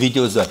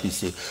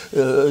видеозаписи.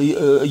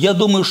 Я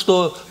думаю,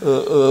 что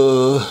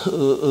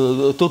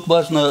тут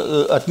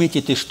важно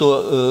отметить,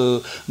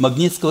 что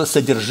Магнитского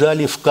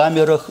содержали в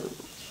камерах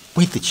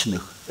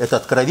пыточных. Это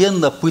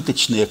откровенно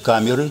пыточные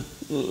камеры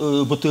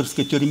в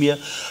Бутырской тюрьме.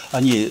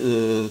 Они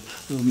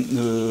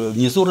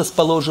внизу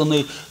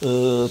расположены.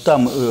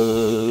 Там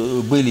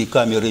были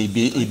камеры и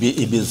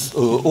без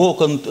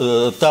окон.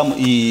 Там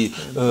и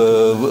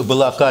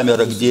была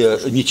камера, где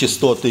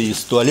нечистоты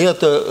из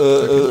туалета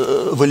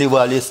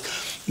выливались.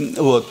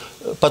 Вот.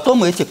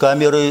 Потом эти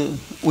камеры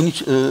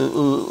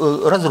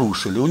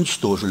разрушили,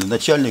 уничтожили.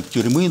 Начальник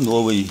тюрьмы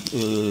новый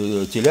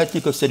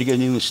Телятников Сергей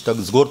Леонидович так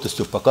с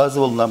гордостью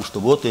показывал нам, что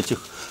вот этих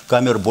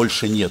камер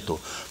больше нету.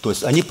 То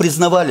есть они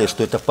признавали,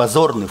 что это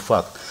позорный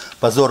факт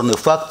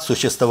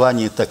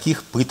существования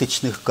таких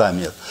пыточных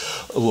камер.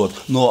 Вот.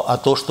 Но а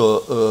то,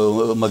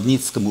 что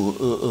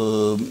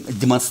Магнитскому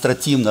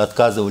демонстративно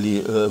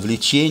отказывали в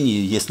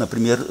лечении, есть,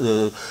 например,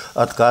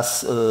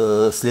 отказ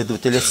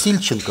следователя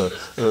Сильченко,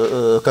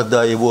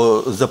 когда его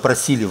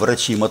запросили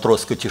врачи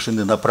матросской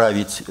тишины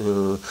направить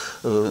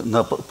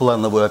на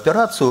плановую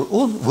операцию,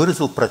 он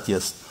выразил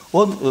протест.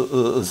 Он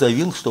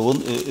заявил, что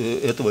он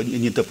этого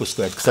не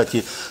допускает.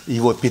 Кстати,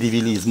 его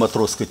перевели из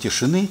матросской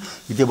тишины,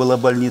 где была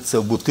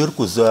больница, в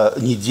Бутырку за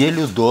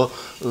неделю до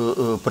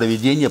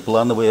проведения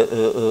плановой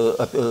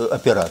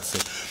операции.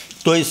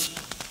 То есть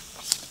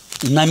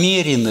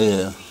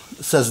намеренное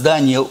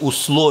создание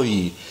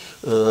условий,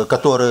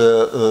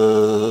 которые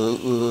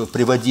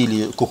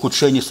приводили к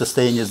ухудшению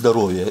состояния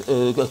здоровья,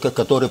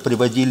 которые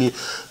приводили,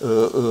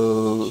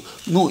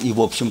 ну и в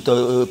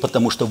общем-то,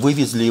 потому что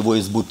вывезли его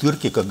из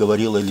Бутырки, как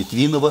говорила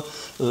Литвинова,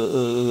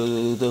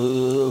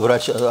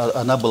 врач,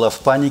 она была в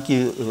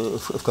панике,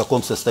 в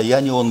каком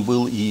состоянии он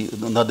был, и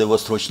надо его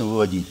срочно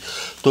выводить.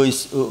 То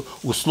есть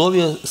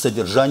условия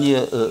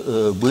содержания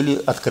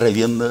были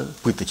откровенно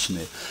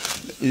пыточные.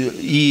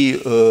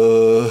 И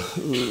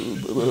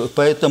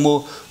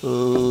поэтому,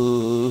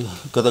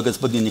 когда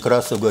господин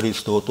Некрасов говорит,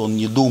 что вот он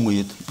не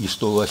думает, и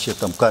что вообще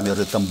там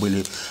камеры там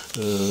были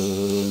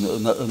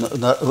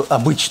на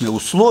обычные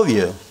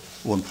условия,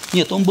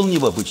 нет, он был не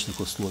в обычных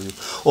условиях.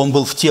 Он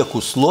был в тех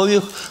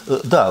условиях,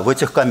 да, в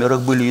этих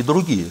камерах были и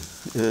другие,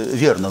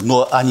 верно,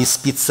 но они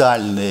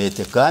специальные,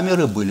 эти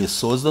камеры, были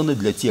созданы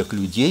для тех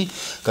людей,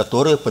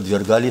 которые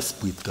подвергались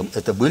пыткам.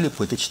 Это были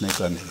пыточные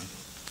камеры.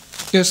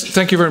 Yes,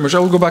 thank you very much. I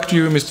will go back to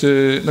you,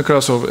 Mr.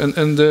 Nekrasov,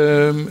 and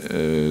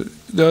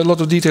there are a lot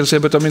of details here,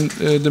 but I mean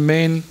the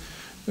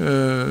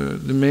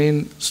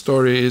main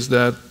story is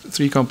that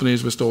 3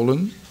 companies were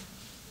stolen.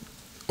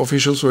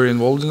 Officials were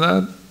involved in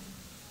that.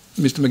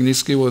 Mr.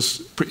 Magnitsky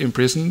was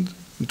imprisoned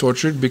and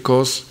tortured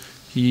because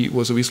he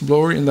was a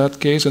whistleblower in that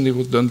case, and it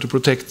was done to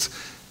protect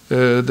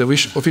the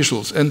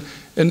officials. And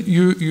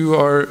you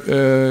are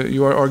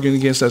arguing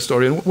against that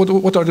story. And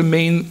what are the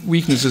main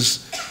weaknesses,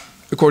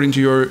 according to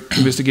your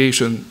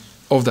investigation,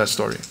 of that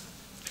story?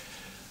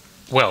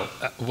 Well,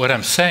 what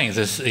I'm saying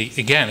is,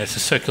 again, it's a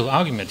circular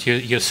argument.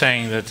 You're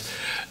saying that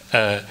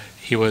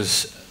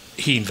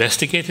he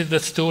investigated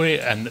that story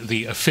and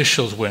the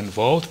officials were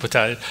involved, but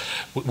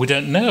we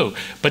don't know.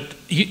 But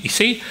you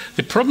see,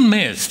 the problem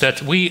is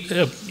that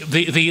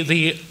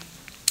the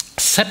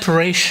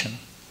separation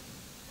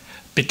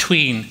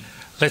between,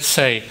 let's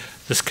say,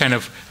 this kind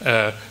of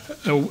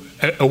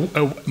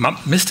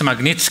Mr.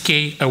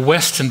 Magnitsky, a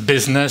Western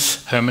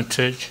business,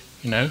 Hermitage,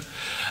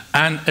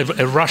 and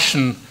a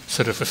Russian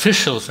sort of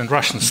officials and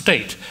Russian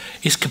state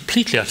is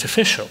completely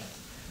artificial.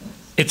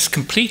 It's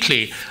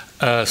completely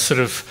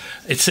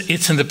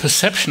it's in the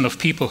perception of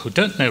people who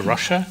don't know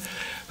Russia,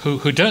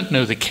 who don't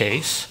know the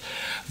case.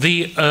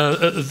 The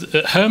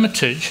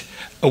Hermitage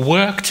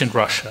worked in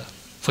Russia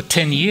for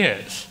 10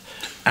 years,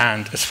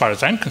 and as far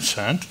as I'm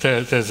concerned,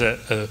 there's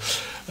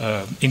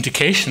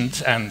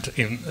indications and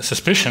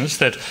suspicions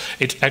that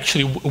it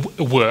actually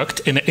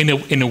worked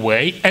in a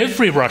way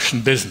every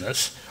Russian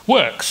business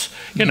works.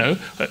 You know,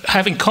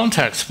 having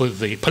contacts with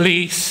the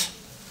police,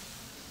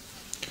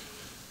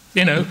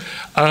 you know,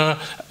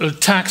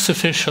 tax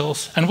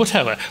officials and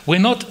whatever. We're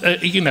not,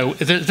 you know,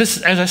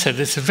 this, as I said,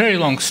 this is a very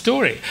long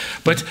story,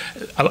 but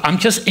I'm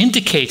just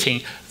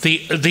indicating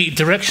the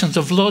directions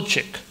of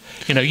logic.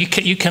 You know,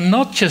 you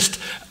cannot just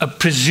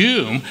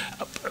presume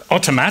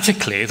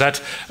automatically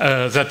that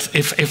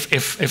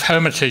if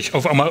Hermitage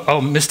or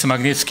Mr.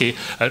 Magnitsky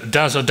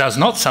does or does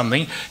not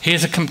something, he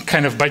is a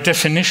kind of by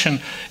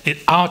definition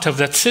out of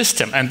that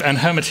system, and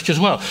Hermitage as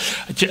well.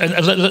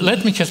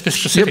 Let me just be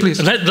specific. Yeah, please.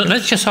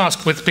 Let's just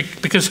ask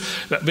because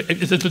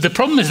the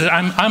problem is that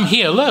I'm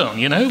here alone.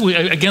 You know,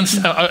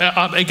 against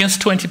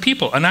 20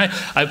 people, and I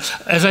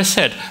as I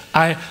said,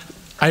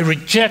 I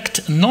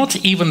reject not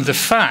even the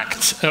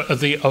facts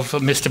of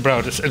Mr.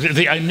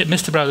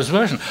 Browder's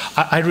version.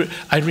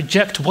 I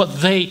reject what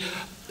they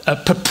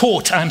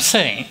purport I'm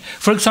saying.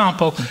 For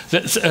example,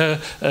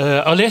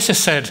 Olesya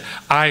said,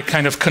 I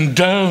kind of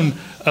condone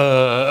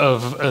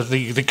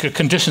the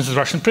conditions of the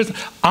Russian prison.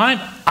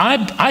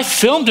 I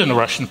filmed in a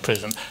Russian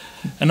prison,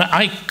 and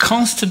I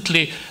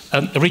constantly,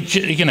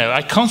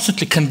 I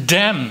constantly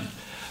condemn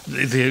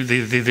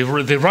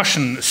the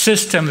Russian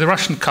system, the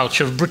Russian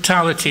culture of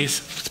brutality,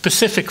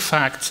 specific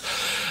facts.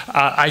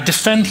 I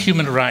defend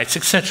human rights,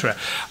 etc.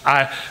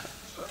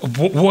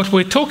 What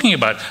we're talking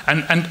about,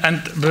 and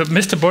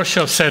Mr.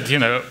 Borschev said, you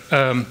know,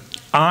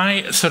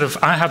 I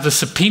have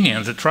this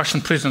opinion that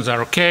Russian prisons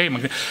are okay.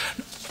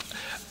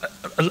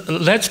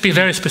 Let's be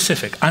very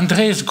specific.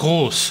 Andrei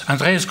Gross,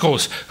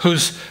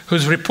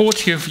 whose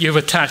report you've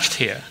attached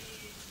here,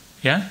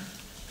 yeah,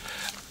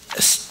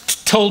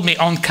 told me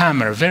on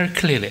camera very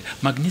clearly,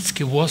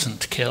 Magnitsky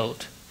wasn't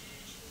killed.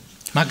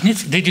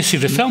 Magnitsky, did you see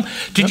the film?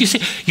 Did you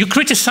see? You're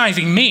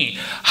criticizing me.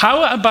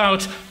 How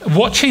about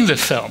watching the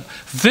film?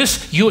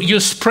 You're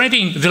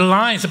spreading the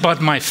lies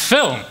about my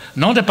film,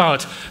 not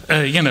about,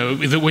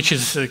 which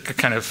is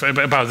kind of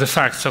about the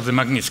facts of the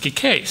Magnitsky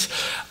case.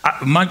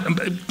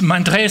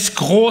 Andreas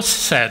Gross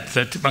said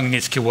that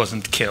Magnitsky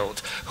wasn't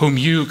killed, whom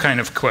you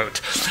kind of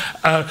quote.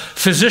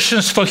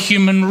 Physicians for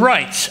Human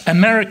Rights,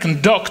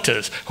 American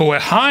doctors who were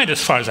hired,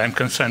 as far as I'm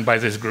concerned, by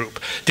this group,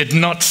 did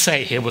not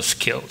say he was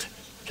killed.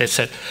 They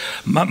said,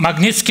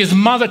 Magnitsky's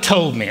mother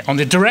told me on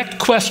the direct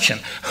question,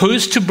 who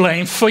is to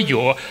blame for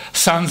your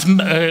son's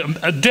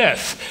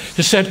death?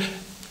 He said,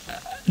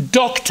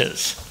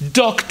 doctors'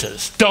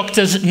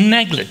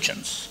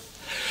 negligence.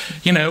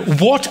 You know,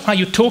 what are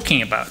you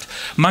talking about?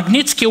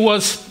 Magnitsky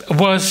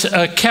was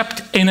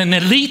kept in an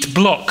elite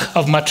block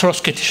of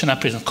Matrosskaya Tishina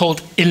prison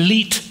called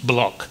Elite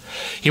Block.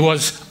 He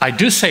was, I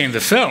do say in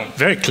the film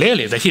very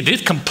clearly that he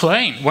did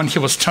complain when he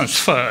was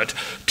transferred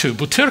to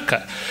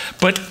Butyrka.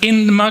 But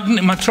in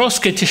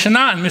Matrosskaya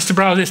Tishina, and Mr.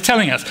 Browder is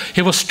telling us,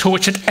 he was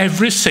tortured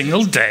every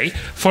single day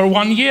for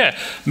 1 year.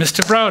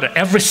 Mr. Browder,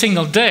 every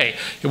single day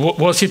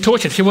was he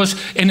tortured. He was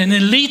in an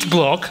elite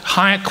block,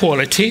 higher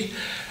quality,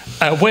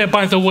 where,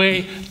 by the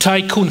way,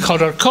 Tycoon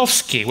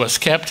Khodorkovsky was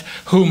kept,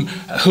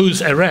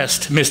 whose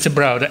arrest Mr.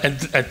 Browder,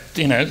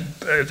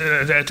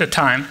 at the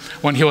time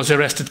when he was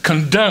arrested,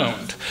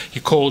 condoned. He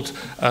called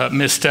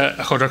Mr.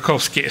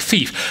 Khodorkovsky a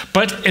thief.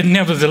 But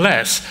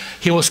nevertheless,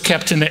 he was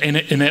kept in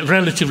a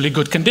relatively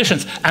good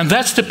conditions, and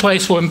that's the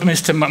place where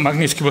Mr.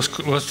 Magnitsky was.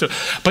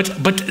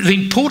 But the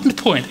important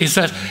point is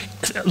that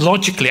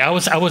logically,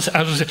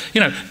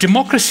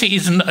 democracy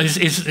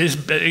is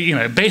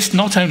based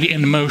not only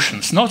in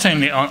emotions, not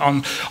only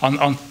on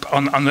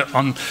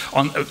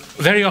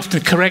very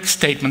often correct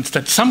statements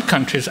that some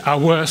countries are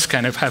worse,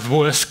 have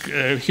worse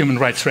human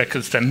rights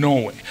records than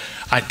Norway.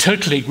 I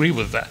totally agree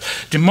with that.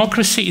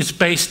 Democracy is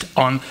based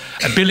on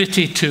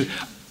ability to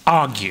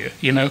argue.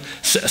 You know,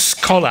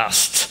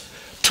 scholasts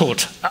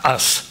taught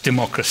us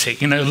democracy.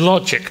 You know,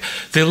 logic.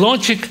 The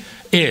logic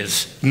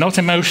is not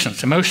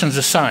emotions. Emotions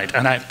aside,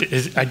 and I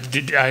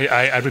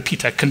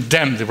repeat, I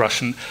condemn the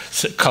Russian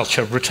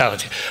culture of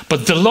brutality.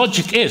 But the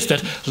logic is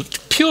that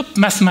pure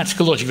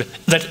mathematical logic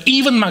that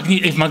even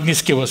if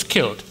Magnitsky was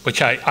killed,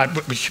 which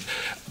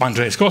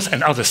Andreas Gross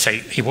and others say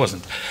he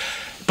wasn't,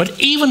 but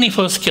even if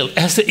he was killed,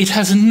 it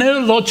has no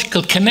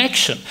logical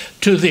connection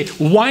to the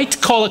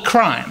white-collar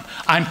crime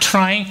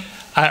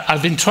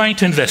I've been trying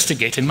to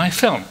investigate in my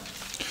film.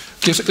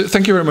 Yes,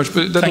 thank you very much.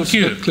 But that thank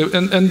you. Clear.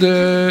 And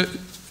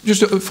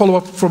just to follow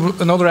up from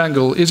another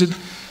angle, is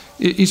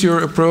your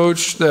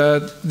approach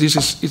that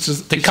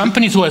the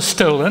companies were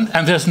stolen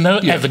and there's no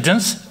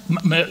evidence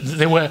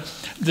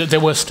they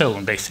were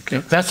stolen, basically.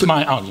 Yeah. That's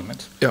my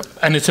argument. Yeah.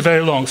 And it's a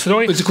very long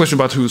story. It's a question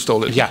about who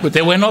stole it. Yeah, but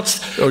they were not.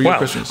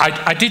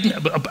 I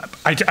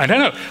don't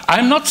know.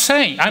 I'm not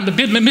saying. By the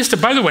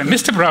way,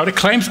 Mr. Browder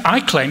claims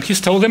I claimed he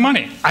stole the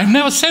money. I've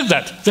never said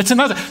that.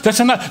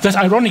 That's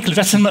ironically,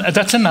 that's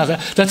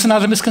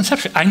another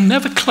misconception. I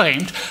never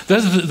claimed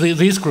that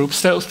these groups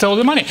stole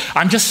the money.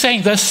 I'm just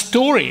saying their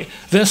story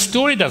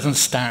doesn't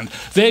stand.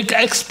 Their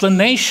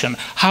explanation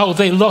how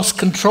they lost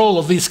control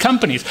of these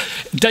companies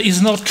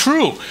is not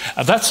true.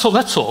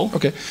 That's all.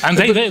 Okay. And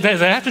they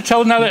have to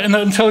tell an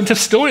alternative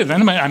story.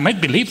 Then I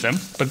might believe them,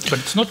 but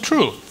it's not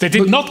true. They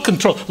did not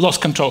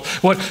lost control.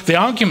 What the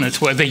arguments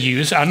they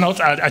use are not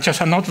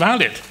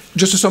valid.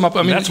 Just to sum up,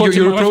 I mean, that's what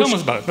your film approach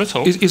was about. That's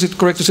all. Is it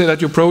correct to say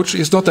that your approach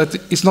is not that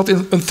it's not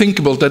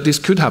unthinkable that this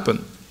could happen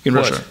in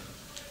Russia?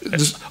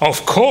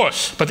 Of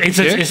course, but is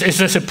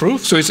this a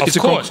proof? So it's a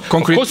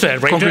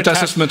concrete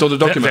assessment of the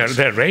documents.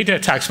 They're radar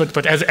attacks,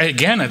 but as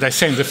I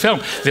say in the film,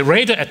 the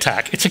radar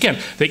attack. It's again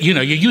that you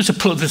use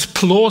this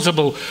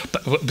plausible.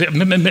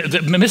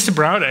 Mr.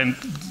 Browder and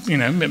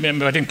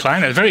Vadim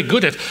Kleiner are very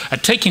good at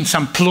taking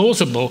some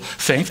plausible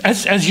things,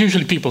 as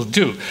usually people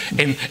do,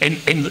 in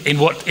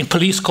what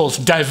police calls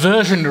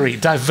diversionary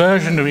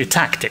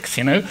tactics.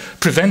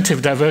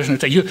 Preventive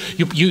diversionary.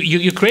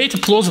 You create a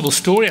plausible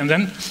story and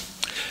then.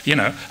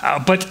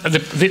 But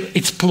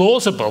it's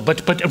plausible.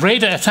 But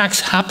radar attacks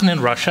happen in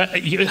Russia.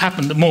 It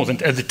happened more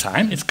than at the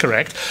time. It's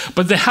correct.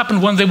 But they happen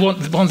when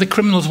the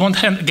criminals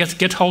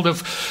get hold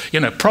of,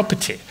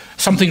 property,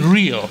 something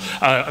real,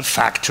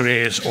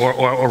 factories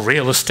or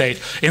real estate.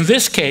 In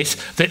this case,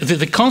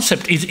 the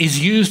concept is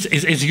used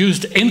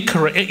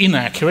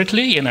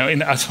inaccurately.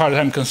 As far as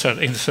I'm concerned,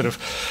 in sort of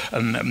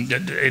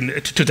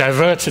to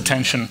divert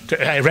attention to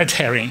a red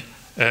herring.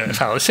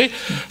 Fallacy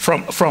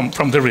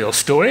from the real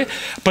story,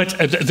 but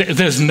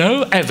there's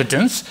no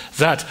evidence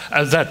that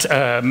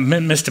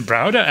Mr.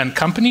 Browder and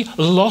company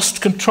lost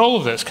control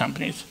of those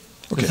companies.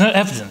 Okay. There's no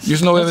evidence.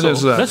 There's no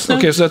evidence of that.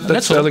 Okay, so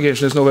that's the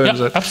allegation. There's no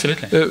evidence of that.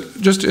 Absolutely.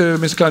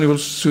 Mr. Kleiner will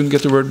soon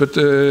get the word, but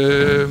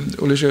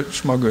Olesya,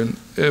 Shmagun,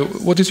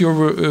 what is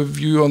your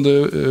view on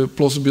the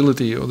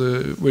plausibility, or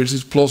where is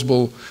it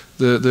plausible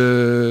the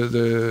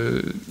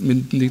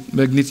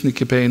Magnitsky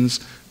campaign's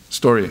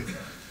story?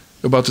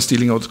 About the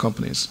stealing of the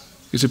companies.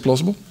 Is it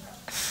plausible?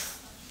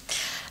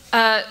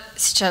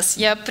 Сейчас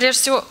я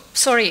прежде всего,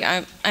 sorry,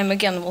 I'm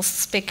again will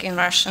speak in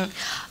Russian.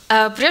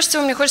 Прежде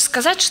всего мне хочется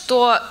сказать,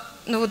 что,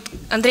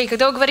 Андрей,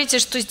 когда вы говорите,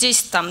 что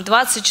здесь там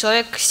 20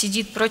 человек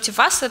сидит против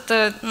вас,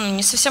 это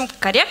не совсем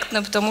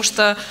корректно, потому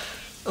что,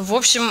 в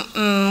общем,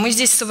 мы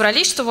здесь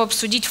собрались, чтобы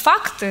обсудить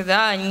факты,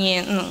 да,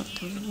 не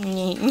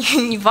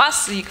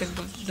вас, и как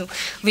бы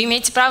вы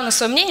имеете право на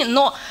свое мнение,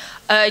 но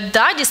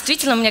да,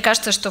 действительно, мне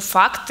кажется, что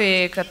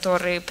факты,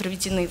 которые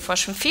приведены в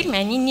вашем фильме,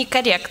 они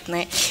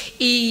некорректны.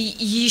 И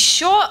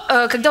еще,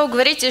 когда вы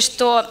говорите,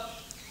 что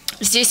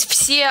здесь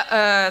все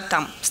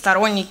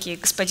сторонники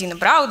господина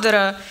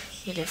Браудера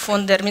или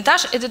фонда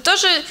Hermitage, это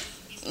тоже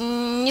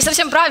не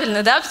совсем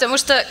правильно, да, потому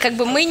что как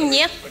бы мы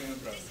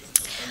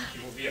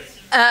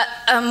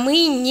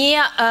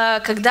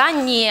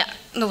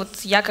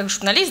я как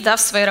журналист, да, в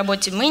своей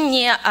работе, мы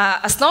не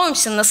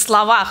основываемся на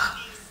словах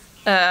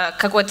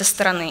какой-то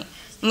стороны.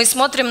 Мы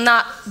смотрим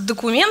на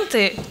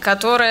документы,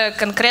 которые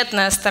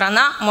конкретная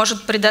сторона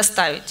может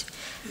предоставить.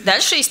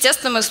 Дальше,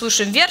 естественно, мы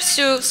слушаем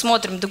версию,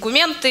 смотрим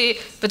документы,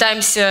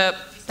 пытаемся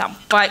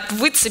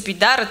выцепить,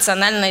 да,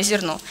 рациональное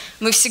зерно.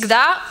 Мы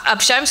всегда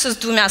общаемся с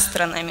двумя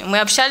сторонами. Мы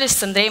общались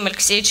с Андреем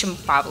Алексеевичем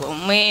Павловым,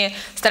 мы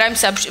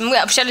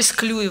общались с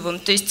Клюевым.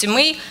 То есть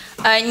мы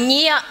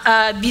не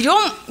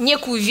берем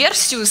некую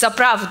версию за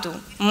правду.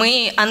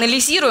 Мы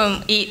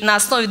анализируем и на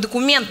основе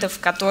документов,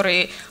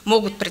 которые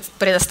могут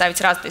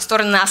предоставить разные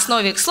стороны, на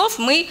основе их слов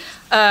мы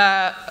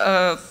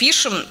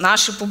пишем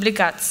наши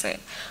публикации.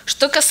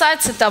 Что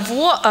касается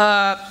того,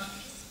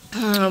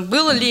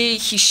 было ли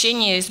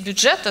хищение из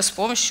бюджета с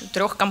помощью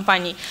 3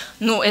 компаний?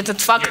 Этот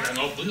факт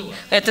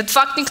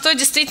никто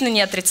действительно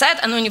не отрицает.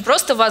 Оно не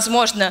просто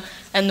возможно,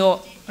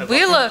 оно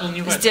было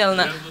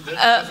сделано.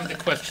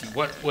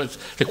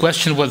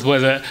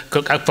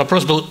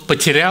 Вопрос был,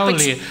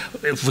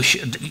 вы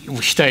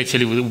считаете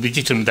ли вы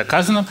убедительным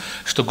доказанным,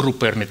 что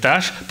группа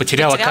Hermitage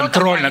потеряла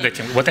контроль над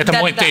этим? Вот это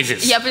мой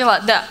тезис. Я поняла,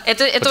 да.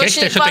 Это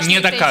очень важный это не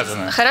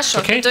доказано. Тезис.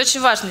 Хорошо, это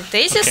очень важный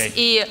тезис.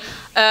 И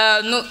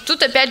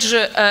тут опять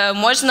же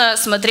можно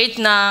смотреть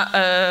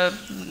на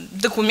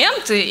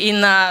документы и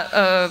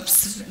на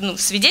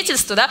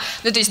свидетельства, да?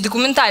 То есть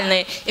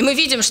документальные. И мы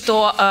видим,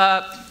 что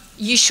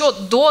еще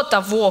до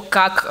того,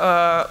 как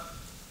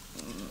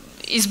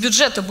из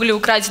бюджета были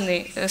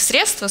украдены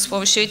средства с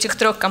помощью этих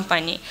 3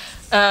 компаний,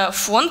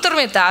 фонд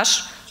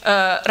Hermitage,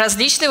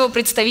 различные его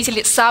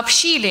представители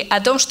сообщили о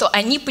том, что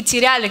они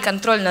потеряли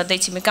контроль над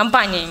этими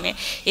компаниями.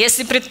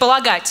 Если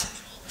предполагать,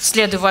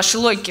 следуя вашей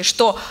логике,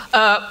 что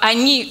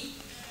они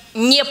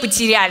не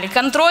потеряли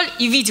контроль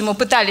и, видимо,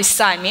 пытались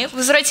сами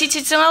возвратить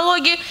эти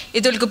налоги и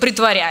только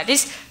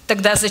притворялись,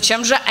 тогда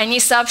зачем же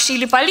они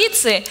сообщили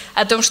полиции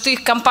о том, что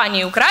их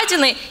компании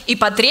украдены, и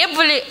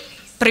потребовали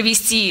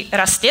провести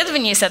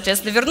расследование и,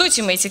 соответственно, вернуть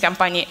им эти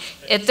компании?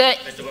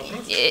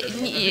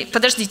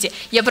 Подождите,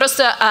 я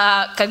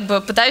просто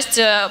пытаюсь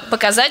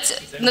показать,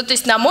 то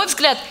есть, на мой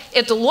взгляд,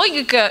 эта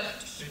логика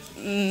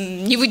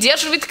не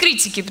выдерживает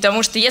критики,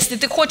 потому что если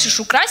ты хочешь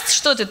украсть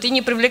что-то, ты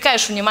не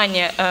привлекаешь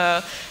внимание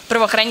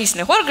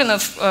правоохранительных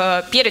органов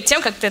перед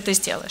тем, как ты это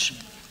сделаешь.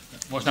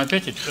 Was not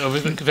treated.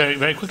 Very,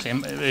 very quickly.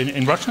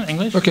 In Russian,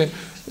 English? Okay.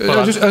 Well,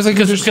 I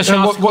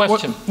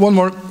think one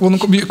more.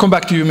 Come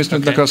back to you, Mr.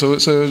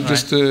 Nekrasov. So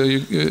just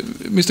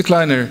Mr.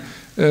 Kleiner,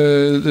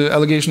 the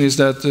allegation is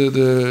that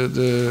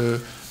the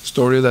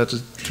story that the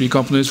 3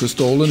 companies were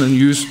stolen and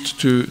used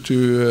to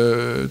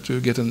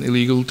get an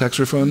illegal tax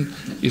refund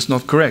is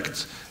not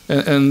correct.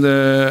 And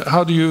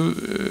how do you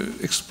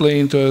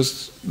explain to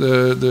us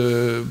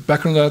the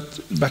background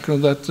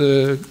of that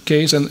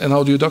case, and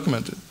how do you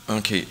document it?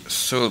 Okay,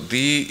 so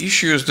the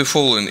issue is the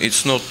following: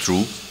 it's not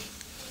true,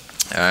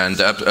 and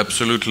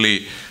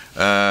absolutely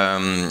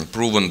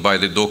proven by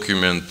the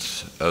document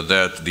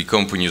that the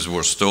companies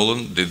were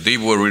stolen. That they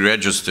were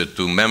re-registered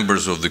to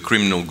members of the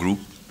criminal group,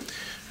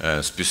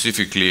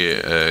 specifically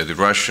the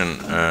Russian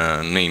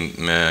named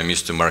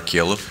Mr.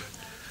 Markelov,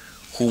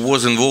 who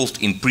was involved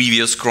in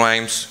previous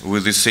crimes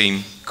with the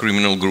same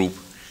criminal group,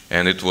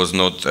 and it was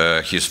not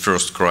his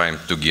first crime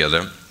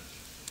together.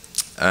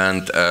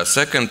 And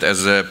second,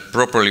 as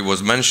properly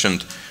was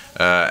mentioned,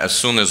 as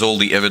soon as all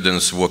the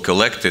evidence were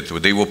collected,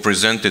 they were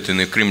presented in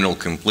a criminal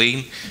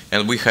complaint,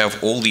 and we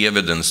have all the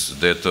evidence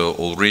that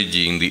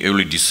already in the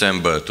early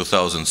December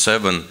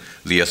 2007,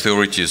 the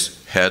authorities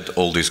had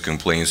all these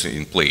complaints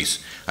in place.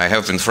 I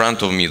have in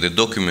front of me the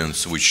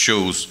documents which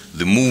shows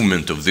the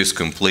movement of these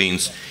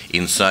complaints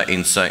inside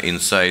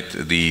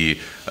the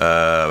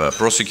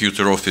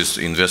prosecutor office,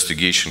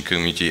 investigation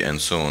committee,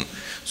 and so on.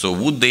 So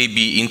would they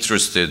be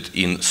interested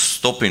in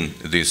stopping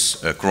this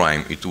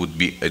crime? It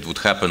would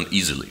happen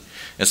easily,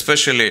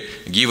 especially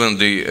given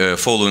the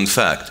following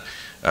fact.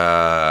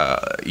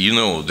 You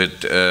know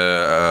that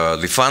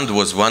the fund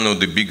was one of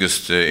the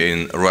biggest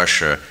in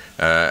Russia,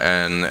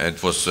 and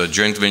it was a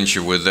joint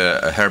venture with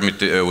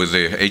Hermitage, with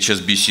the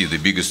HSBC, the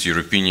biggest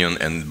European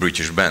and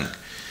British bank.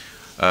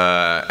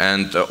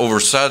 And over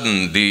a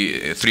sudden,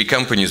 the 3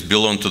 companies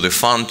belong to the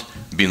fund,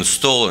 been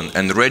stolen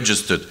and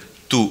registered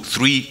to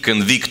 3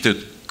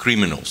 convicted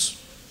criminals.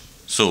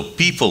 So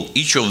people,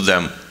 each of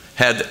them,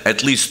 had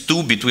at least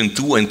between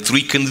 2 and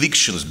 3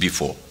 convictions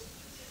before,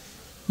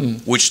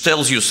 which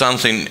tells you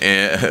something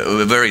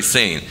very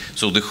sane.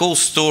 So the whole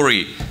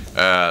story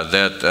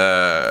that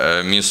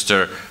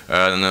Mr.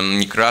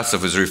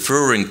 Nekrasov is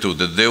referring to,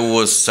 that there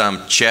was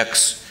some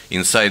checks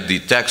inside the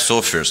tax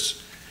office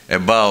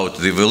about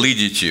the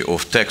validity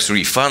of tax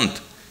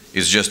refund,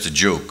 is just a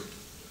joke.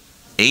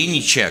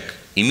 Any check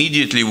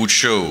immediately would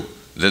show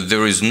that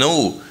there is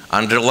no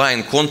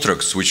underlying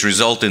contracts which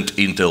resulted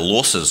into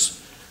losses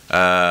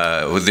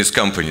with these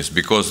companies,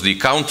 because the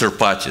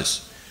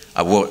counterparties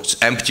were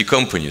empty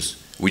companies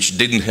which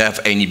didn't have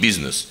any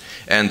business.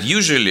 And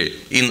usually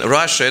in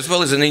Russia, as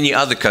well as in any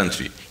other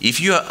country, if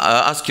you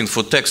are asking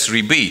for tax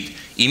rebate,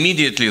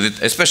 immediately,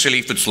 especially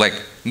if it's like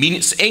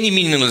any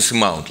meaningless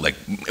amount, like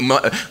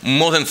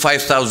more than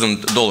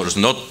 $5,000,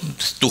 not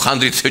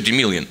 230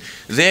 million,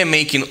 they're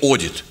making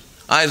audit,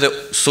 either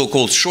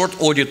so-called short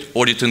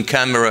audit in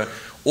camera,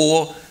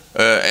 or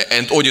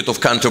an audit of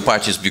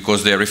counterparties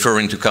because they're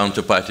referring to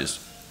counterparties,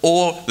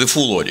 or the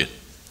full audit.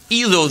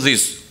 Either of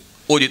these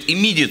audit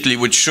immediately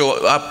would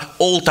show up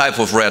all type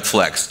of red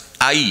flags,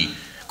 i.e.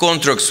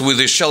 contracts with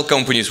the shell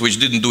companies which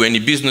didn't do any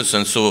business,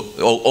 and so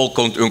all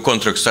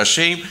contracts are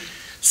shame.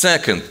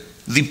 Second,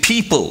 the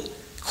people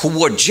who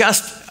were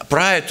just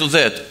prior to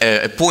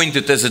that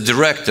appointed as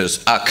directors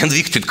are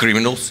convicted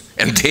criminals,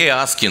 and they're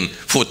asking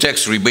for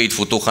tax rebate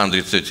for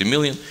 230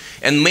 million,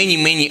 and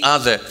many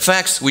other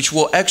facts which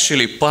were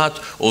actually part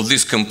of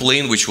this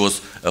complaint which was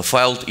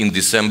filed in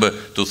December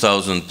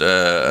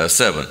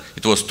 2007.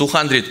 It was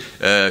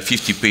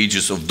 250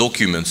 pages of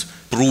documents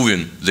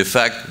proving the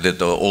fact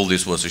that all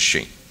this was a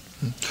shame.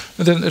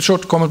 And then a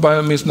short comment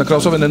by Ms.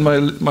 Nekrasov, and then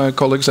my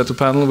colleagues at the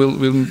panel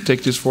will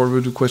take this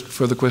forward to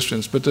further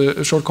questions. But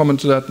a short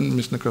comment to that,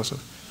 Ms. Nekrasov.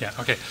 Yeah,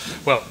 okay.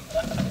 Well,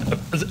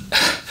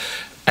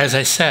 as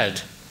I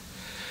said,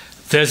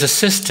 there's a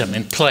system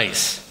in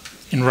place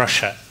in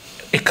Russia,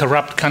 a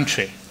corrupt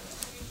country.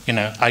 You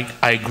know, I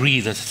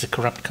agree that it's a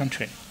corrupt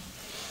country.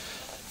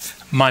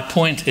 My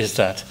point is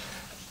that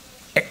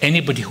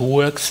anybody who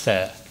works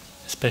there,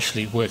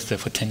 especially works there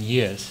for 10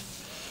 years,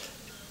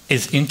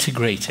 is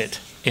integrated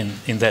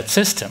in that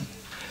system.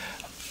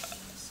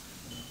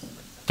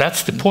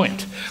 That's the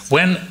point.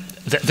 When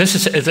this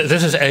is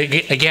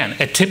again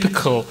a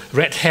typical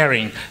red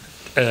herring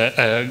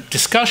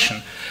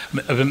discussion.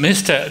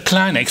 Mr.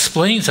 Kleiner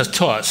explains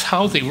to us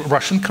how the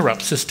Russian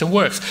corrupt system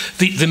works.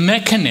 The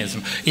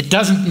mechanism, it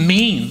doesn't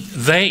mean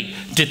they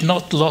did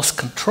not lose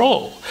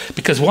control.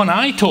 Because when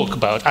I talk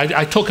about,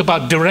 I talk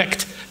about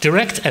direct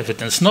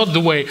evidence, not the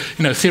way,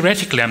 you know,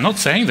 theoretically, I'm not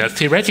saying that.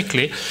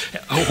 Theoretically,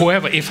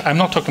 whoever, if I'm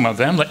not talking about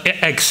them,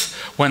 like X,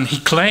 when he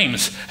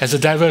claims as a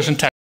diversion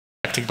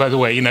tactic, by the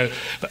way, you know,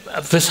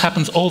 this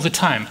happens all the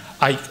time.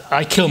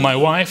 I kill my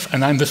wife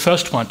and I'm the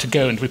first one to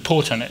go and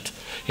report on it.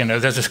 You know,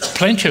 there's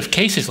plenty of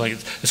cases like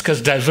this. It's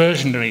because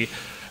diversionary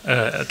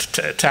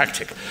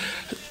tactic.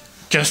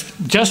 To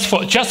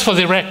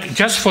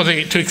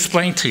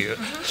explain to you,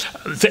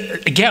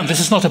 again, this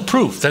is not a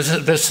proof.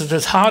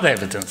 There's hard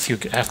evidence you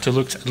have to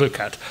look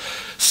at.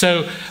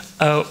 So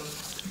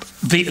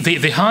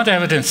the hard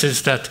evidence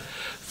is that,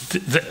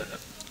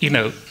 you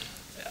know,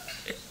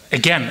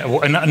 again,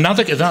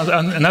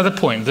 another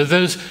point, that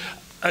those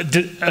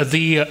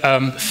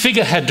the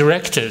figurehead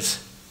directors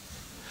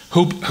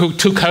who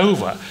took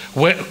over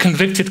were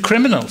convicted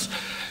criminals.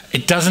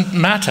 It doesn't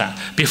matter.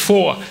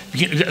 Before,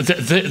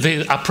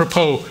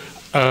 apropos,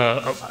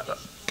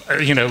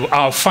 you know,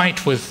 our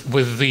fight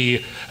with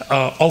the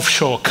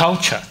offshore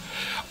culture,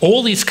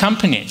 all these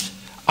companies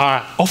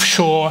are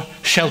offshore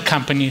shell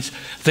companies.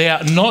 They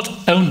are not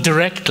owned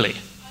directly.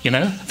 You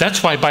know,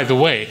 that's why, by the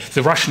way,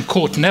 the Russian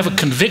court never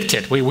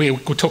convicted. We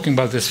were talking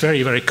about this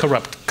very, very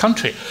corrupt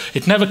country.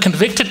 It never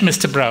convicted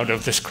Mr. Browder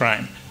of this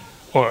crime,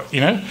 or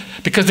you know,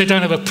 because they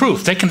don't have a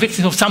proof. They convicted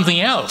him of something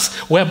else,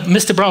 where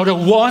Mr. Browder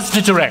was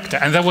the director,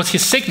 and that was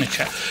his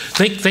signature.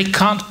 They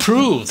can't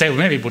prove. They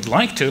maybe would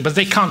like to, but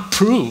they can't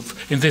prove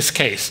in this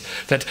case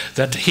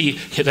that he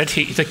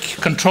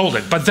controlled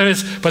it. But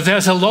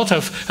there's a lot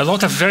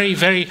of very,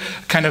 very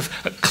kind of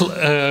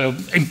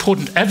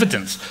important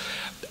evidence.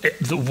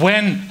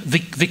 When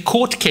the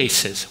court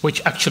cases,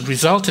 which actually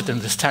resulted in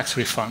this tax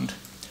refund,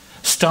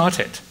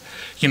 started,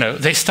 you know,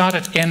 they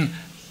started in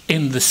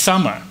the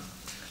summer.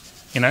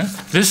 You know,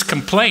 this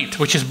complaint,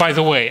 which is, by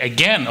the way,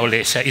 again,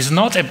 Olesya, is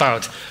not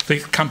about the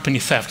company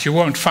theft. You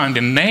won't find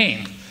a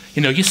name.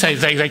 You know, you say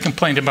they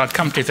complained about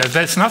company theft.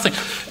 There's nothing.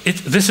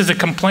 This is a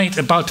complaint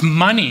about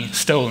money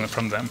stolen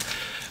from them.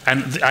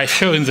 And I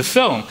show in the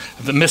film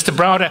that Mr.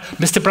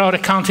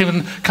 Browder can't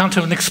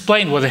even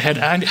explain whether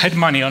they had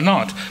money or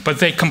not. But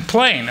they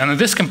complain, and in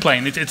this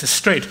complaint, it's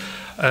straight.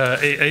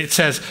 It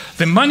says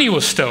the money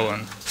was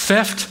stolen,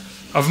 theft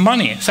of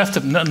money,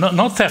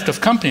 not theft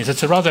of companies.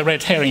 It's a rather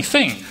red herring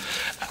thing.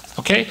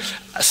 Okay,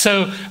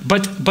 so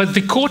but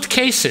the court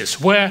cases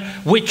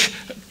which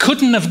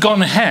couldn't have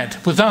gone ahead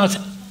without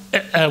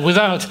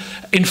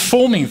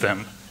informing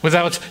them,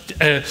 without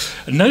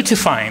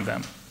notifying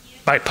them.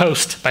 By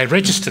post, by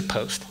registered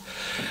post.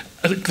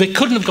 They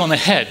couldn't have gone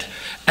ahead,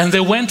 and they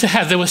went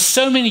ahead. There were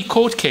so many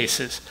court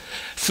cases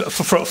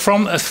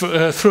from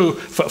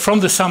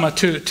the summer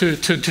to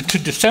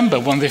December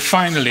when they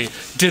finally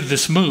did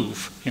this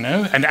move, you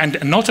know,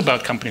 and not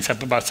about companies,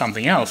 but about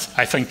something else,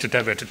 I think, to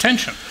divert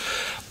attention.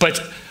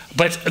 And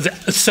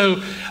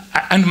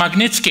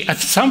Magnitsky, at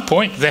some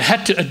point, they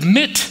had to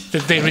admit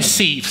that they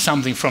received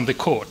something from the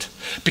court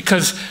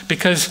because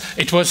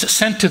it was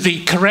sent to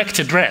the correct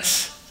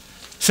address.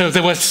 So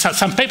there was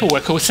some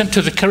paperwork that was sent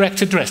to the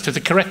correct address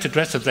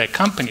of their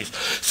companies.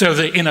 So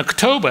in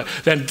October,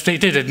 then they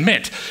did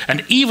admit.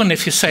 And even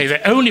if you say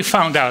they only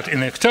found out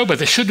in October,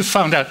 they should have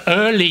found out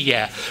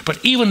earlier. But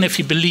even if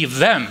you believe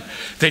them,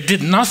 they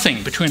did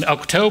nothing between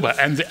October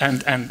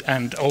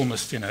and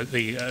almost, you know,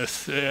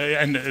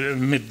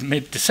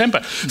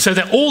 mid-December. So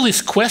there are all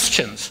these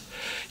questions.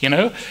 You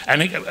know,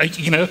 and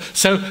you know,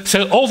 so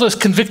all those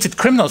convicted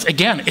criminals,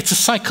 again, it's a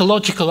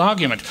psychological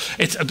argument.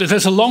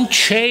 There's a long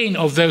chain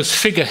of those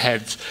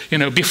figureheads. You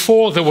know,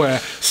 before there were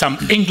some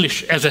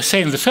English, as I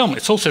say in the film,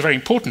 it's also very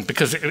important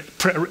because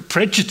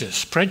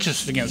prejudice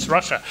against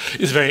Russia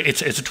is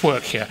it's at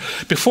work here.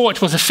 Before it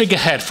was a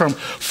figurehead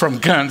from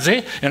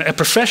Guernsey, and a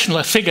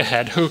professional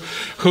figurehead who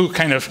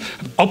kind of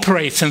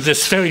operates in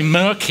this very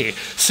murky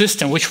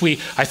system, which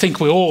I think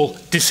we all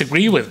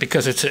disagree with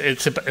because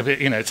it's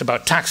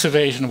about tax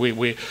evasion.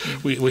 We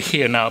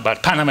hear now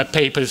about Panama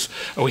Papers,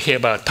 or we hear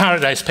about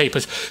Paradise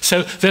Papers.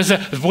 So there's a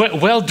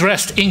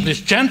well-dressed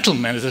English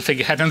gentleman as a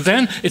figurehead, and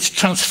then it's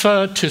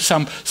transferred to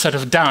some sort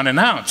of down and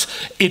outs.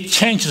 It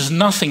changes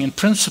nothing in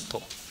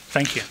principle.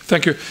 Thank you.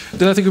 Thank you.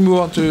 Then I think we move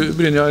on to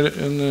Brynjar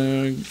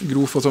and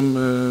Gro for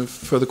some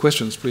further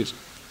questions, please.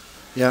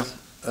 Yeah.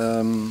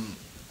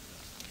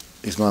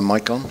 Is my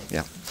mic on?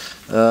 Yeah.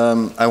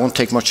 I won't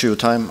take much of your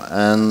time,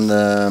 and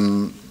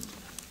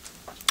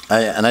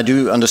I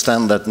do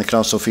understand that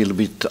Nekrasov feel a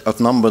bit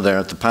outnumbered there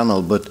at the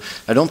panel, but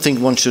I don't think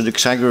one should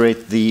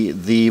exaggerate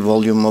the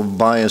volume of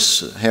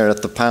bias here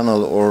at the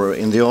panel or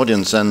in the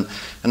audience. And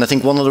I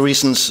think one of the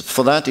reasons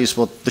for that is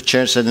what the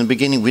chair said in the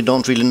beginning. We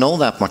don't really know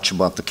that much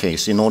about the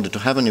case in order to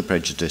have any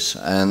prejudice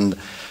and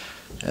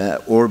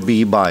or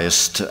be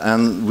biased.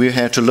 And we're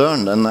here to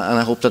learn, and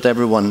I hope that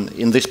everyone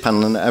in this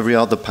panel and every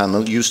other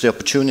panel use the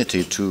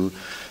opportunity to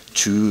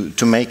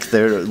make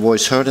their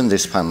voice heard in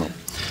this panel.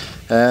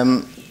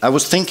 I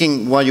was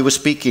thinking while you were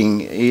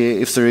speaking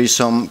if there is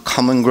some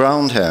common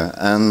ground here,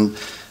 and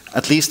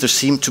at least there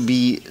seemed to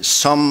be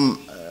some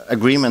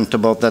agreement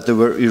about that there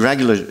were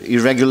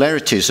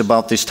irregularities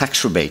about this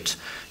tax rebate.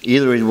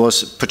 Either it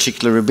was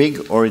particularly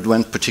big or it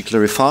went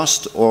particularly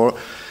fast, or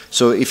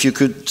so if you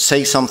could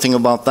say something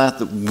about that,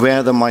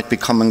 where there might be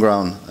common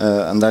ground,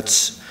 and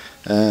that's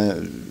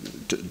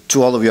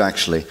to all of you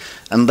actually.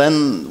 And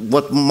then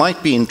what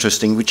might be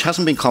interesting, which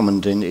hasn't been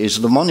commented in, is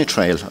the money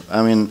trail.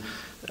 I mean,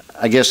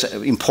 I guess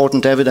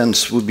important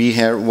evidence would be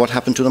here what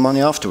happened to the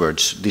money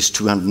afterwards, this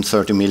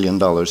 $230 million.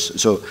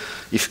 So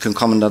if you can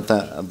comment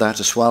on that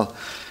as well.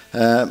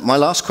 My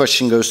last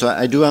question goes to,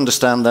 I do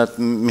understand that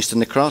Mr.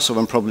 Nekrasov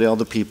and probably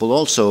other people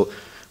also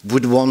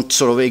would want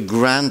sort of a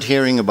grand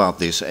hearing about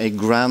this, a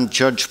grand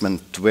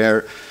judgment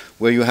where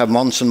you have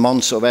months and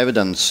months of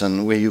evidence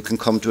and where you can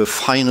come to a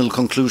final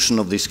conclusion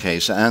of this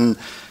case. And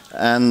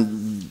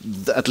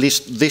at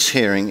least this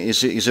hearing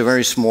is a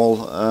very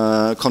small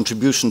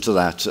contribution to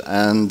that,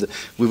 and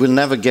we will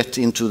never get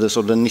into the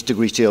sort of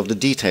nitty-gritty of the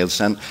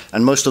details, and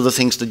most of the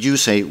things that you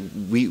say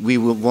we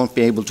won't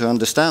be able to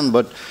understand.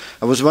 But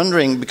I was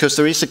wondering, because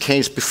there is a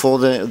case before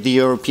the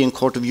European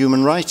Court of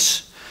Human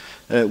Rights,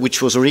 which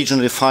was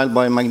originally filed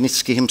by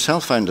Magnitsky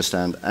himself, I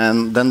understand,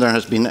 and then there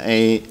has been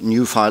a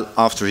new file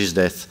after his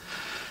death.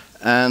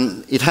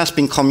 And it has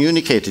been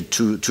communicated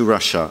to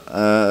Russia,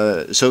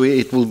 so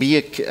it will be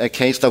a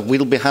case that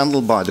will be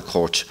handled by the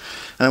court.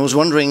 And I was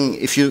wondering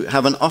if you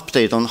have an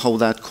update on how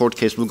that court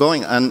case will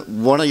going, and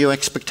what are your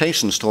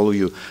expectations to all of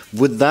you?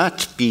 Would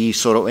that be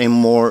sort of a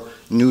more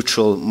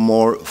neutral,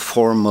 more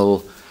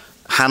formal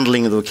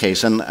handling of the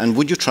case? And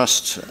would you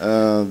trust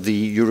the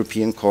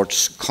European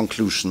Court's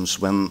conclusions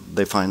when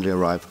they finally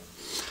arrive?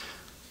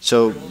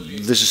 So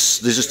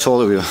this is to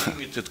all of you.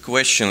 Limited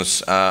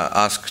questions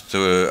asked,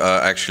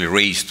 actually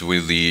raised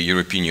with the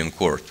European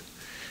Court,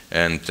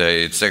 and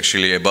it's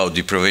actually about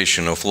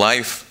deprivation of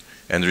life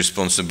and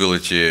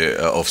responsibility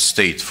of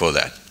state for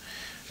that.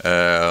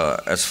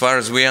 As far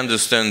as we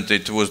understand,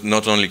 it was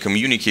not only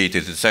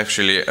communicated; it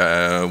actually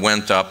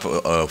went up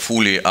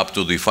fully up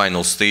to the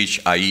final stage,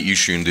 i.e.,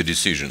 issuing the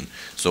decision.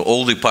 So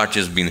all the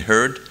parties have been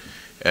heard.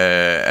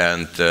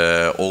 And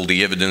all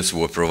the evidence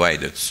were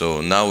provided. So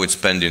now it's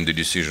pending the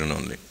decision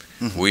only.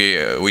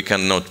 Mm-hmm. We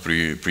cannot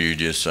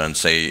prejudice and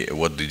say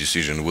what the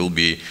decision will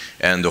be,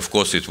 and of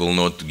course it will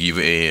not give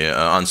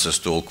answers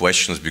to all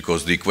questions,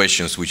 because the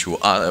questions which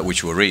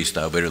were raised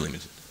are very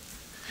limited.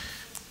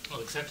 Well,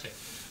 exactly.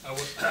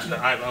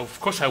 Of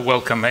course, I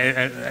welcome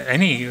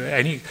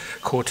any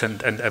court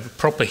and a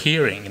proper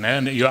hearing. You know,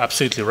 and you're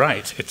absolutely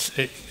right.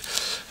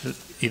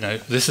 You know,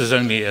 this is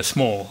only a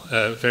small,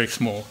 very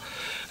small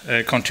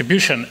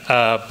contribution,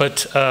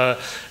 but I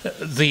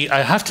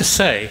have to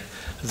say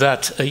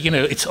that you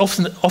know, it's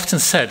often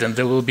said, and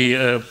there will be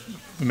I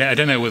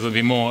don't know whether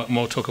there will be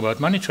more talk about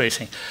money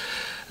tracing.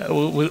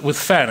 With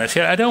fairness,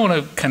 I don't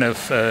want to kind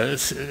of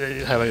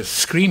have a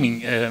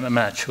screaming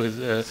match with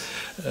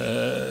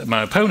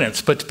my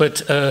opponents, but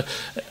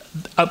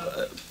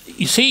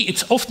you see,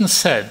 it's often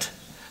said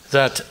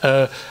that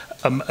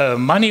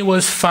money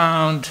was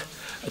found,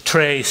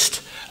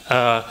 traced.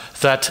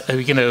 That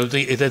you know,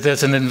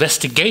 there's an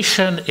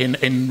investigation in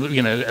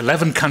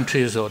 11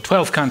 countries or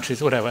 12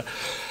 countries, whatever.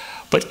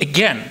 But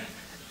again,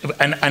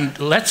 and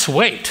let's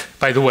wait.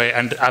 By the way,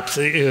 and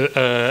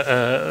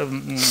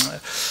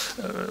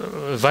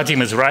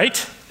Vadim is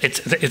right.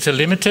 It's a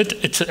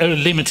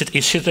limited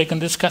issue they can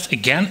discuss.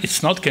 Again,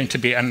 it's not going to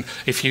be. And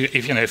if you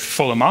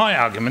follow my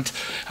argument,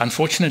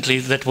 unfortunately,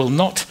 that will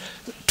not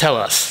tell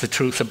us the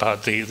truth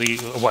about the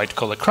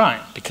white-collar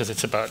crime, because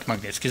it's about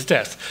Magnitsky's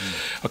death.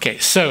 Mm. Okay,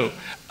 so,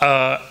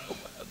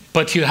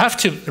 but you have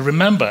to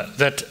remember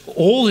that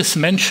all this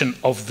mention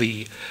of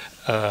the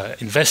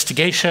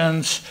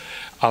investigations,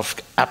 of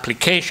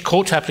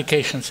court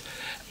applications,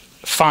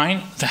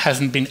 fine, there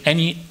hasn't been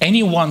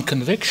any one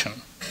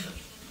conviction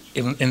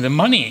in the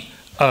money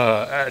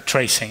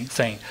tracing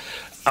thing.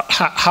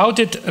 How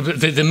did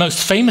the most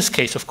famous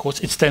case, of course,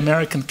 it's the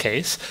American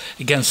case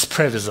against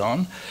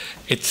Prevezon.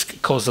 It's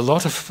caused a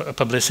lot of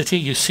publicity.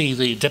 You see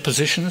the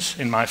depositions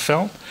in my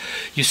film.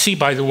 You see,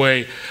 by the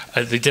way,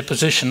 the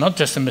deposition not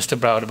just of Mr.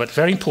 Browder, but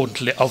very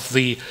importantly of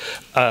the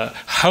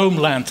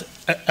Homeland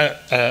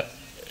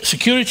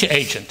security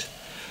agent,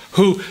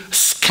 who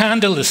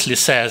scandalously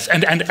says,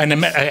 and a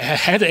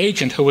head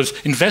agent who was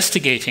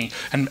investigating,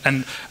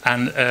 and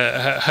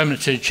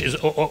Hermitage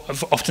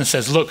often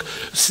says, look,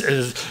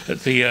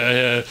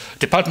 the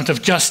Department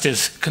of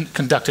Justice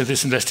conducted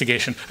this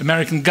investigation,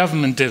 American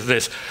government did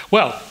this.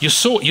 Well, you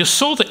saw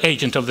the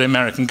agent of the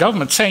American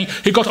government saying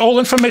he got all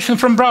information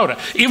from Browder.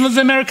 Even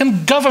the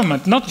American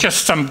government, not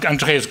just some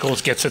Andrei's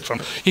calls, gets it from.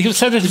 He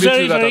said it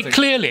very, very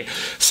clearly.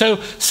 So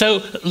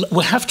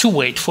we have to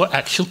wait for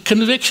actual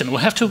conviction.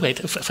 We have to wait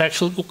for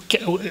actual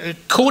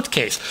court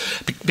case,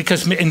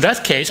 because in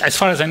that case, as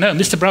far as I know,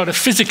 Mr. Browder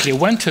physically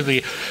went to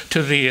the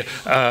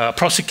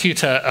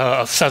prosecutor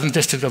of Southern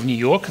District of New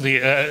York, the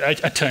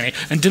attorney,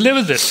 and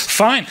delivered this.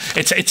 Fine,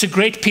 it's a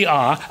great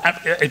PR.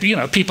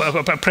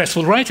 Press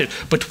will write it.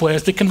 But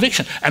where's the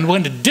conviction? And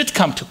when it did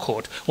come to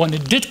court,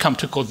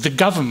 the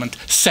government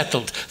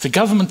settled. The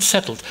government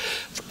settled.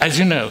 As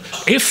you know,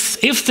 if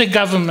the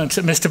government,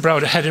 Mr.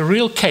 Browder, had a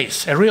real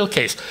case,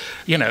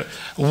 you know,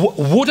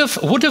 would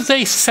have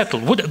they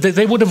settled?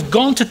 They would have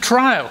gone to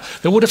trial.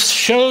 They would have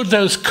showed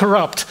those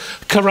corrupt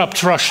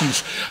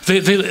Russians.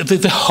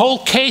 The whole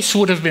case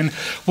would have been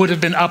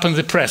up in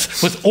the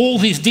press with all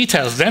these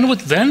details. Then we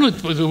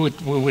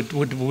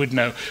would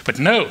know. But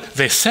no,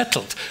 they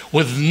settled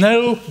with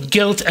no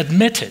guilt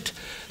admitted.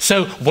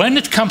 So when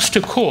it comes to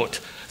court,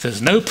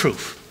 there's no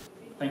proof.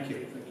 Thank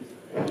you.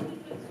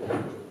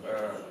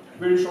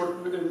 Very short.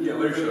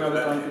 Very short.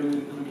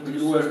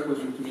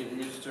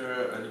 Mr.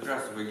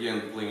 Nekrasov,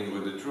 again, playing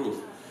with the truth.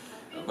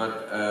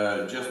 But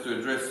just to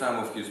address some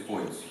of his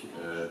points,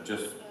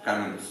 just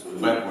coming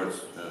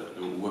backwards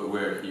to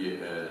where he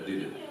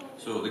did it.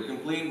 So the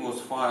complaint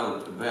was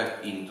filed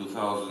back in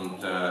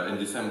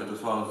December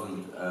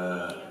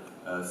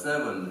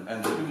 2007,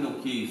 and the criminal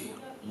case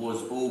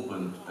was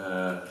opened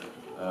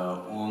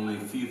on the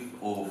 5th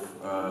of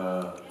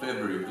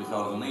February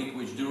 2008,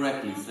 which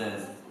directly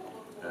says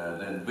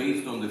that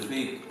based on the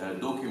fake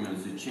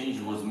documents, a change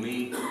was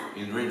made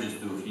in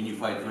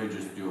Unified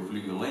Registry of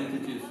Legal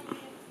Entities,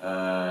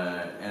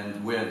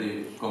 and where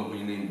the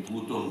company named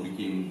Pluton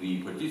became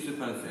the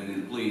participants, and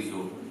in place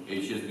of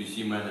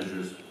HSBC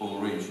managers Paul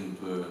Range and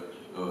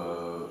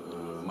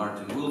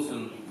Martin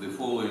Wilson, the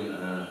following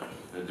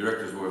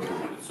directors were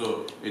appointed.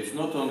 So it's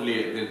not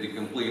only that the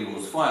complaint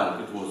was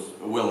filed, it was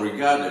well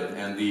regarded,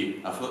 and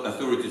the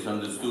authorities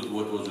understood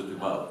what was it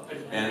about,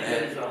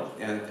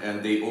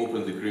 and they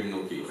opened the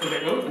criminal case. So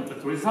they opened,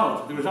 but the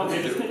result in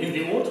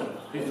the autumn,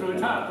 they threw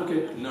it out.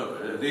 Okay. No,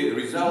 the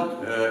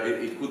result,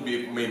 it could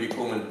be maybe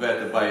commented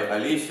better by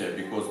Olesya,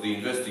 because the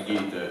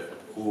investigator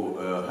who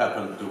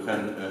happened to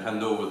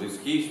hand over this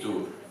case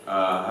to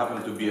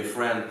happened to be a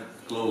friend,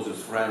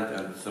 closest friend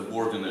and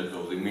subordinate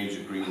of the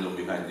major criminal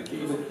behind the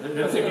case.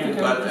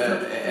 But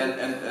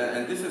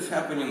and this is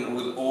happening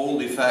with all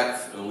the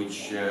facts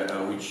which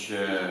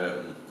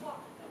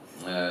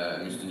Mr.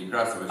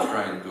 Nekrasov is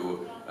trying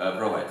to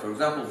provide. For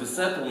example, the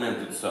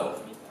settlement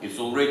itself is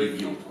already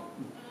guilt.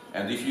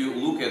 And if you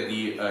look at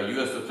the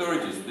U.S.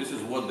 authorities, this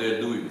is what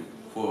they're doing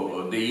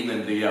for day in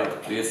and day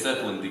out. They're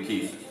settling the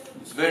cases.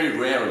 It's very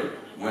rare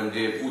when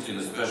they're putting,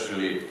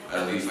 especially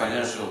the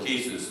financial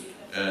cases,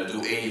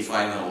 to any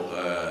final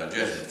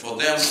judgment. For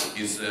them,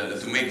 is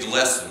to make the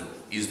lesson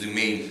is the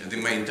main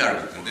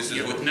target, and this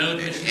is what no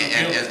admission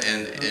of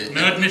guilt.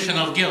 No admission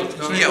of guilt.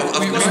 Yeah,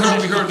 of course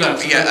not.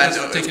 Yeah,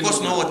 and of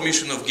course no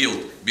admission of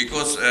guilt,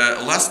 because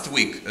last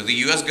week the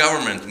U.S.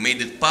 government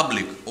made it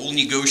public all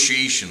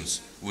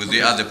negotiations with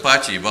the other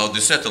party about the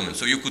settlement,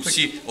 so you could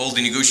see all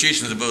the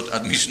negotiations about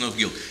admission of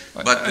guilt.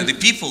 But the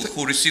people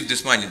who received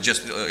this money,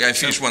 just I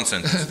finish one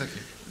sentence.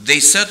 They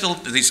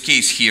settled this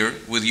case here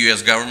with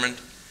U.S. government.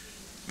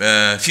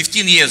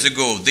 15 years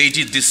ago, they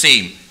did the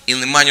same in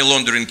the money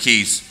laundering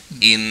case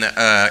in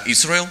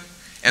Israel,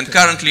 and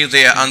currently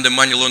they are under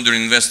money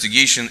laundering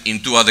investigation in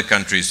 2 other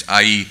countries,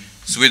 i.e.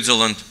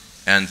 Switzerland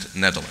and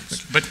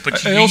Netherlands. But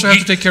you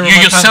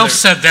yourself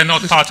said they're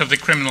not part of the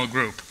criminal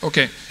group.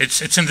 Okay.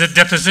 It's in the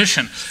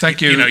deposition.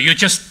 Thank you. You know, you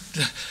just...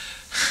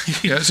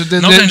 Yeah, so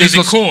not only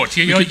the court,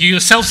 you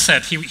yourself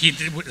said he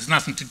has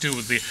nothing to do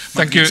with the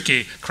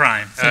Magnitsky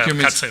crime. Thank you,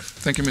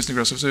 Mr.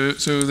 Nekrasov.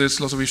 So there's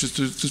lots of issues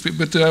to speak,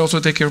 but I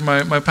also take care of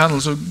my panel.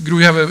 So do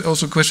we have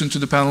also a question to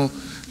the panel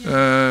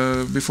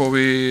before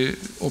we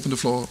open the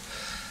floor?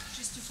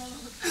 Just to follow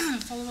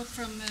up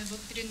from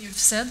what Bjorn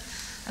said,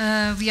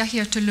 we are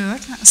here to learn.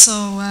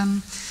 So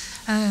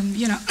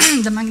you know,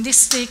 the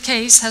Magnitsky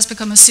case has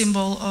become a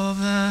symbol of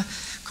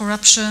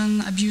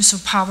corruption, abuse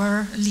of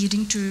power,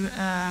 leading to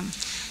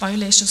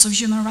violations of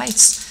human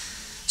rights.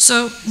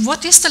 So,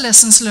 what is the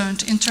lessons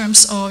learned in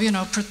terms of,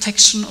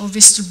 protection of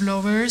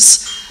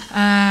whistleblowers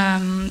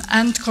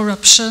and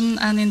corruption,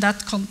 and in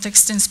that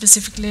context, and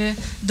specifically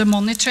the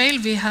money trail?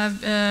 We have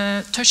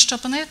touched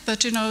upon it, but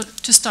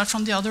to start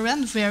from the other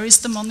end, where is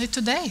the money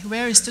today?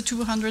 Where is the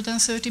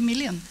 230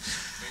 million?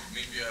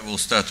 Maybe I will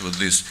start with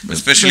this,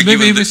 especially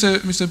maybe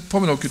Mr.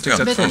 Pominov could take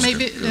that first.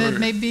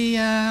 Maybe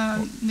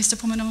Mr.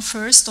 Pominov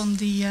first on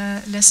the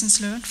lessons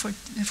learned for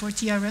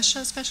TR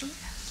Russia, especially.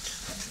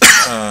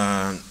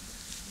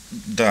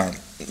 Да.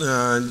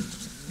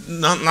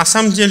 На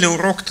самом деле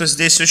урок-то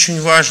здесь очень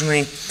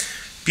важный.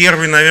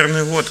 Первый,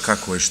 наверное, вот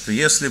какой, что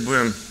если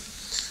бы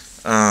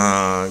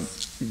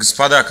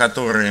господа,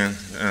 которые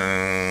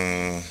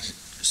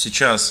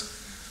сейчас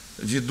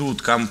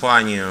ведут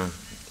кампанию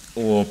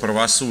о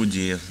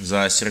правосудии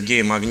за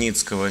Сергея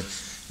Магнитского,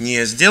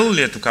 не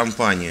сделали эту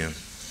кампанию,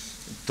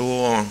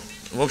 то,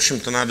 в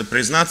общем-то, надо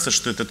признаться,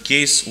 что этот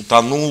кейс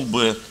утонул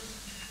бы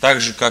так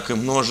же, как и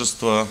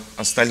множество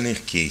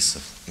остальных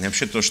кейсов. И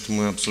вообще то, что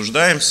мы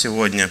обсуждаем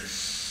сегодня,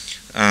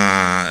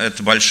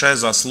 это большая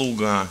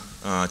заслуга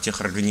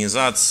тех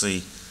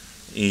организаций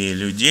и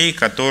людей, у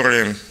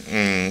которых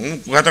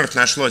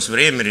нашлось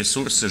время,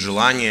 ресурсы,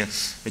 желание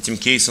этим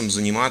кейсом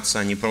заниматься,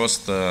 а не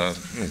просто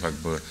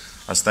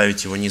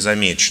оставить его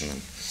незамеченным.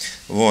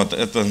 Вот,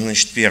 это,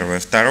 значит, первое.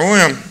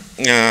 Второе,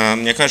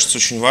 мне кажется,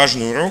 очень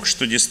важный урок,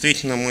 что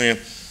действительно мы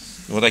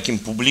вот таким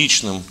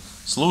публичным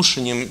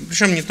слушанием,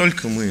 причем не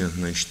только мы,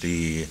 значит,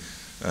 и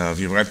в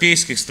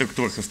европейских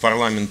структурах, и в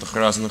парламентах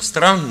разных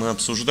стран, мы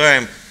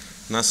обсуждаем,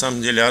 на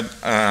самом деле,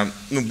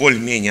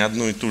 более-менее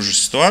одну и ту же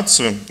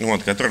ситуацию,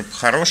 вот, которая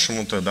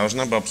по-хорошему-то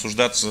должна бы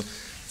обсуждаться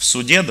в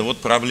суде. Да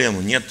вот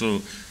проблема,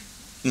 нету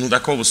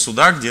такого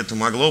суда, где это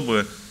могло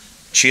бы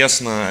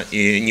честно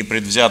и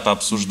непредвзято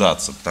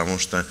обсуждаться, потому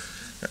что,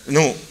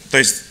 то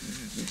есть,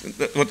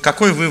 вот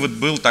какой вывод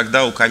был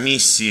тогда у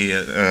комиссии,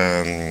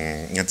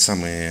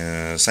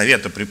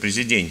 Совета при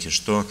президенте,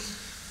 что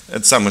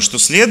это самое, что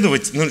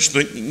следовать, ну,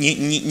 что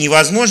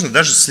невозможно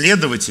даже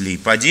следователей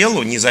по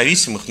делу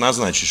независимых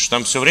назначить, что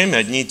там все время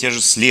одни и те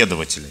же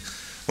следователи.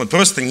 Вот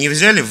просто не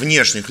взяли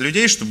внешних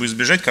людей, чтобы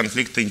избежать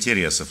конфликта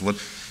интересов. Вот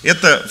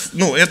это,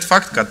 ну, это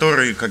факт,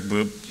 который как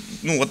бы,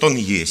 ну, вот он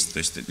есть. То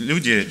есть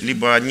люди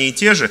либо одни и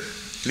те же,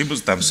 либо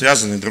там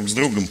связаны друг с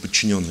другом,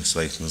 подчиненных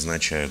своих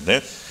назначают,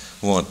 да?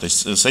 Вот, то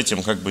есть с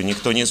этим как бы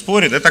никто не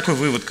спорит. Это такой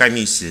вывод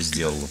комиссия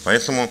сделала.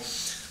 Поэтому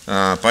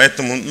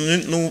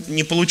ну,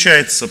 не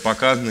получается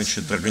пока,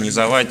 значит,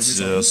 организовать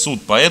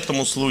суд по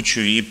этому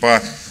случаю и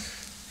по...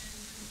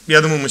 Я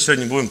думаю, мы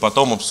сегодня будем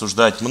потом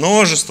обсуждать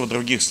множество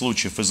других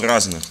случаев из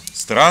разных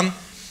стран,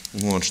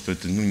 вот, что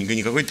это, ну,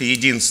 не какой-то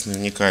единственный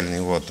уникальный,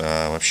 вот,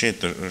 а вообще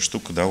эта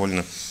штука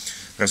довольно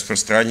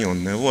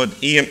распространенная. Вот.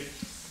 И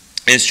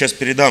я сейчас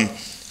передам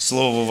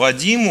слово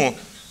Вадиму,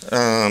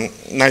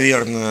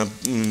 наверное,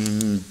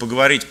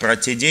 поговорить про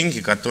те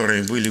деньги,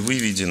 которые были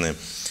выведены.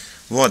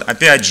 Вот,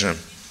 опять же,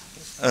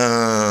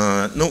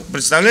 ну,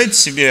 представляете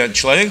себе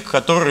человека,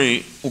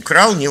 который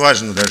украл,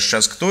 неважно даже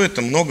сейчас кто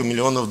это, много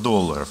миллионов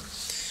долларов.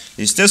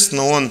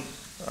 Естественно, он,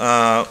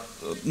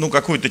 ну,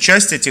 какую-то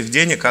часть этих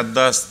денег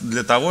отдаст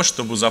для того,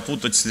 чтобы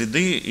запутать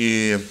следы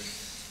и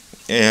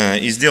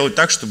сделать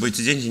так, чтобы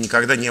эти деньги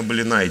никогда не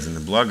были найдены.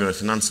 Благо,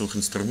 финансовых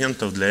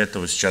инструментов для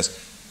этого сейчас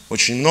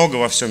очень много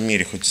во всем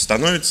мире, хоть и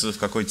становится в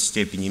какой-то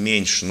степени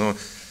меньше, но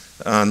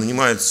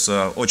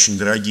нанимаются очень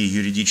дорогие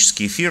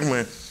юридические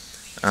фирмы,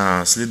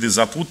 следы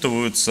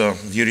запутываются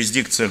в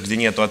юрисдикциях, где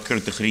нет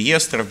открытых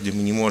реестров, где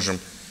мы не можем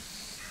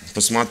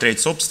посмотреть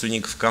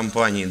собственников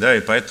компании, да, и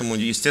поэтому,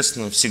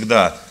 естественно,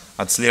 всегда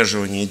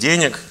отслеживание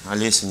денег,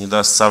 Олеся не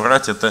даст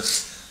соврать, это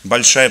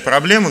большая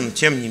проблема, но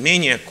тем не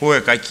менее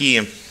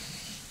кое-какие,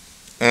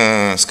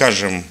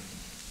 скажем,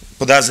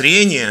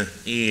 подозрения,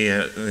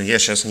 и я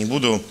сейчас не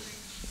буду,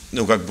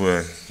 ну, как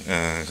бы,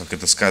 как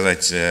это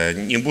сказать,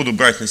 не буду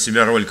брать на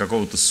себя роль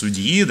какого-то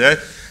судьи, да,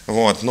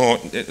 вот, но,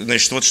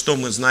 значит, вот что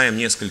мы знаем,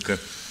 несколько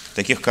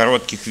таких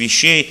коротких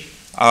вещей,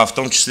 а в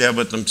том числе об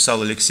этом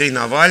писал Алексей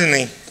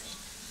Навальный,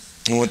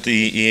 вот,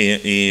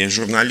 и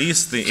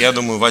журналисты, я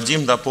думаю,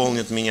 Вадим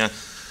дополнит меня.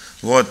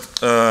 Вот,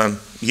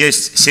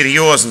 есть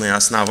серьезные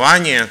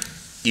основания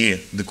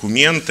и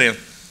документы,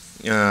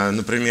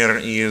 например,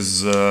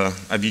 из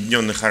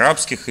Объединенных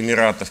Арабских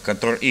Эмиратов,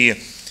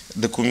 и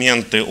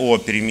документы,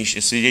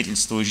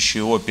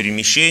 свидетельствующие о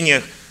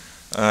перемещениях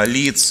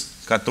лиц,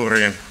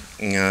 которые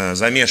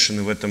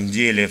замешаны в этом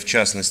деле, в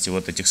частности,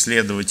 вот этих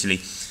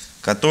следователей,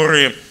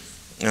 которые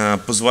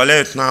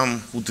позволяют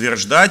нам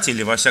утверждать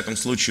или, во всяком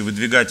случае,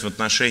 выдвигать в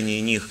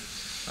отношении них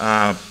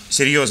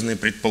серьезные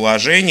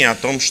предположения о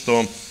том,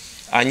 что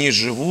они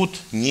живут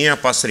не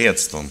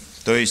посредством.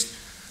 То есть,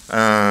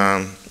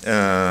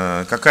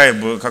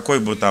 какой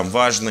бы там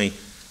важный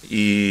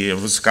и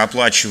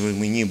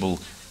высокооплачиваемый ни был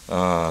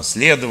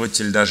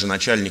следователь, даже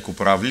начальник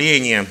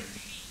управления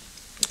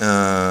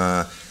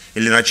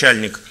или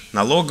начальник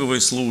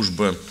налоговой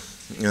службы,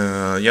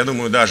 я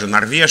думаю, даже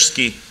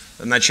норвежский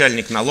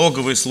начальник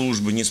налоговой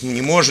службы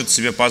не может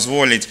себе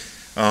позволить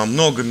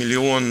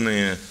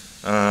многомиллионные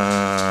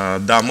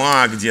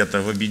дома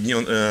где-то в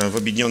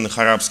Объединенных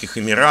Арабских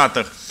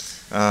Эмиратах,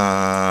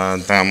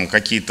 там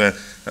какие-то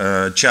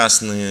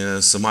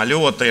частные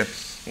самолеты,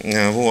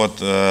 вот,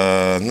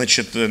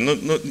 значит,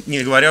 ну,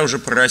 не говоря уже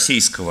про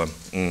российского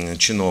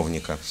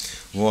чиновника.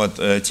 Вот,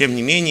 тем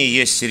не менее,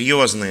 есть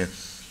серьезные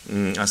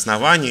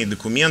основания и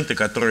документы,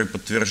 которые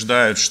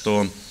подтверждают,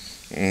 что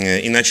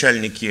и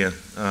начальники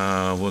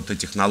вот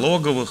этих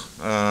налоговых,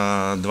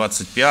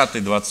 25-й,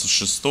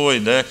 26-й,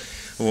 да,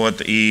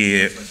 вот,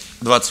 и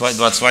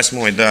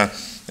 28-й, да,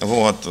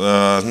 вот,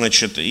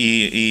 значит,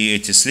 и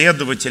эти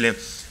следователи,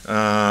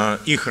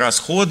 их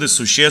расходы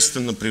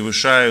существенно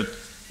превышают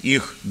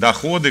их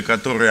доходы,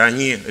 которые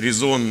они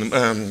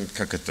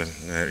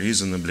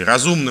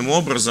разумным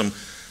образом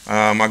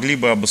могли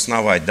бы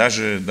обосновать,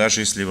 даже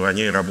если бы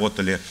они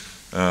работали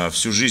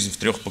всю жизнь в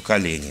 3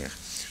 поколениях.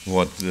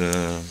 Вот,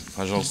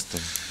 пожалуйста.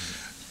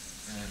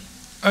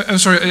 I'm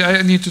sorry,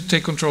 I need to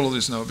take control of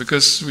this now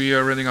because we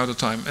are running out of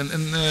time. And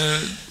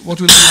what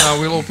we'll do now,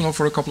 we'll open up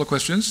for a couple of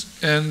questions,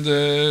 and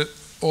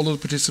all of the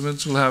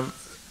participants will have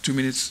 2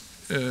 minutes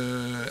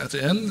at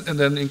the end, and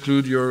then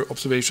include your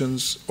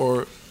observations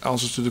or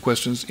answers to the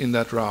questions in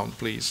that round,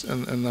 please.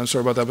 And I'm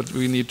sorry about that, but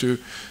we need to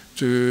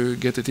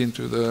get it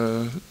into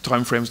the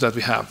time frames that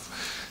we have.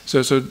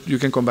 So you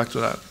can come back to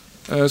that.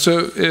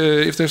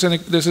 If there's any,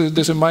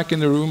 there's a mic in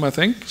the room, I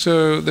think.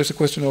 So there's a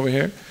question over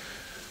here.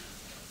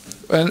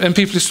 And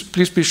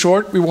please be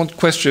short. We want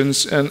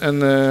questions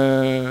and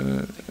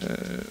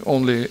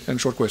only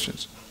short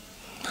questions.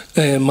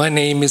 My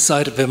name is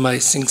Arve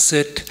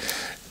Meisingset.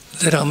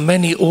 There are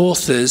many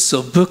authors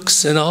of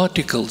books and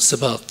articles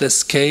about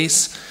this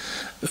case.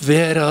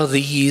 Where are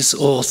these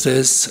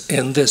authors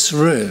in this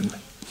room?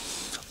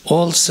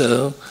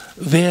 Also,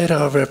 where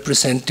are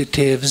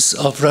representatives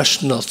of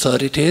Russian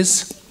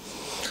authorities?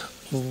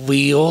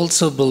 We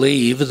also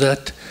believe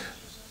that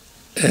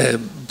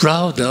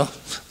Browder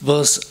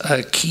was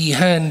a key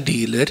hand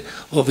dealer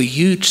of a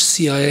huge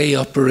CIA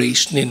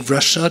operation in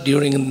Russia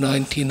during the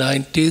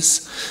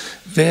 1990s.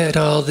 Where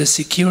are the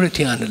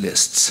security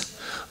analysts?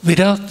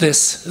 Without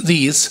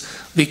these,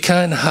 we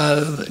can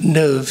have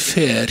no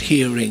fair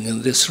hearing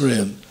in this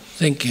room.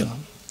 Thank you.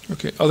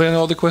 Okay. Are there any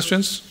other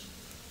questions?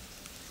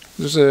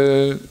 There's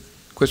a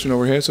question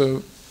over here.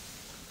 So.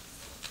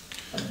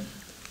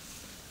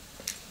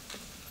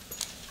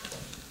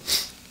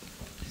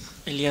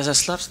 Ilya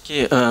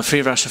Zaslavsky,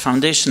 Free Russia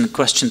Foundation.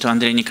 Question to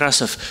Andrei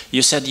Nekrasov.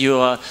 You said you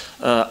are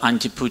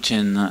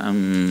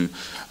anti-Putin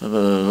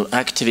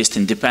activist,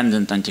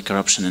 independent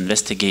anti-corruption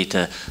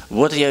investigator.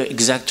 What are your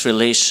exact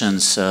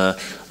relations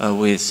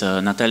with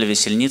Natalia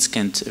Veselnitskaya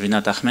and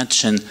Rinat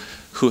Akhmetshin,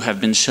 who have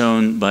been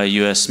shown by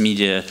US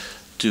media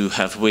to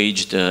have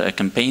waged a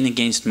campaign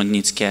against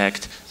Magnitsky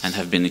Act and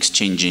have been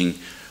exchanging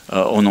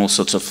on all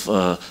sorts of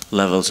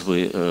levels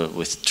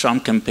with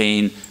Trump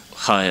campaign,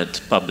 hired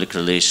public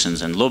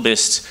relations and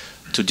lobbyists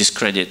to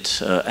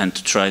discredit and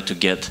to try to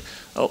get,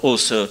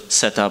 also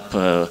set up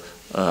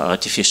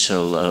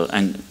artificial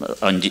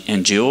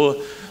NGO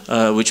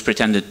which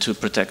pretended to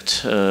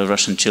protect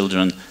Russian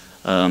children.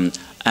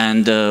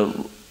 And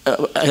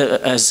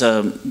as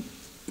a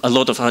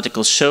lot of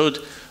articles showed,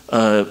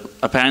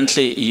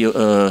 apparently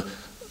your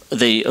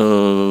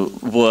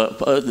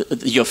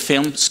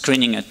film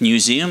screening at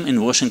museum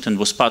in Washington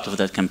was part of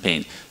that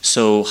campaign.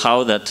 So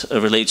how that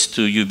relates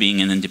to you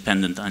being an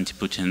independent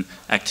anti-Putin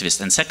activist?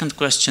 And second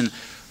question,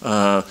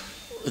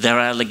 there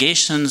are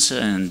allegations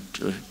and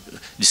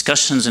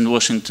discussions in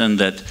Washington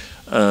that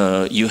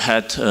you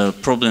had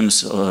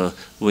problems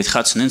with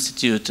Hudson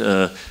Institute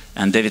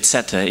and David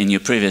Setter in your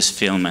previous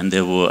film, and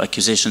there were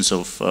accusations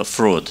of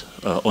fraud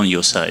on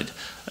your side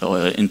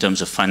in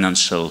terms of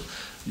financial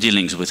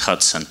dealings with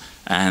Hudson.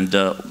 And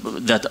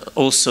that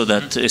also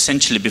that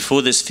essentially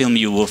before this film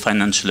you were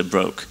financially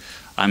broke.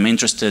 I'm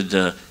interested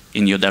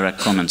in your direct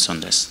comments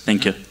on this.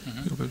 Thank you.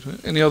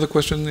 Any other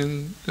question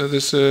in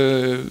this?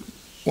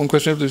 One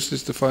question. This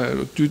is the fire.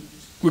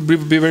 We'll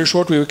be very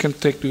short. We can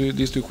take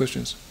these two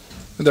questions.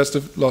 And that's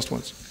the last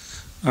ones.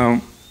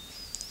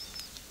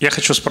 Я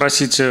хочу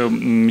спросить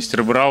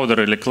мистера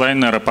Браудера или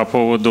Клайнера по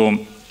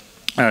поводу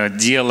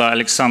дела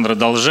Александра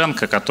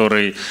Долженко,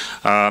 который,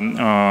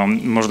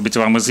 может быть,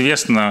 вам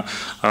известно,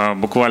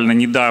 буквально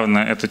недавно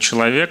этот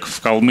человек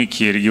в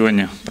Калмыкии,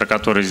 регионе, про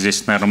который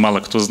здесь, наверное, мало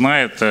кто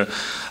знает,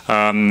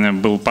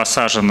 был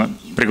посажен,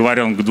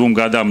 приговорен к 2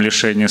 годам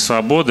лишения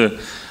свободы,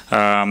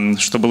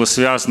 что было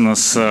связано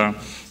с...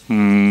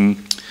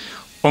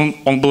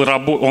 Он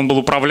был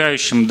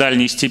управляющим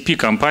Дальней степи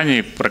компании,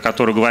 про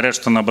которую говорят,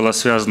 что она была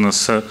связана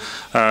с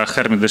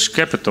Hermitage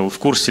Capital. В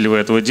курсе ли вы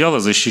этого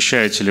дела?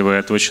 Защищаете ли вы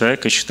этого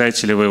человека?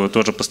 Считаете ли вы его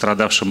тоже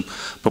пострадавшим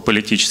по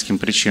политическим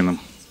причинам?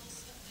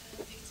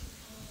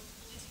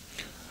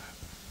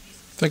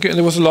 Thank you. And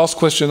there was a last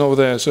question over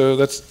there, so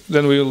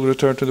then we'll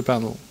return to the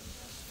panel.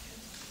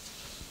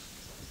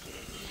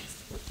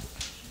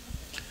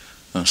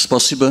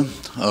 Спасибо.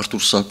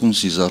 Артур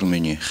Сакунс из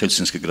Армении,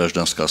 Хельсинской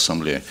гражданской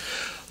ассамблеи.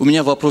 У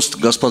меня вопрос к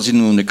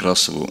господину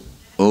Некрасову.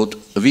 Вот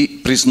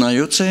вы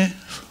признаете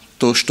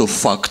то, что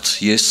факт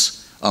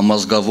есть о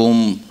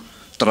мозговом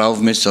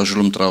травме,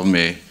 тяжелом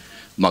травме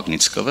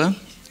Магнитского,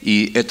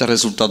 и это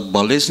результат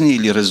болезни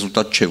или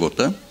результат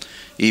чего-то?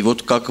 И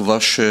вот как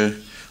ваша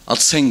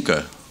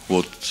оценка,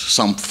 вот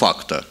сам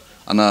факта,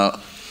 она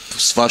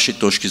с вашей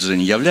точки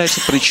зрения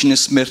является причиной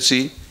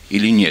смерти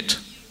или нет?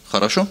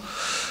 Хорошо?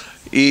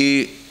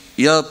 И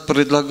я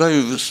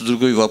предлагаю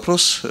другой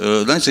вопрос.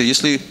 Знаете,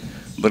 если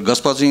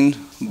господин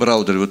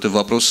Браудер, это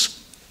вопрос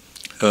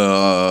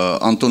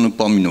Антону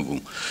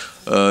Поминову.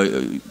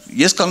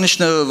 Есть,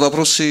 конечно,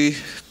 вопросы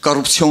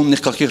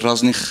коррупционных, каких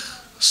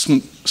разных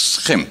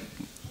схем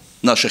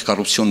в наших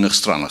коррупционных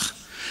странах.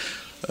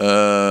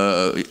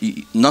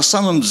 На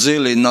самом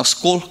деле,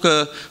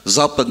 насколько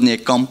западные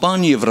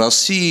компании в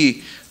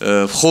России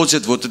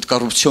входят в эту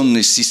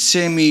коррупционную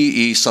систему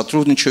и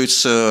сотрудничают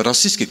с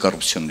российской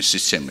коррупционной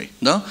системой.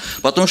 Да?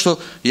 Потому что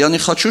я не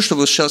хочу,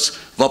 чтобы сейчас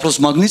вопрос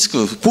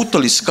Магнитского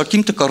путались с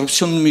какими-то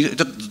коррупционными...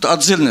 Это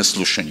отдельное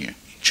слушание.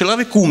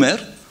 Человек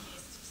умер,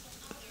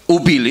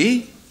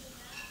 убили.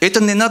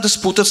 Это не надо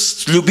спутать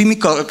с любыми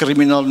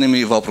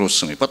криминальными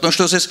вопросами. Потому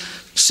что здесь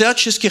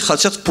всячески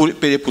хотят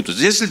перепутать.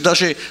 Если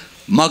даже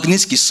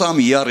Магнитский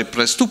самый ярый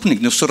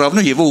преступник, но все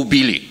равно его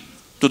убили.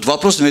 Тут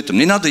вопрос в этом.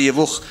 Не надо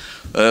его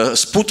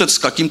спутать с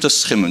каким-то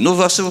схемой. Но,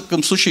 во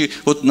всяком случае,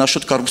 вот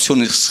насчет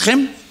коррупционных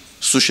схем,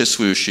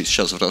 существующих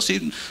сейчас в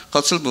России,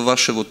 хотел бы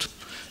ваши вот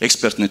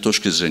экспертные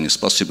точки зрения.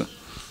 Спасибо.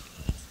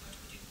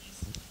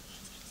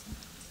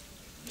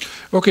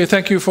 Okay,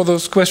 thank you for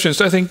those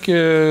questions. I think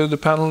the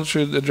panel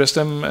should address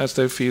them as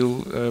they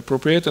feel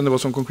appropriate. And there were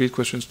some concrete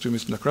questions to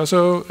Mr.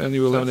 Nekrasov, and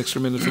you will have an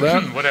extra minute for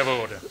that. Whatever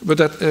order. But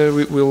that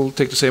we will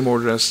take the same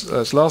order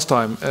as last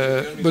time.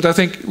 But I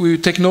think we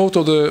take note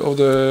of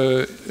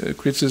the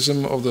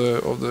criticism of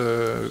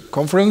the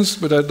conference,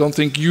 but I don't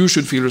think you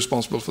should feel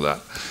responsible for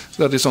that.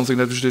 So that is something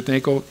that we should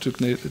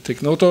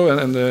take note of,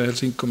 and the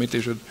Helsinki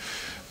Committee should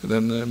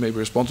then maybe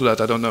respond to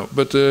that. I don't know,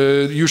 but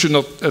you should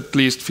not at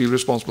least feel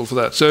responsible for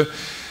that.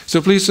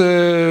 So please,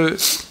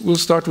 we'll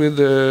start with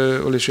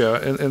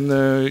Olesya and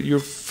your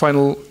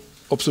final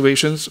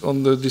observations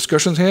on the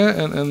discussions here,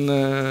 and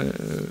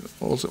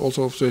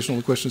also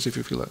observational questions if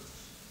you feel that.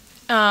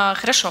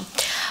 Хорошо.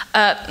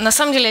 На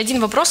самом деле,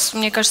 один вопрос,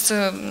 мне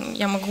кажется,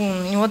 я могу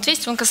на него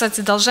ответить, он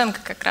касается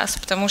Долженко как раз,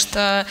 потому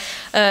что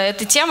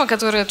это тема,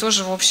 которая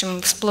тоже, в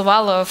общем,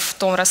 всплывала в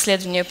том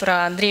расследовании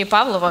про Андрея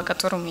Павлова, о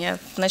котором я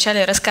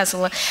вначале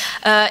рассказывала.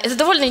 Это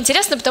довольно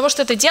интересно, потому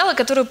что это дело,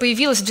 которое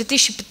появилось в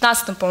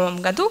 2015, по-моему,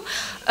 году.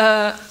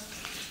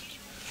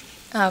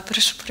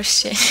 Прошу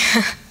прощения.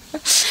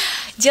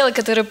 Дело,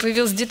 которое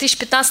появилось в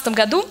 2015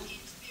 году.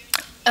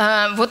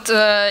 Вот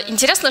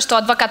интересно, что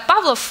адвокат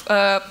Павлов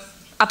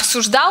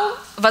обсуждал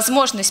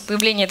возможность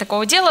появления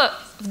такого дела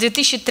в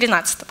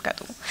 2013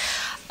 году.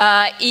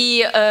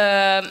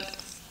 И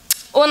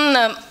он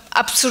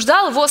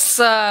обсуждал его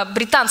с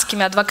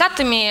британскими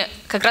адвокатами,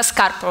 как раз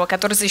Карпова,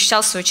 который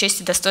защищал свою честь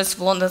и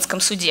достоинство в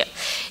лондонском суде.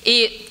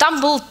 И там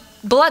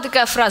была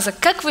такая фраза: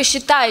 «Как вы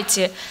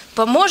считаете,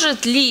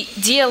 поможет ли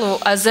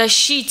делу о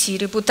защите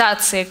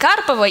репутации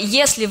Карпова,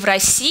 если в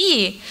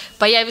России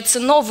появится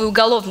новый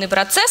уголовный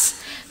процесс,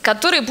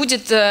 который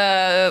будет,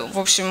 в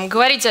общем,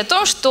 говорить о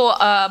том, что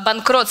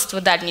банкротство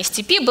Дальней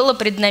степи было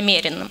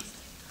преднамеренным?»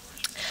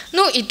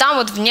 Ну и там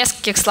вот в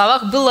нескольких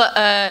словах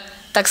было,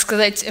 так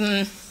сказать,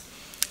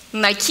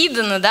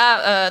 накидано,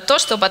 да, то,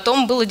 что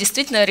потом было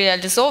действительно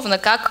реализовано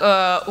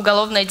как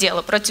уголовное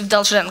дело против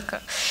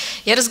Долженко.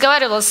 Я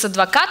разговаривала с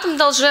адвокатом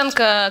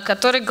Долженко,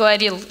 который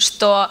говорил,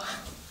 что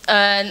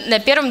на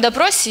первом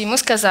допросе ему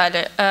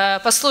сказали: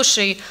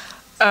 послушай,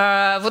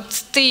 вот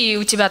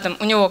у тебя там,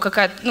 у него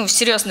какое-то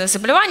серьезное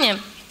заболевание,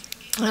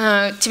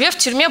 тебе в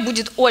тюрьме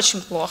будет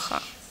очень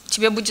плохо.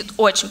 Тебе будет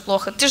очень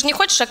плохо. Ты же не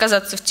хочешь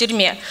оказаться в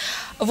тюрьме.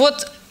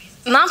 Вот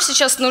нам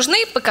сейчас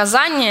нужны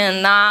показания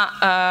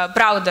на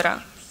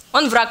Браудера.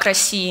 Он враг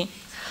России.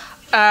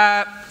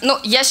 Ну,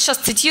 я сейчас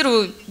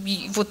цитирую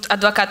вот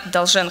адвоката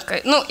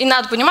Долженко. Ну, и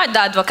надо понимать,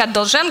 да, адвокат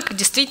Долженко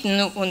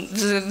действительно, он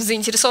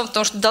заинтересован в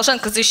том, что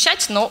Долженко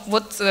защищать, но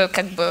вот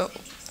как бы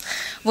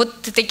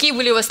вот такие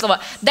были его слова.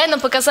 Дай нам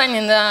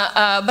показания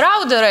на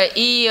Браудера,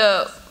 и,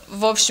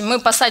 в общем, мы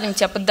посадим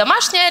тебя под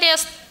домашний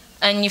арест,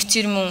 а не в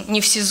тюрьму,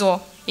 не в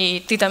СИЗО, и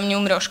ты там не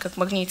умрешь, как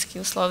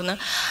Магнитский, условно.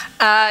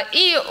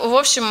 И, в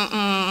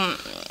общем,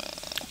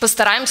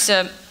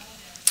 постараемся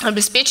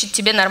обеспечить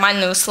тебе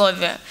нормальные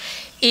условия.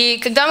 И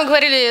когда мы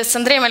говорили с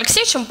Андреем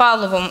Алексеевичем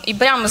Павловым и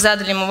прямо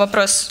задали ему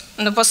вопрос: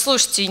 ну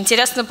послушайте,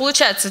 интересно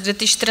получается, в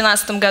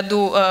 2013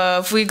 году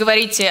вы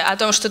говорите о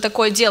том, что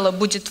такое дело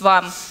будет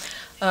вам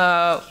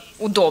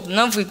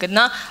удобно,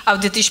 выгодно, а в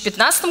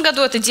 2015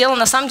 году это дело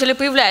на самом деле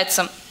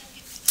появляется.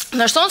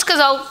 На что он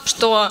сказал,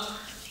 что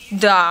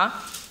да,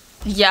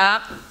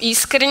 я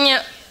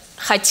искренне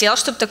хотел,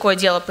 чтобы такое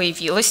дело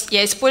появилось,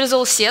 я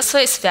использовал все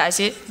свои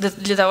связи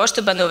для того,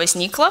 чтобы оно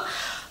возникло.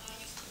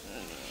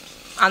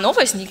 Оно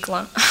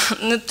возникло.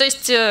 Ну, то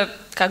есть,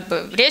 как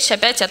бы, речь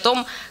опять о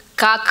том,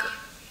 как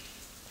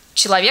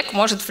человек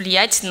может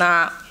влиять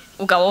на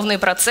уголовные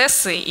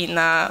процессы и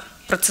на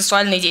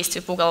процессуальные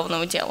действия по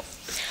уголовному делу.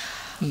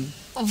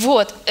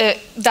 Вот,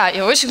 да,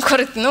 и очень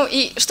коротко. Ну,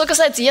 и что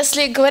касается,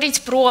 если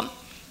говорить про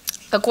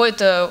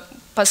какое-то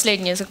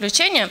последнее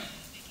заключение,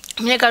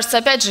 мне кажется,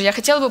 опять же, я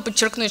хотела бы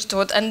подчеркнуть, что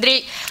вот,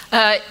 Андрей,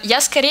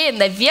 я скорее,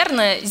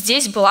 наверное,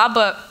 здесь была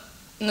бы,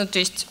 ну, то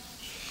есть,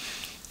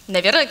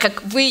 наверное,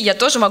 как вы, я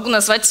тоже могу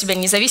назвать себя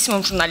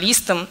независимым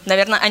журналистом.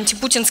 Наверное,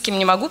 антипутинским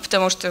не могу,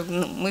 потому что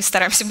мы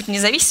стараемся быть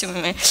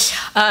независимыми.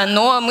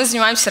 Но мы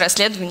занимаемся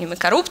расследованиями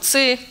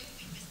коррупции,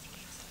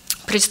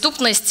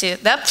 преступности,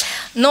 да.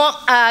 Но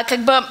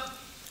как бы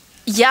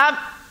я,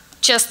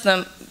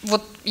 честно,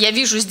 вот я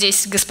вижу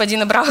здесь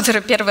господина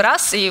Браудера первый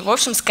раз и, в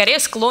общем, скорее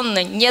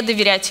склонна не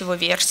доверять его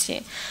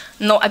версии.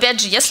 Но,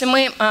 опять же, если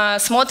мы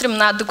смотрим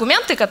на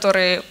документы,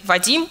 которые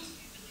Вадим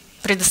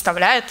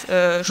предоставляет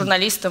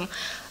журналистам,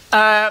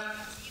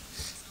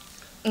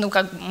 ну,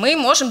 как бы мы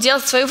можем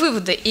делать свои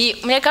выводы. И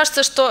мне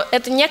кажется, что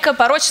это некая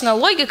порочная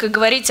логика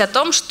говорить о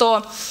том,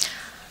 что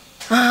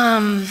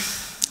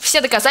все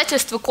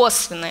доказательства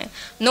косвенные.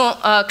 Но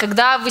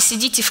когда вы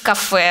сидите в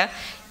кафе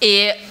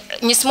и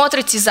не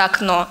смотрите за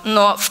окно,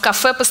 но в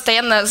кафе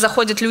постоянно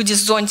заходят люди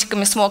с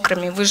зонтиками, с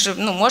мокрыми, вы же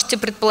можете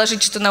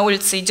предположить, что на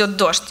улице идет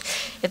дождь.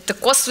 Это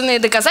косвенные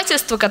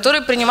доказательства,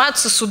 которые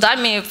принимаются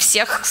судами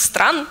всех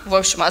стран, в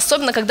общем,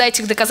 особенно когда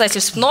этих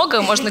доказательств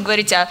много, можно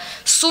говорить о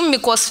сумме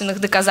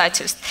косвенных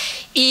доказательств.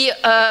 И,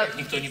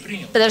 никто не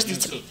принял.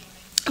 Подождите.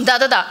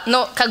 Да-да-да,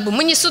 но как бы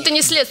мы не суд и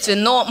не следствие,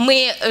 но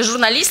мы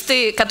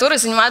журналисты, которые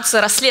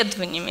занимаются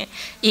расследованиями.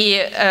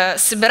 И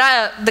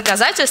собирая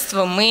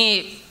доказательства,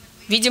 мы,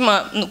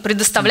 видимо,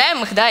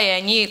 предоставляем их, да, и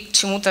они к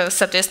чему-то,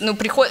 соответственно,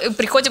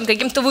 приходим к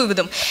каким-то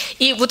выводам.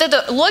 И вот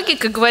эта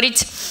логика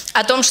говорить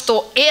о том,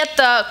 что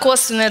это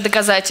косвенное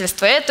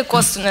доказательство,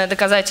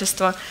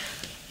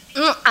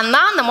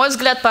 она, на мой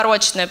взгляд,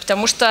 порочная,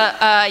 потому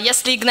что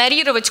если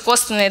игнорировать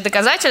косвенные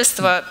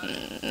доказательства,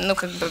 ну,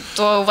 как бы,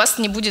 то у вас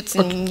не будет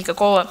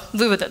никакого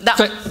вывода. Да.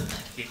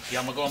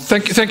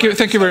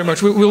 Thank you very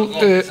much.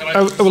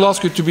 I will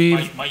ask you to be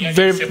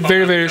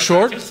very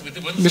short.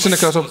 Mr.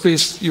 Nekrasov,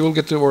 please, you will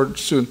get the word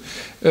soon.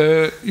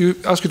 You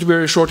ask you to be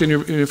very short in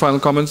your final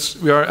comments.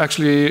 We are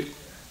actually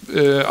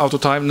out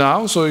of time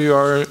now, so you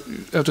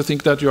have to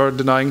think that you are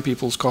denying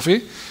people's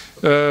coffee.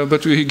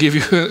 But we give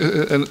you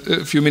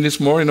a few minutes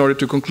more in order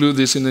to conclude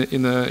this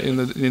in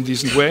a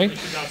decent way.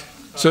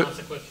 So,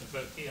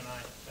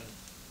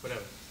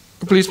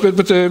 please, but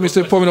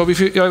Mr. Pominov, if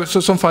you have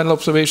some final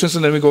observations,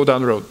 and then we go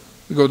down the road.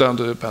 We go down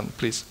the panel,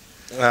 please.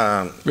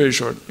 Very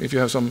short. If you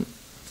have some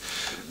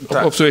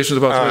observations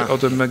about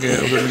the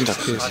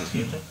Magnitsky case.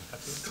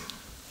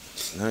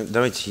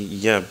 Давайте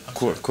я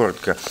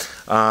коротко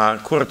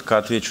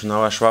отвечу на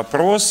ваш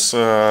вопрос.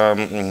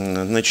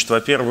 Значит,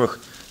 во-первых,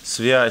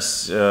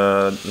 связь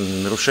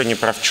нарушения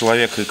прав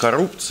человека и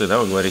коррупции, да,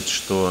 вы говорите,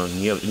 что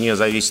не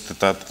зависит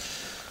это от,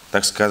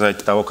 так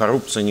сказать, того,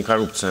 коррупция, не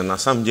коррупция. На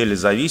самом деле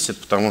зависит,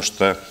 потому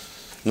что,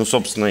 ну,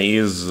 собственно,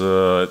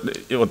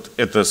 вот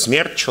эта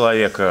смерть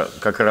человека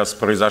как раз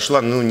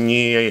произошла, ну,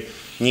 не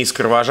из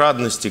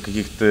кровожадности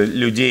каких-то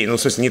людей, ну,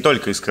 в смысле, не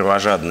только из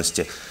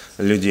кровожадности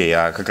людей,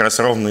 а как раз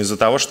ровно из-за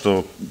того,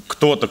 что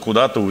кто-то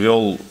куда-то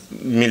увел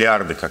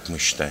миллиарды, как мы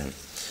считаем.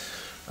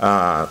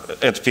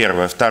 Это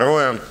первое.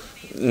 Второе,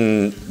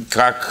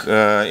 как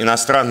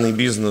иностранный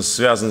бизнес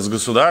связан с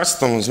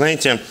государством,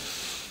 знаете,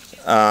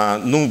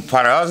 ну,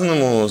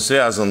 по-разному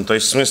связан. То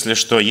есть в смысле,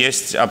 что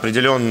есть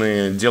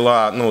определенные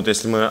дела, ну, вот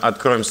если мы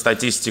откроем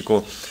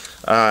статистику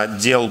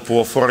дел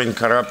по Foreign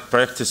Corrupt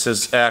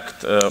Practices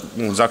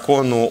Act,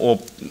 закону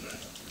о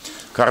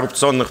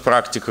коррупционных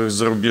практиках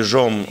за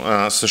рубежом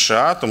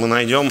США, то мы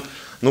найдем,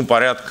 ну,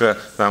 порядка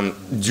там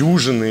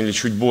дюжины или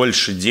чуть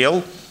больше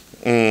дел,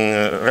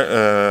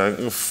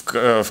 в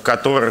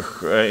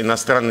которых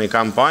иностранные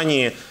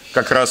компании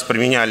как раз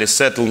применяли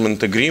settlement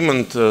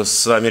agreement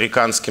с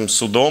американским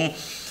судом,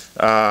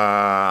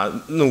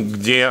 ну,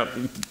 где,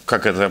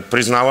 как это,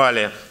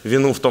 признавали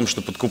вину в том,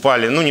 что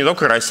подкупали, ну, не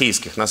только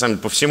российских, на самом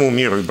деле, по всему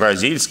миру, и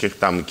бразильских,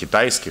 там, и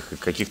китайских, и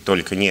каких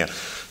только не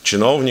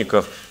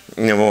чиновников,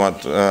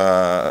 вот,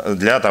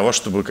 для того,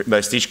 чтобы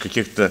достичь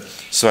каких-то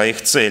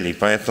своих целей.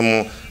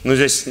 Поэтому, ну,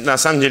 здесь на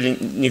самом деле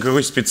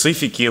никакой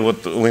специфики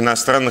вот у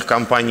иностранных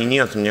компаний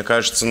нет. Мне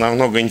кажется,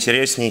 намного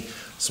интересней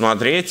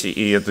смотреть,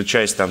 и это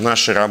часть там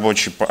нашей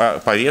рабочей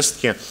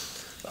повестки,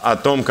 о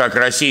том, как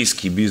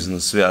российский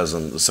бизнес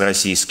связан с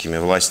российскими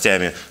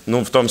властями.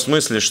 Ну, в том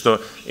смысле,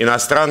 что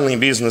иностранный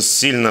бизнес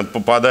сильно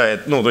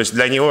попадает, ну, то есть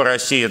для него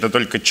Россия это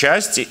только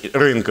часть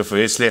рынков,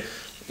 и если,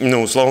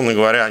 ну, условно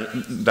говоря,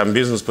 там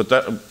бизнес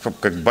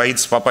как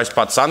боится попасть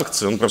под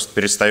санкции, он просто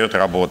перестает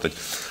работать.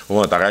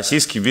 Вот. А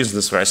российский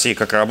бизнес в России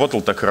как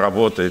работал, так и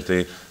работает.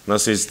 И у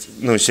нас есть,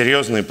 ну,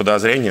 серьезные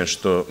подозрения,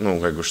 что, ну,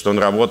 как бы, что он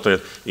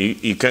работает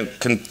и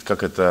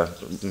как это,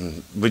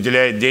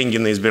 выделяет деньги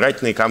на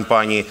избирательные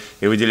кампании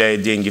и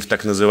выделяет деньги в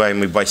так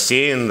называемый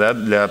бассейн, да,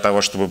 для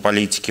того, чтобы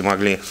политики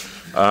могли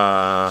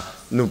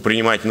ну,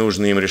 принимать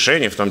нужные им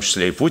решения, в том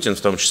числе и Путин,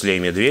 в том числе и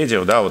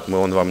Медведев. Да, вот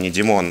он вам не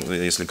Димон,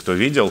 если кто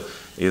видел,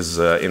 из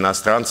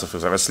иностранцев,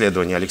 из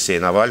расследования Алексея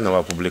Навального,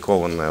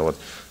 опубликованное вот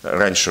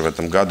раньше в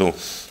этом году.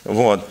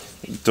 Вот.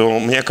 То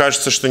мне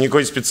кажется, что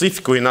никакой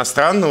специфики у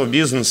иностранного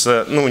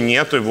бизнеса, ну,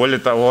 нету, и более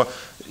того,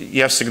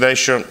 я всегда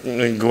еще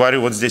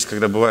говорю вот здесь,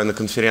 когда бываю на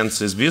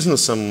конференции с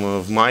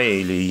бизнесом в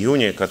мае или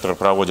июне, которые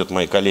проводят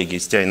мои коллеги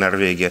из ТИА и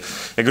Норвегии,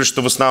 я говорю,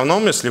 что в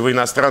основном, если вы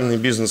иностранный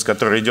бизнес,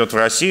 который идет в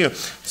Россию,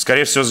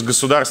 скорее всего, с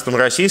государством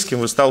российским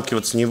вы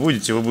сталкиваться не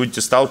будете, вы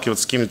будете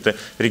сталкиваться с какими-то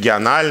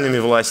региональными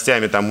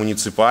властями, там,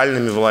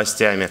 муниципальными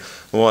властями,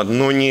 вот,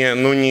 но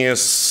не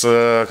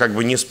с, как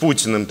бы, не с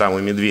Путиным там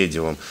и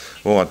Медведевым.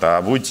 Вот,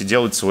 а будете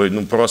делать свой,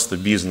 ну, просто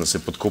бизнес и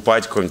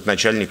подкупать какого-нибудь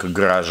начальника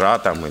гаража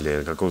там,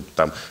 или какого-то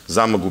там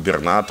зама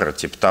губернатора,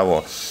 типа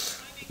того.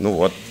 Ну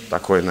вот,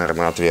 такой,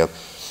 наверное, ответ.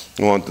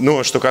 Вот.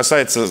 Ну, что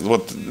касается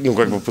вот, ну,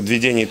 как бы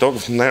подведения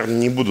итогов, наверное,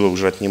 не буду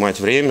уже отнимать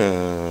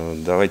время.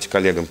 Давайте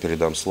коллегам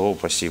передам слово.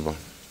 Спасибо.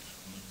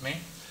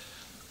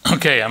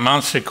 Okay, I'm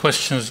answering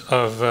questions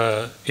of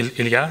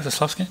Ilya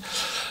Zaslavsky.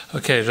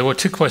 Okay, there were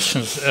two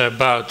questions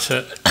about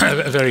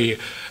a very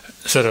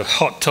sort of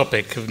hot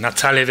topic of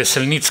Natalia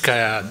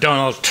Veselnitskaya,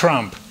 Donald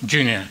Trump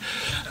Jr.,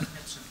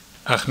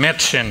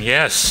 Akhmetshin,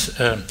 yes.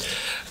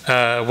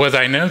 Whether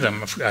I know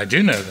them, I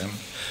do know them.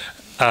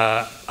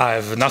 I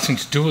have nothing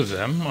to do with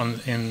them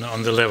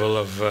on the level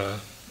of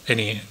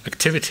any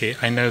activity.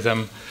 I know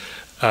them,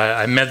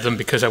 I met them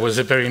because I was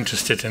very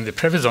interested in the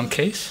Prevezon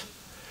case.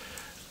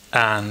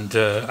 And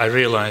I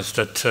realized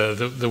that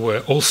there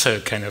were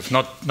also kind of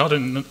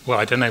well,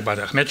 I don't know about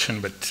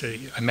Akhmetshin, but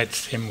I met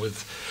him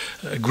with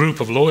a group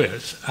of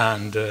lawyers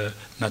and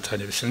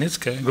Natalia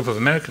Veselnitskaya, a group of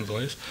American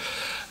lawyers,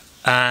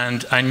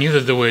 and I knew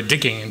that they were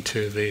digging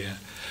into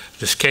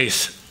this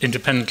case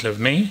independently of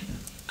me.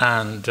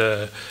 And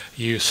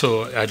you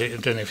saw, I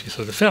don't know if you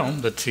saw the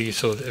film, but you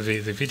saw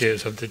the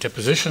videos of the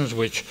depositions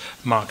which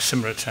Mark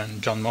Simrat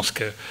and John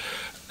Moscow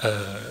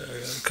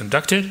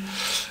conducted.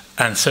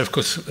 And so, of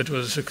course, it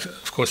was,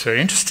 of course,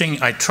 very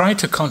interesting. I tried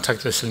to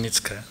contact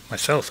Veselnitskaya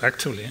myself,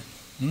 actually,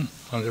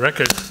 on the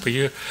record for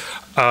you,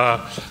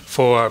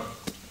 for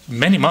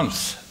many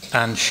months,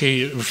 and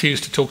she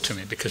refused to talk to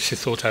me because she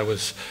thought I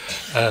was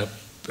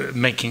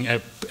making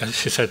a, as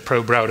she said,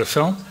 pro-Browder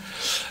film.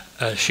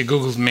 She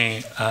Googled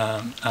me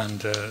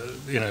and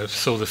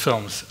saw the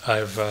films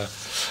I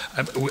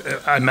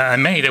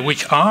made,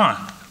 which are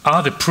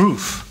the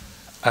proof.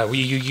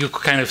 You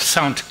kind of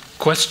sound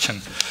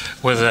question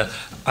whether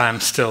I'm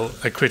still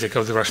a critic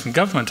of the Russian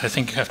government. I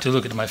think you have to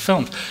look at my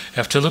films. You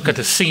have to look at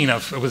the scene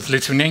with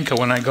Litvinenko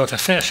when I got a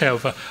fair share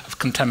of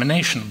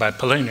contamination by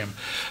polonium,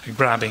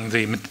 grabbing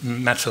the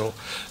metal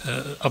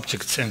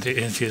objects in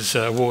his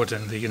ward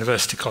in the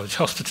University College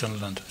Hospital in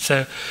London.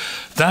 So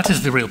that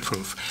is the real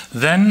proof.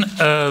 Then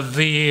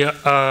the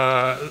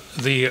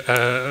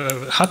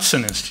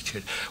Hudson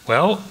Institute.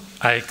 Well,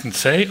 I can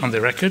say on the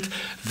record,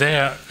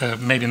 there,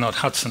 maybe not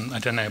Hudson, I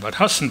don't know about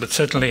Hudson, but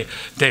certainly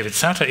David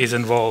Satter is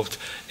involved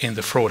in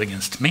the fraud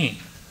against me.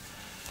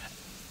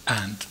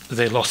 And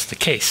they lost the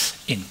case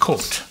in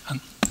court, a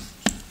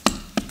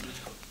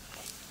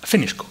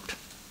Finnish court.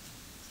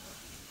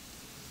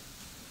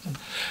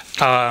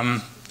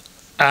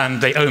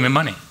 And they owe me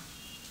money.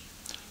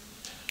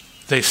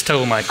 They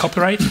stole my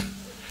copyright.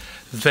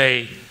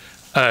 They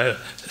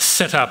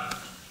set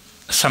up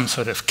some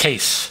sort of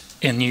case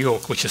in New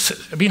York, which is,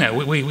 we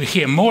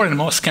hear more and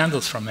more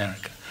scandals from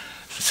America,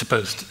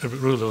 supposed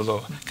rule of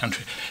law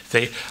country.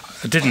 They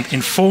didn't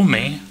inform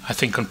me, I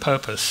think on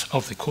purpose,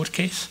 of the court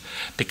case,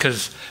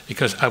 because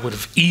I would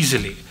have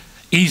easily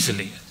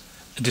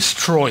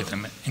destroyed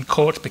them in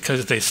court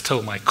because they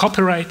stole my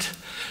copyright.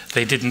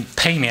 They didn't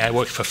pay me. I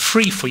worked for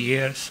free for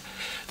years.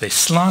 They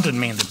slandered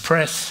me in the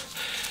press.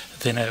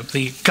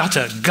 The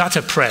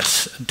gutter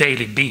press,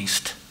 Daily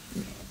Beast,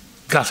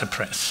 gutter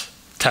press,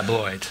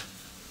 tabloid,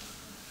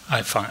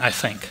 I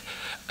think.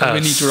 We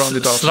need to round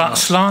it off.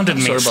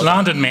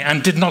 Slandered me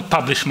and did not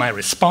publish my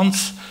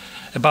response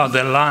about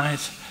their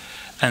lies.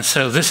 And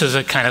so this is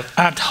a kind of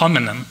ad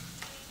hominem,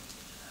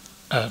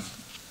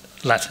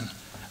 Latin,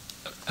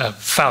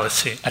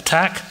 fallacy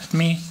attack at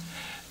me,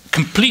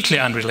 completely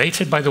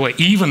unrelated, by the way,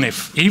 even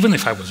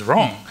if I was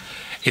wrong.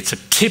 It's a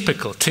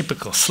typical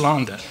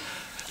slander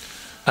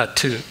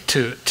to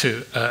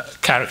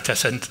character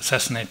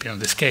assassinate me in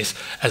this case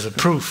as a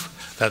proof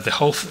that the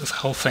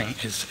whole thing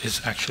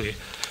is actually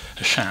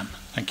a sham.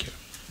 Thank you.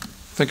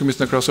 Thank you,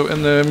 Mr. Nekrasov.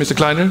 And Mr.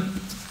 Kleiner?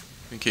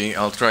 Okay,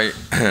 I'll try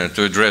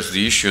to address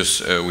the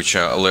issues which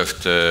are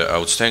left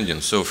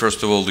outstanding. So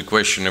first of all, the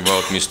question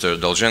about Mr.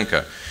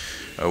 Dolzhenko.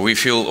 We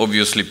feel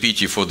obviously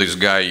pity for this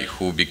guy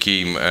who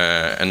became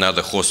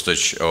another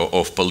hostage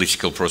of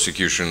political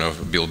prosecution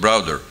of Bill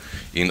Browder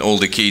in all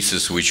the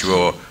cases which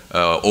were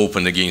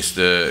opened against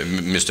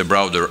Mr.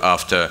 Browder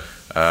after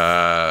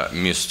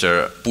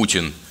Mr.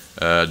 Putin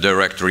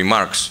direct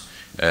remarks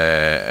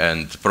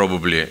and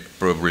probably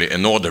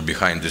an order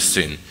behind this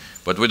scene.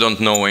 But we don't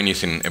know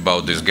anything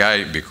about this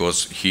guy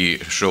because he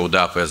showed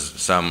up as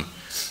some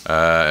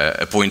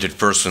appointed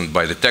person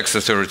by the tax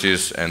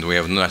authorities, and we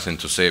have nothing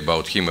to say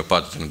about him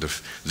apart from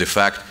the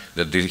fact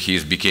that he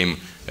became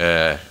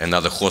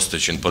another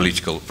hostage in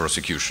political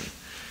prosecution.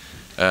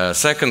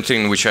 Second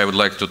thing which I would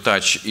like to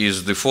touch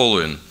is the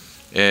following.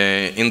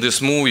 In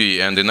this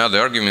movie and in other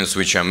arguments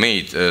which are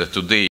made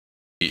today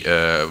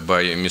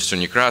by Mr.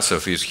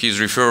 Nekrasov, he's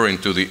referring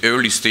to the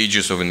early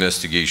stages of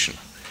investigation.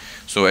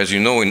 So as you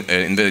know,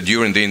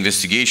 during the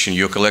investigation,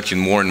 you're collecting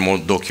more and more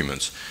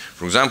documents.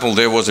 For example,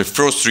 there was a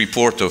first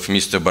report of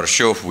Mr.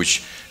 Borschev,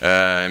 which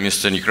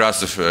Mr.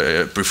 Nekrasov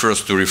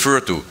prefers to refer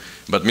to.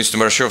 But Mr.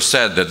 Borschev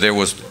said that there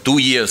was 2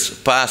 years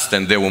passed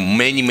and there were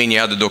many, many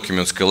other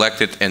documents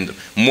collected and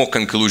more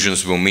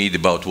conclusions were made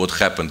about what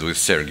happened with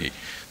Sergei.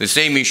 The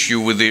same issue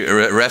with the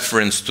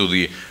reference to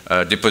the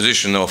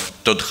deposition of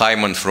Todd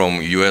Hyman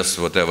from US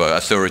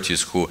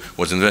authorities who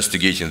was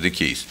investigating the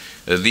case.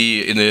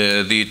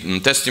 The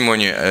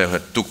testimony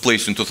took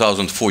place in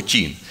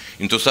 2014.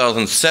 In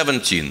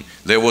 2017,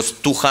 there was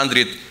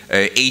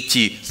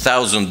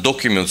 280,000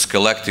 documents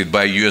collected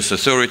by US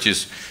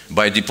authorities,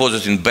 by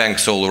depositing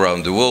banks all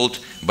around the world,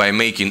 by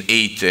making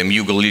 8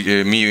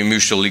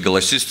 mutual legal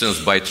assistance,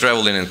 by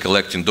traveling and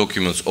collecting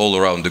documents all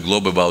around the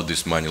globe about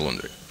this money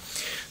laundering.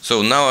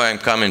 So now I'm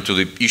coming to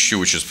the issue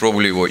which is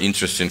probably more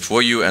interesting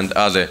for you and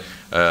other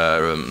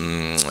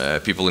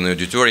people in the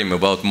auditorium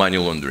about money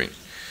laundering.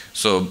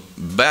 So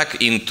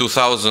back in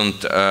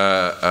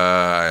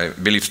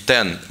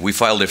 2010, we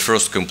filed a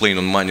first complaint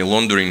on money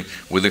laundering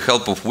with the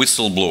help of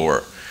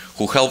whistleblower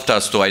who helped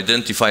us to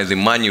identify the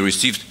money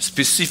received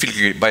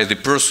specifically by the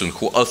person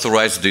who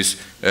authorized this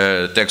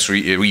tax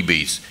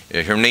rebates.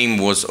 Her name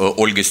was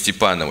Olga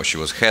Stepanova. She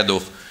was head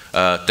of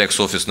tax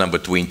office number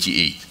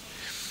 28.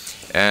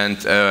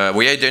 And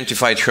we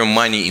identified her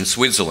money in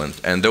Switzerland,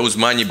 and those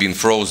money been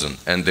frozen.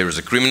 And there is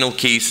a criminal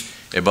case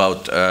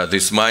about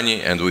this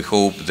money, and we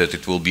hope that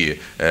it will be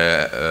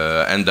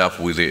end up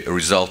with a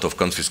result of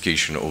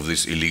confiscation of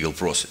this illegal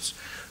process.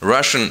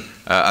 Russian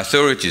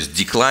authorities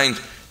declined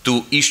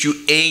to issue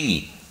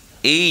any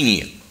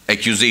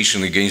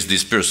accusation against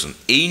this person,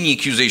 any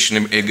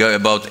accusation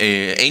about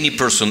any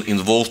person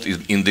involved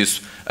in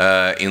this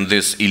in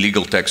this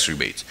illegal tax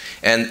rebates.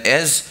 And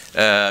as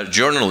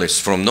journalists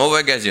from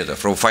Novaya Gazeta,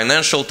 from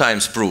Financial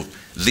Times proved,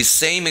 the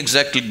same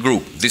exactly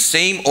group, the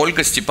same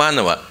Olga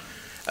Stepanova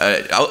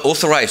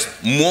authorized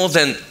more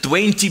than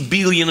 20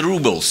 billion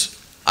rubles,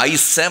 i.e.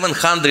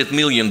 $700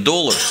 million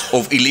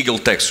of illegal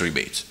tax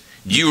rebates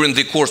during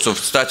the course of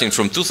starting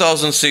from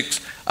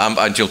 2006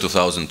 until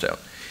 2010.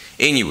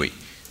 Anyway,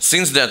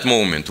 since that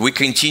moment, we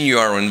continue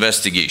our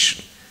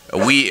investigation.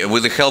 We,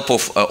 with the help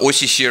of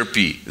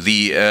OCCRP,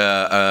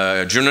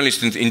 the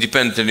Journalist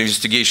Independent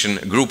Investigation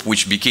Group,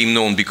 which became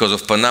known because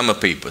of Panama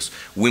Papers,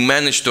 we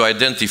managed to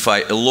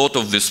identify a lot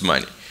of this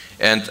money.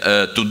 And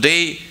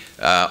today,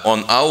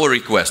 on our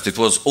request, it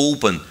was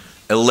open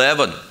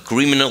 11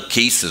 criminal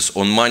cases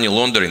on money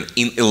laundering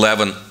in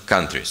 11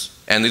 countries.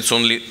 And it's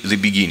only the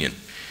beginning.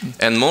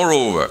 And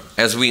moreover,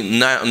 as we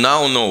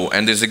now know,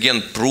 and is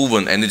again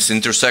proven, and its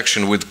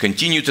intersection with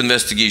continued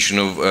investigation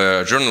of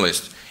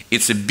journalists,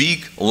 it's a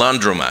big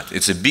laundromat,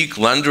 it's a big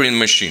laundering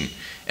machine.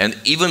 And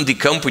even the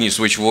companies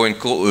which were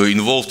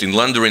involved in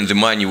laundering the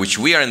money which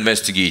we are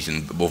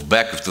investigating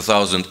back of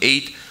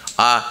 2008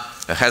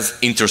 has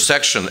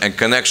intersection and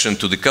connection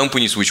to the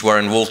companies which were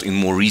involved in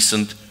more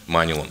recent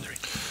money laundering.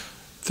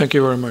 Thank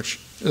you very much.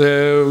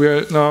 We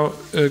are now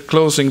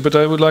closing, but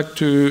I would like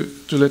to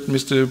let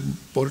Mr.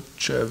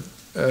 Borschev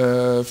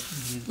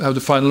have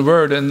the final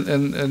word,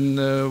 and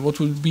what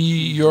would be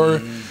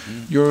your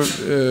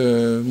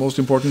most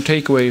important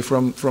takeaway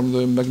from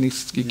the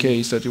Magnitsky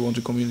case that you want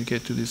to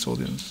communicate to this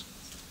audience?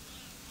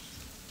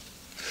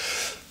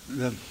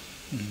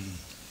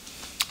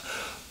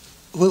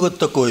 Вывод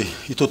такой,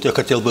 и тут я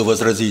хотел бы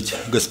возразить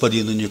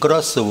господину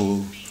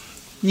Некрасову: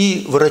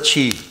 не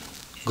врачи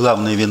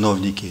главные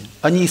виновники,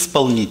 они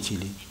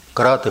исполнители.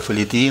 Кратов и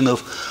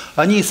Литвинов,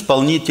 они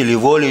исполнители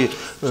воли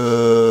той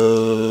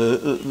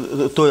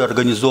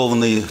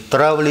организованной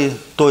травли,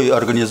 той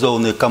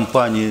организованной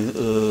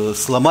кампании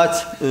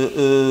сломать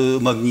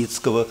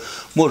Магнитского,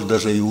 может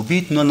даже и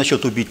убить, но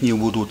насчет убить не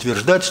буду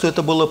утверждать, что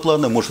это было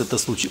планом, может это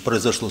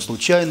произошло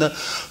случайно,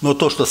 но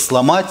то, что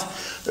сломать,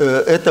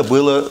 это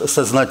было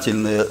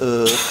сознательное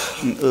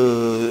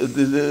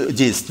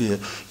действие.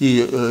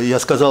 И я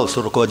сказал,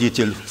 что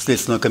руководитель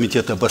Следственного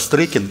комитета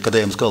Бастрыкин, когда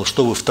я им сказал,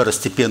 что вы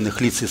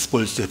второстепенных лиц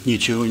используете,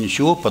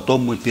 ничего,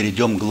 потом мы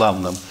перейдем к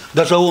главным.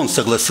 Даже он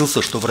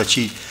согласился, что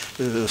врачи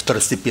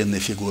второстепенные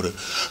фигуры.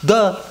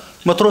 Да,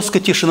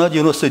 Матросская тишина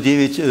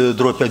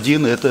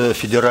 99/1, это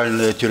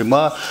федеральная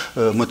тюрьма,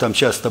 мы там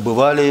часто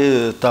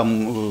бывали,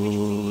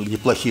 там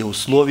неплохие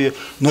условия.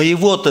 Но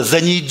его-то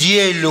за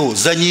неделю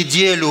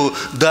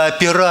до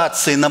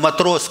операции на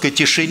Матросской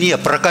тишине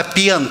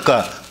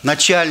Прокопенко,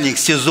 начальник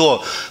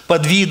СИЗО,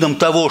 под видом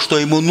того, что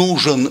ему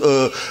нужен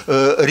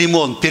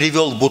ремонт,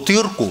 перевел в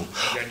Бутырку.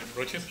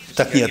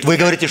 Так нет, вы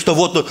говорите, что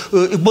вот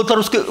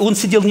он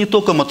сидел не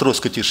только в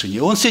Матросской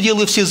тишине, он сидел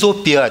и в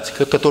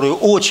СИЗО-5, которое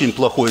очень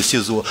плохое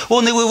СИЗО,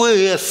 он и в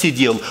ИВС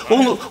сидел,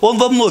 он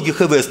во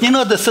многих ИВС. Не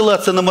надо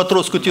ссылаться на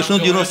Матросскую тишину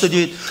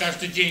 99.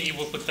 Каждый день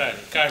его пытали,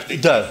 каждый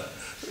день. Да.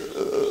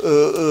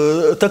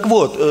 Так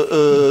вот,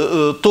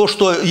 то,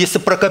 что если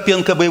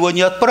Прокопенко бы его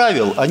не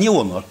отправил, а не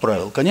он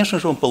отправил, конечно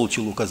же, он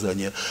получил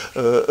указание,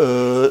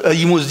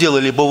 ему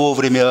сделали бы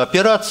вовремя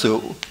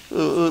операцию,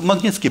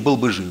 Магнитский был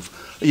бы жив.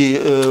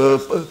 И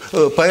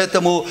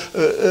поэтому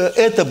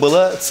это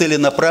была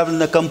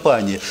целенаправленная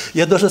кампания.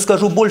 Я даже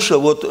скажу больше,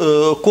 вот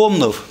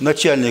Комнов,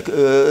 начальник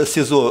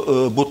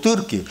СИЗО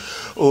Бутырки,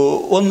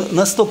 он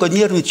настолько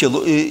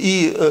нервничал,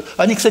 и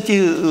они,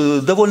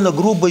 кстати, довольно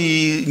грубо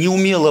и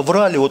неумело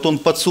врали. Вот он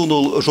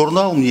подсунул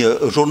журнал мне,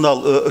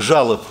 журнал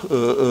жалоб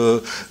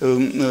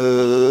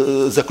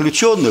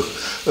заключенных,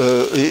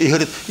 и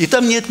говорит, и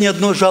там нет ни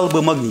одной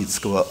жалобы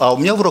Магнитского, а у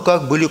меня в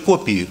руках были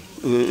копии.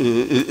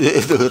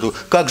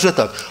 Как же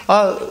так?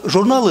 А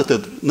журнал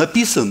этот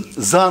написан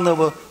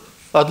заново,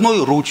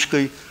 одной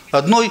ручкой,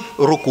 одной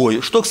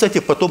рукой, что, кстати,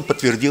 потом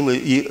подтвердило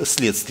и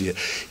следствие.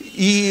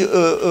 И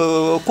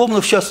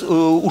Комнов сейчас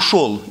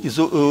ушел из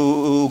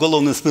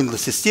уголовной исполнительной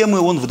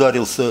системы, он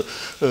вдарился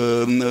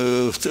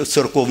в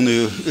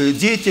церковную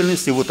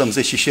деятельность, его там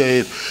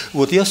защищает.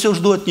 Вот я все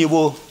жду от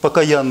него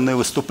покаянное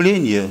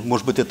выступление,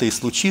 может быть, это и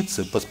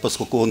случится,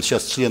 поскольку он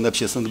сейчас член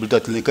общественной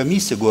наблюдательной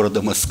комиссии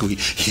города Москвы,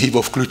 и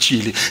его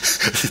включили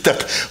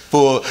так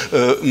по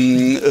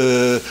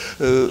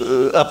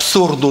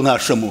абсурду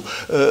нашему.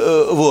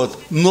 Вот.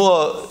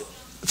 Но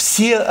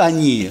все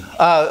они,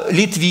 а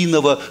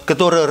Литвинова,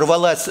 которая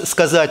рвалась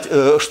сказать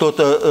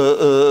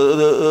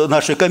что-то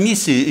нашей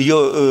комиссии,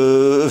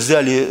 ее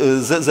взяли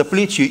за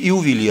плечи и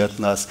увели от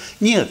нас.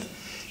 Нет,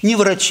 не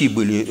врачи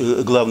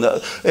были главное.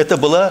 Это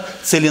была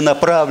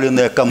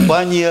целенаправленная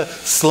кампания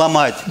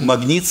сломать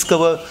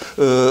Магнитского,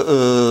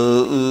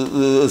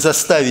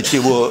 заставить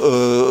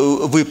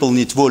его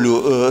выполнить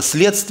волю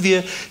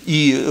следствия,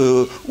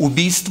 и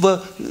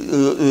убийство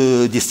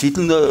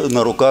действительно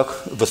на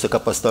руках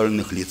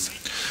высокопоставленных лиц.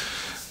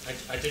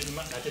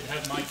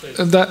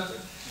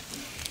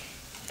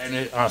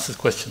 answers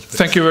questions.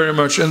 Thank you very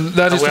much. And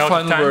that is the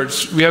final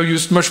words. We have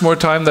used much more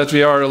time than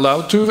we are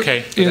allowed to.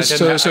 Okay.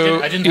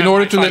 So in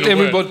order to let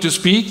everybody to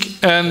speak,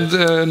 and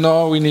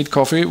now we need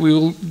coffee, we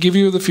will give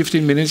you the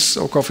 15 minutes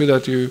of coffee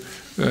that you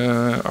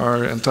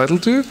are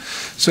entitled to.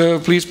 So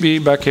please be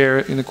back here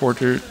in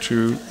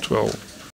 11:45.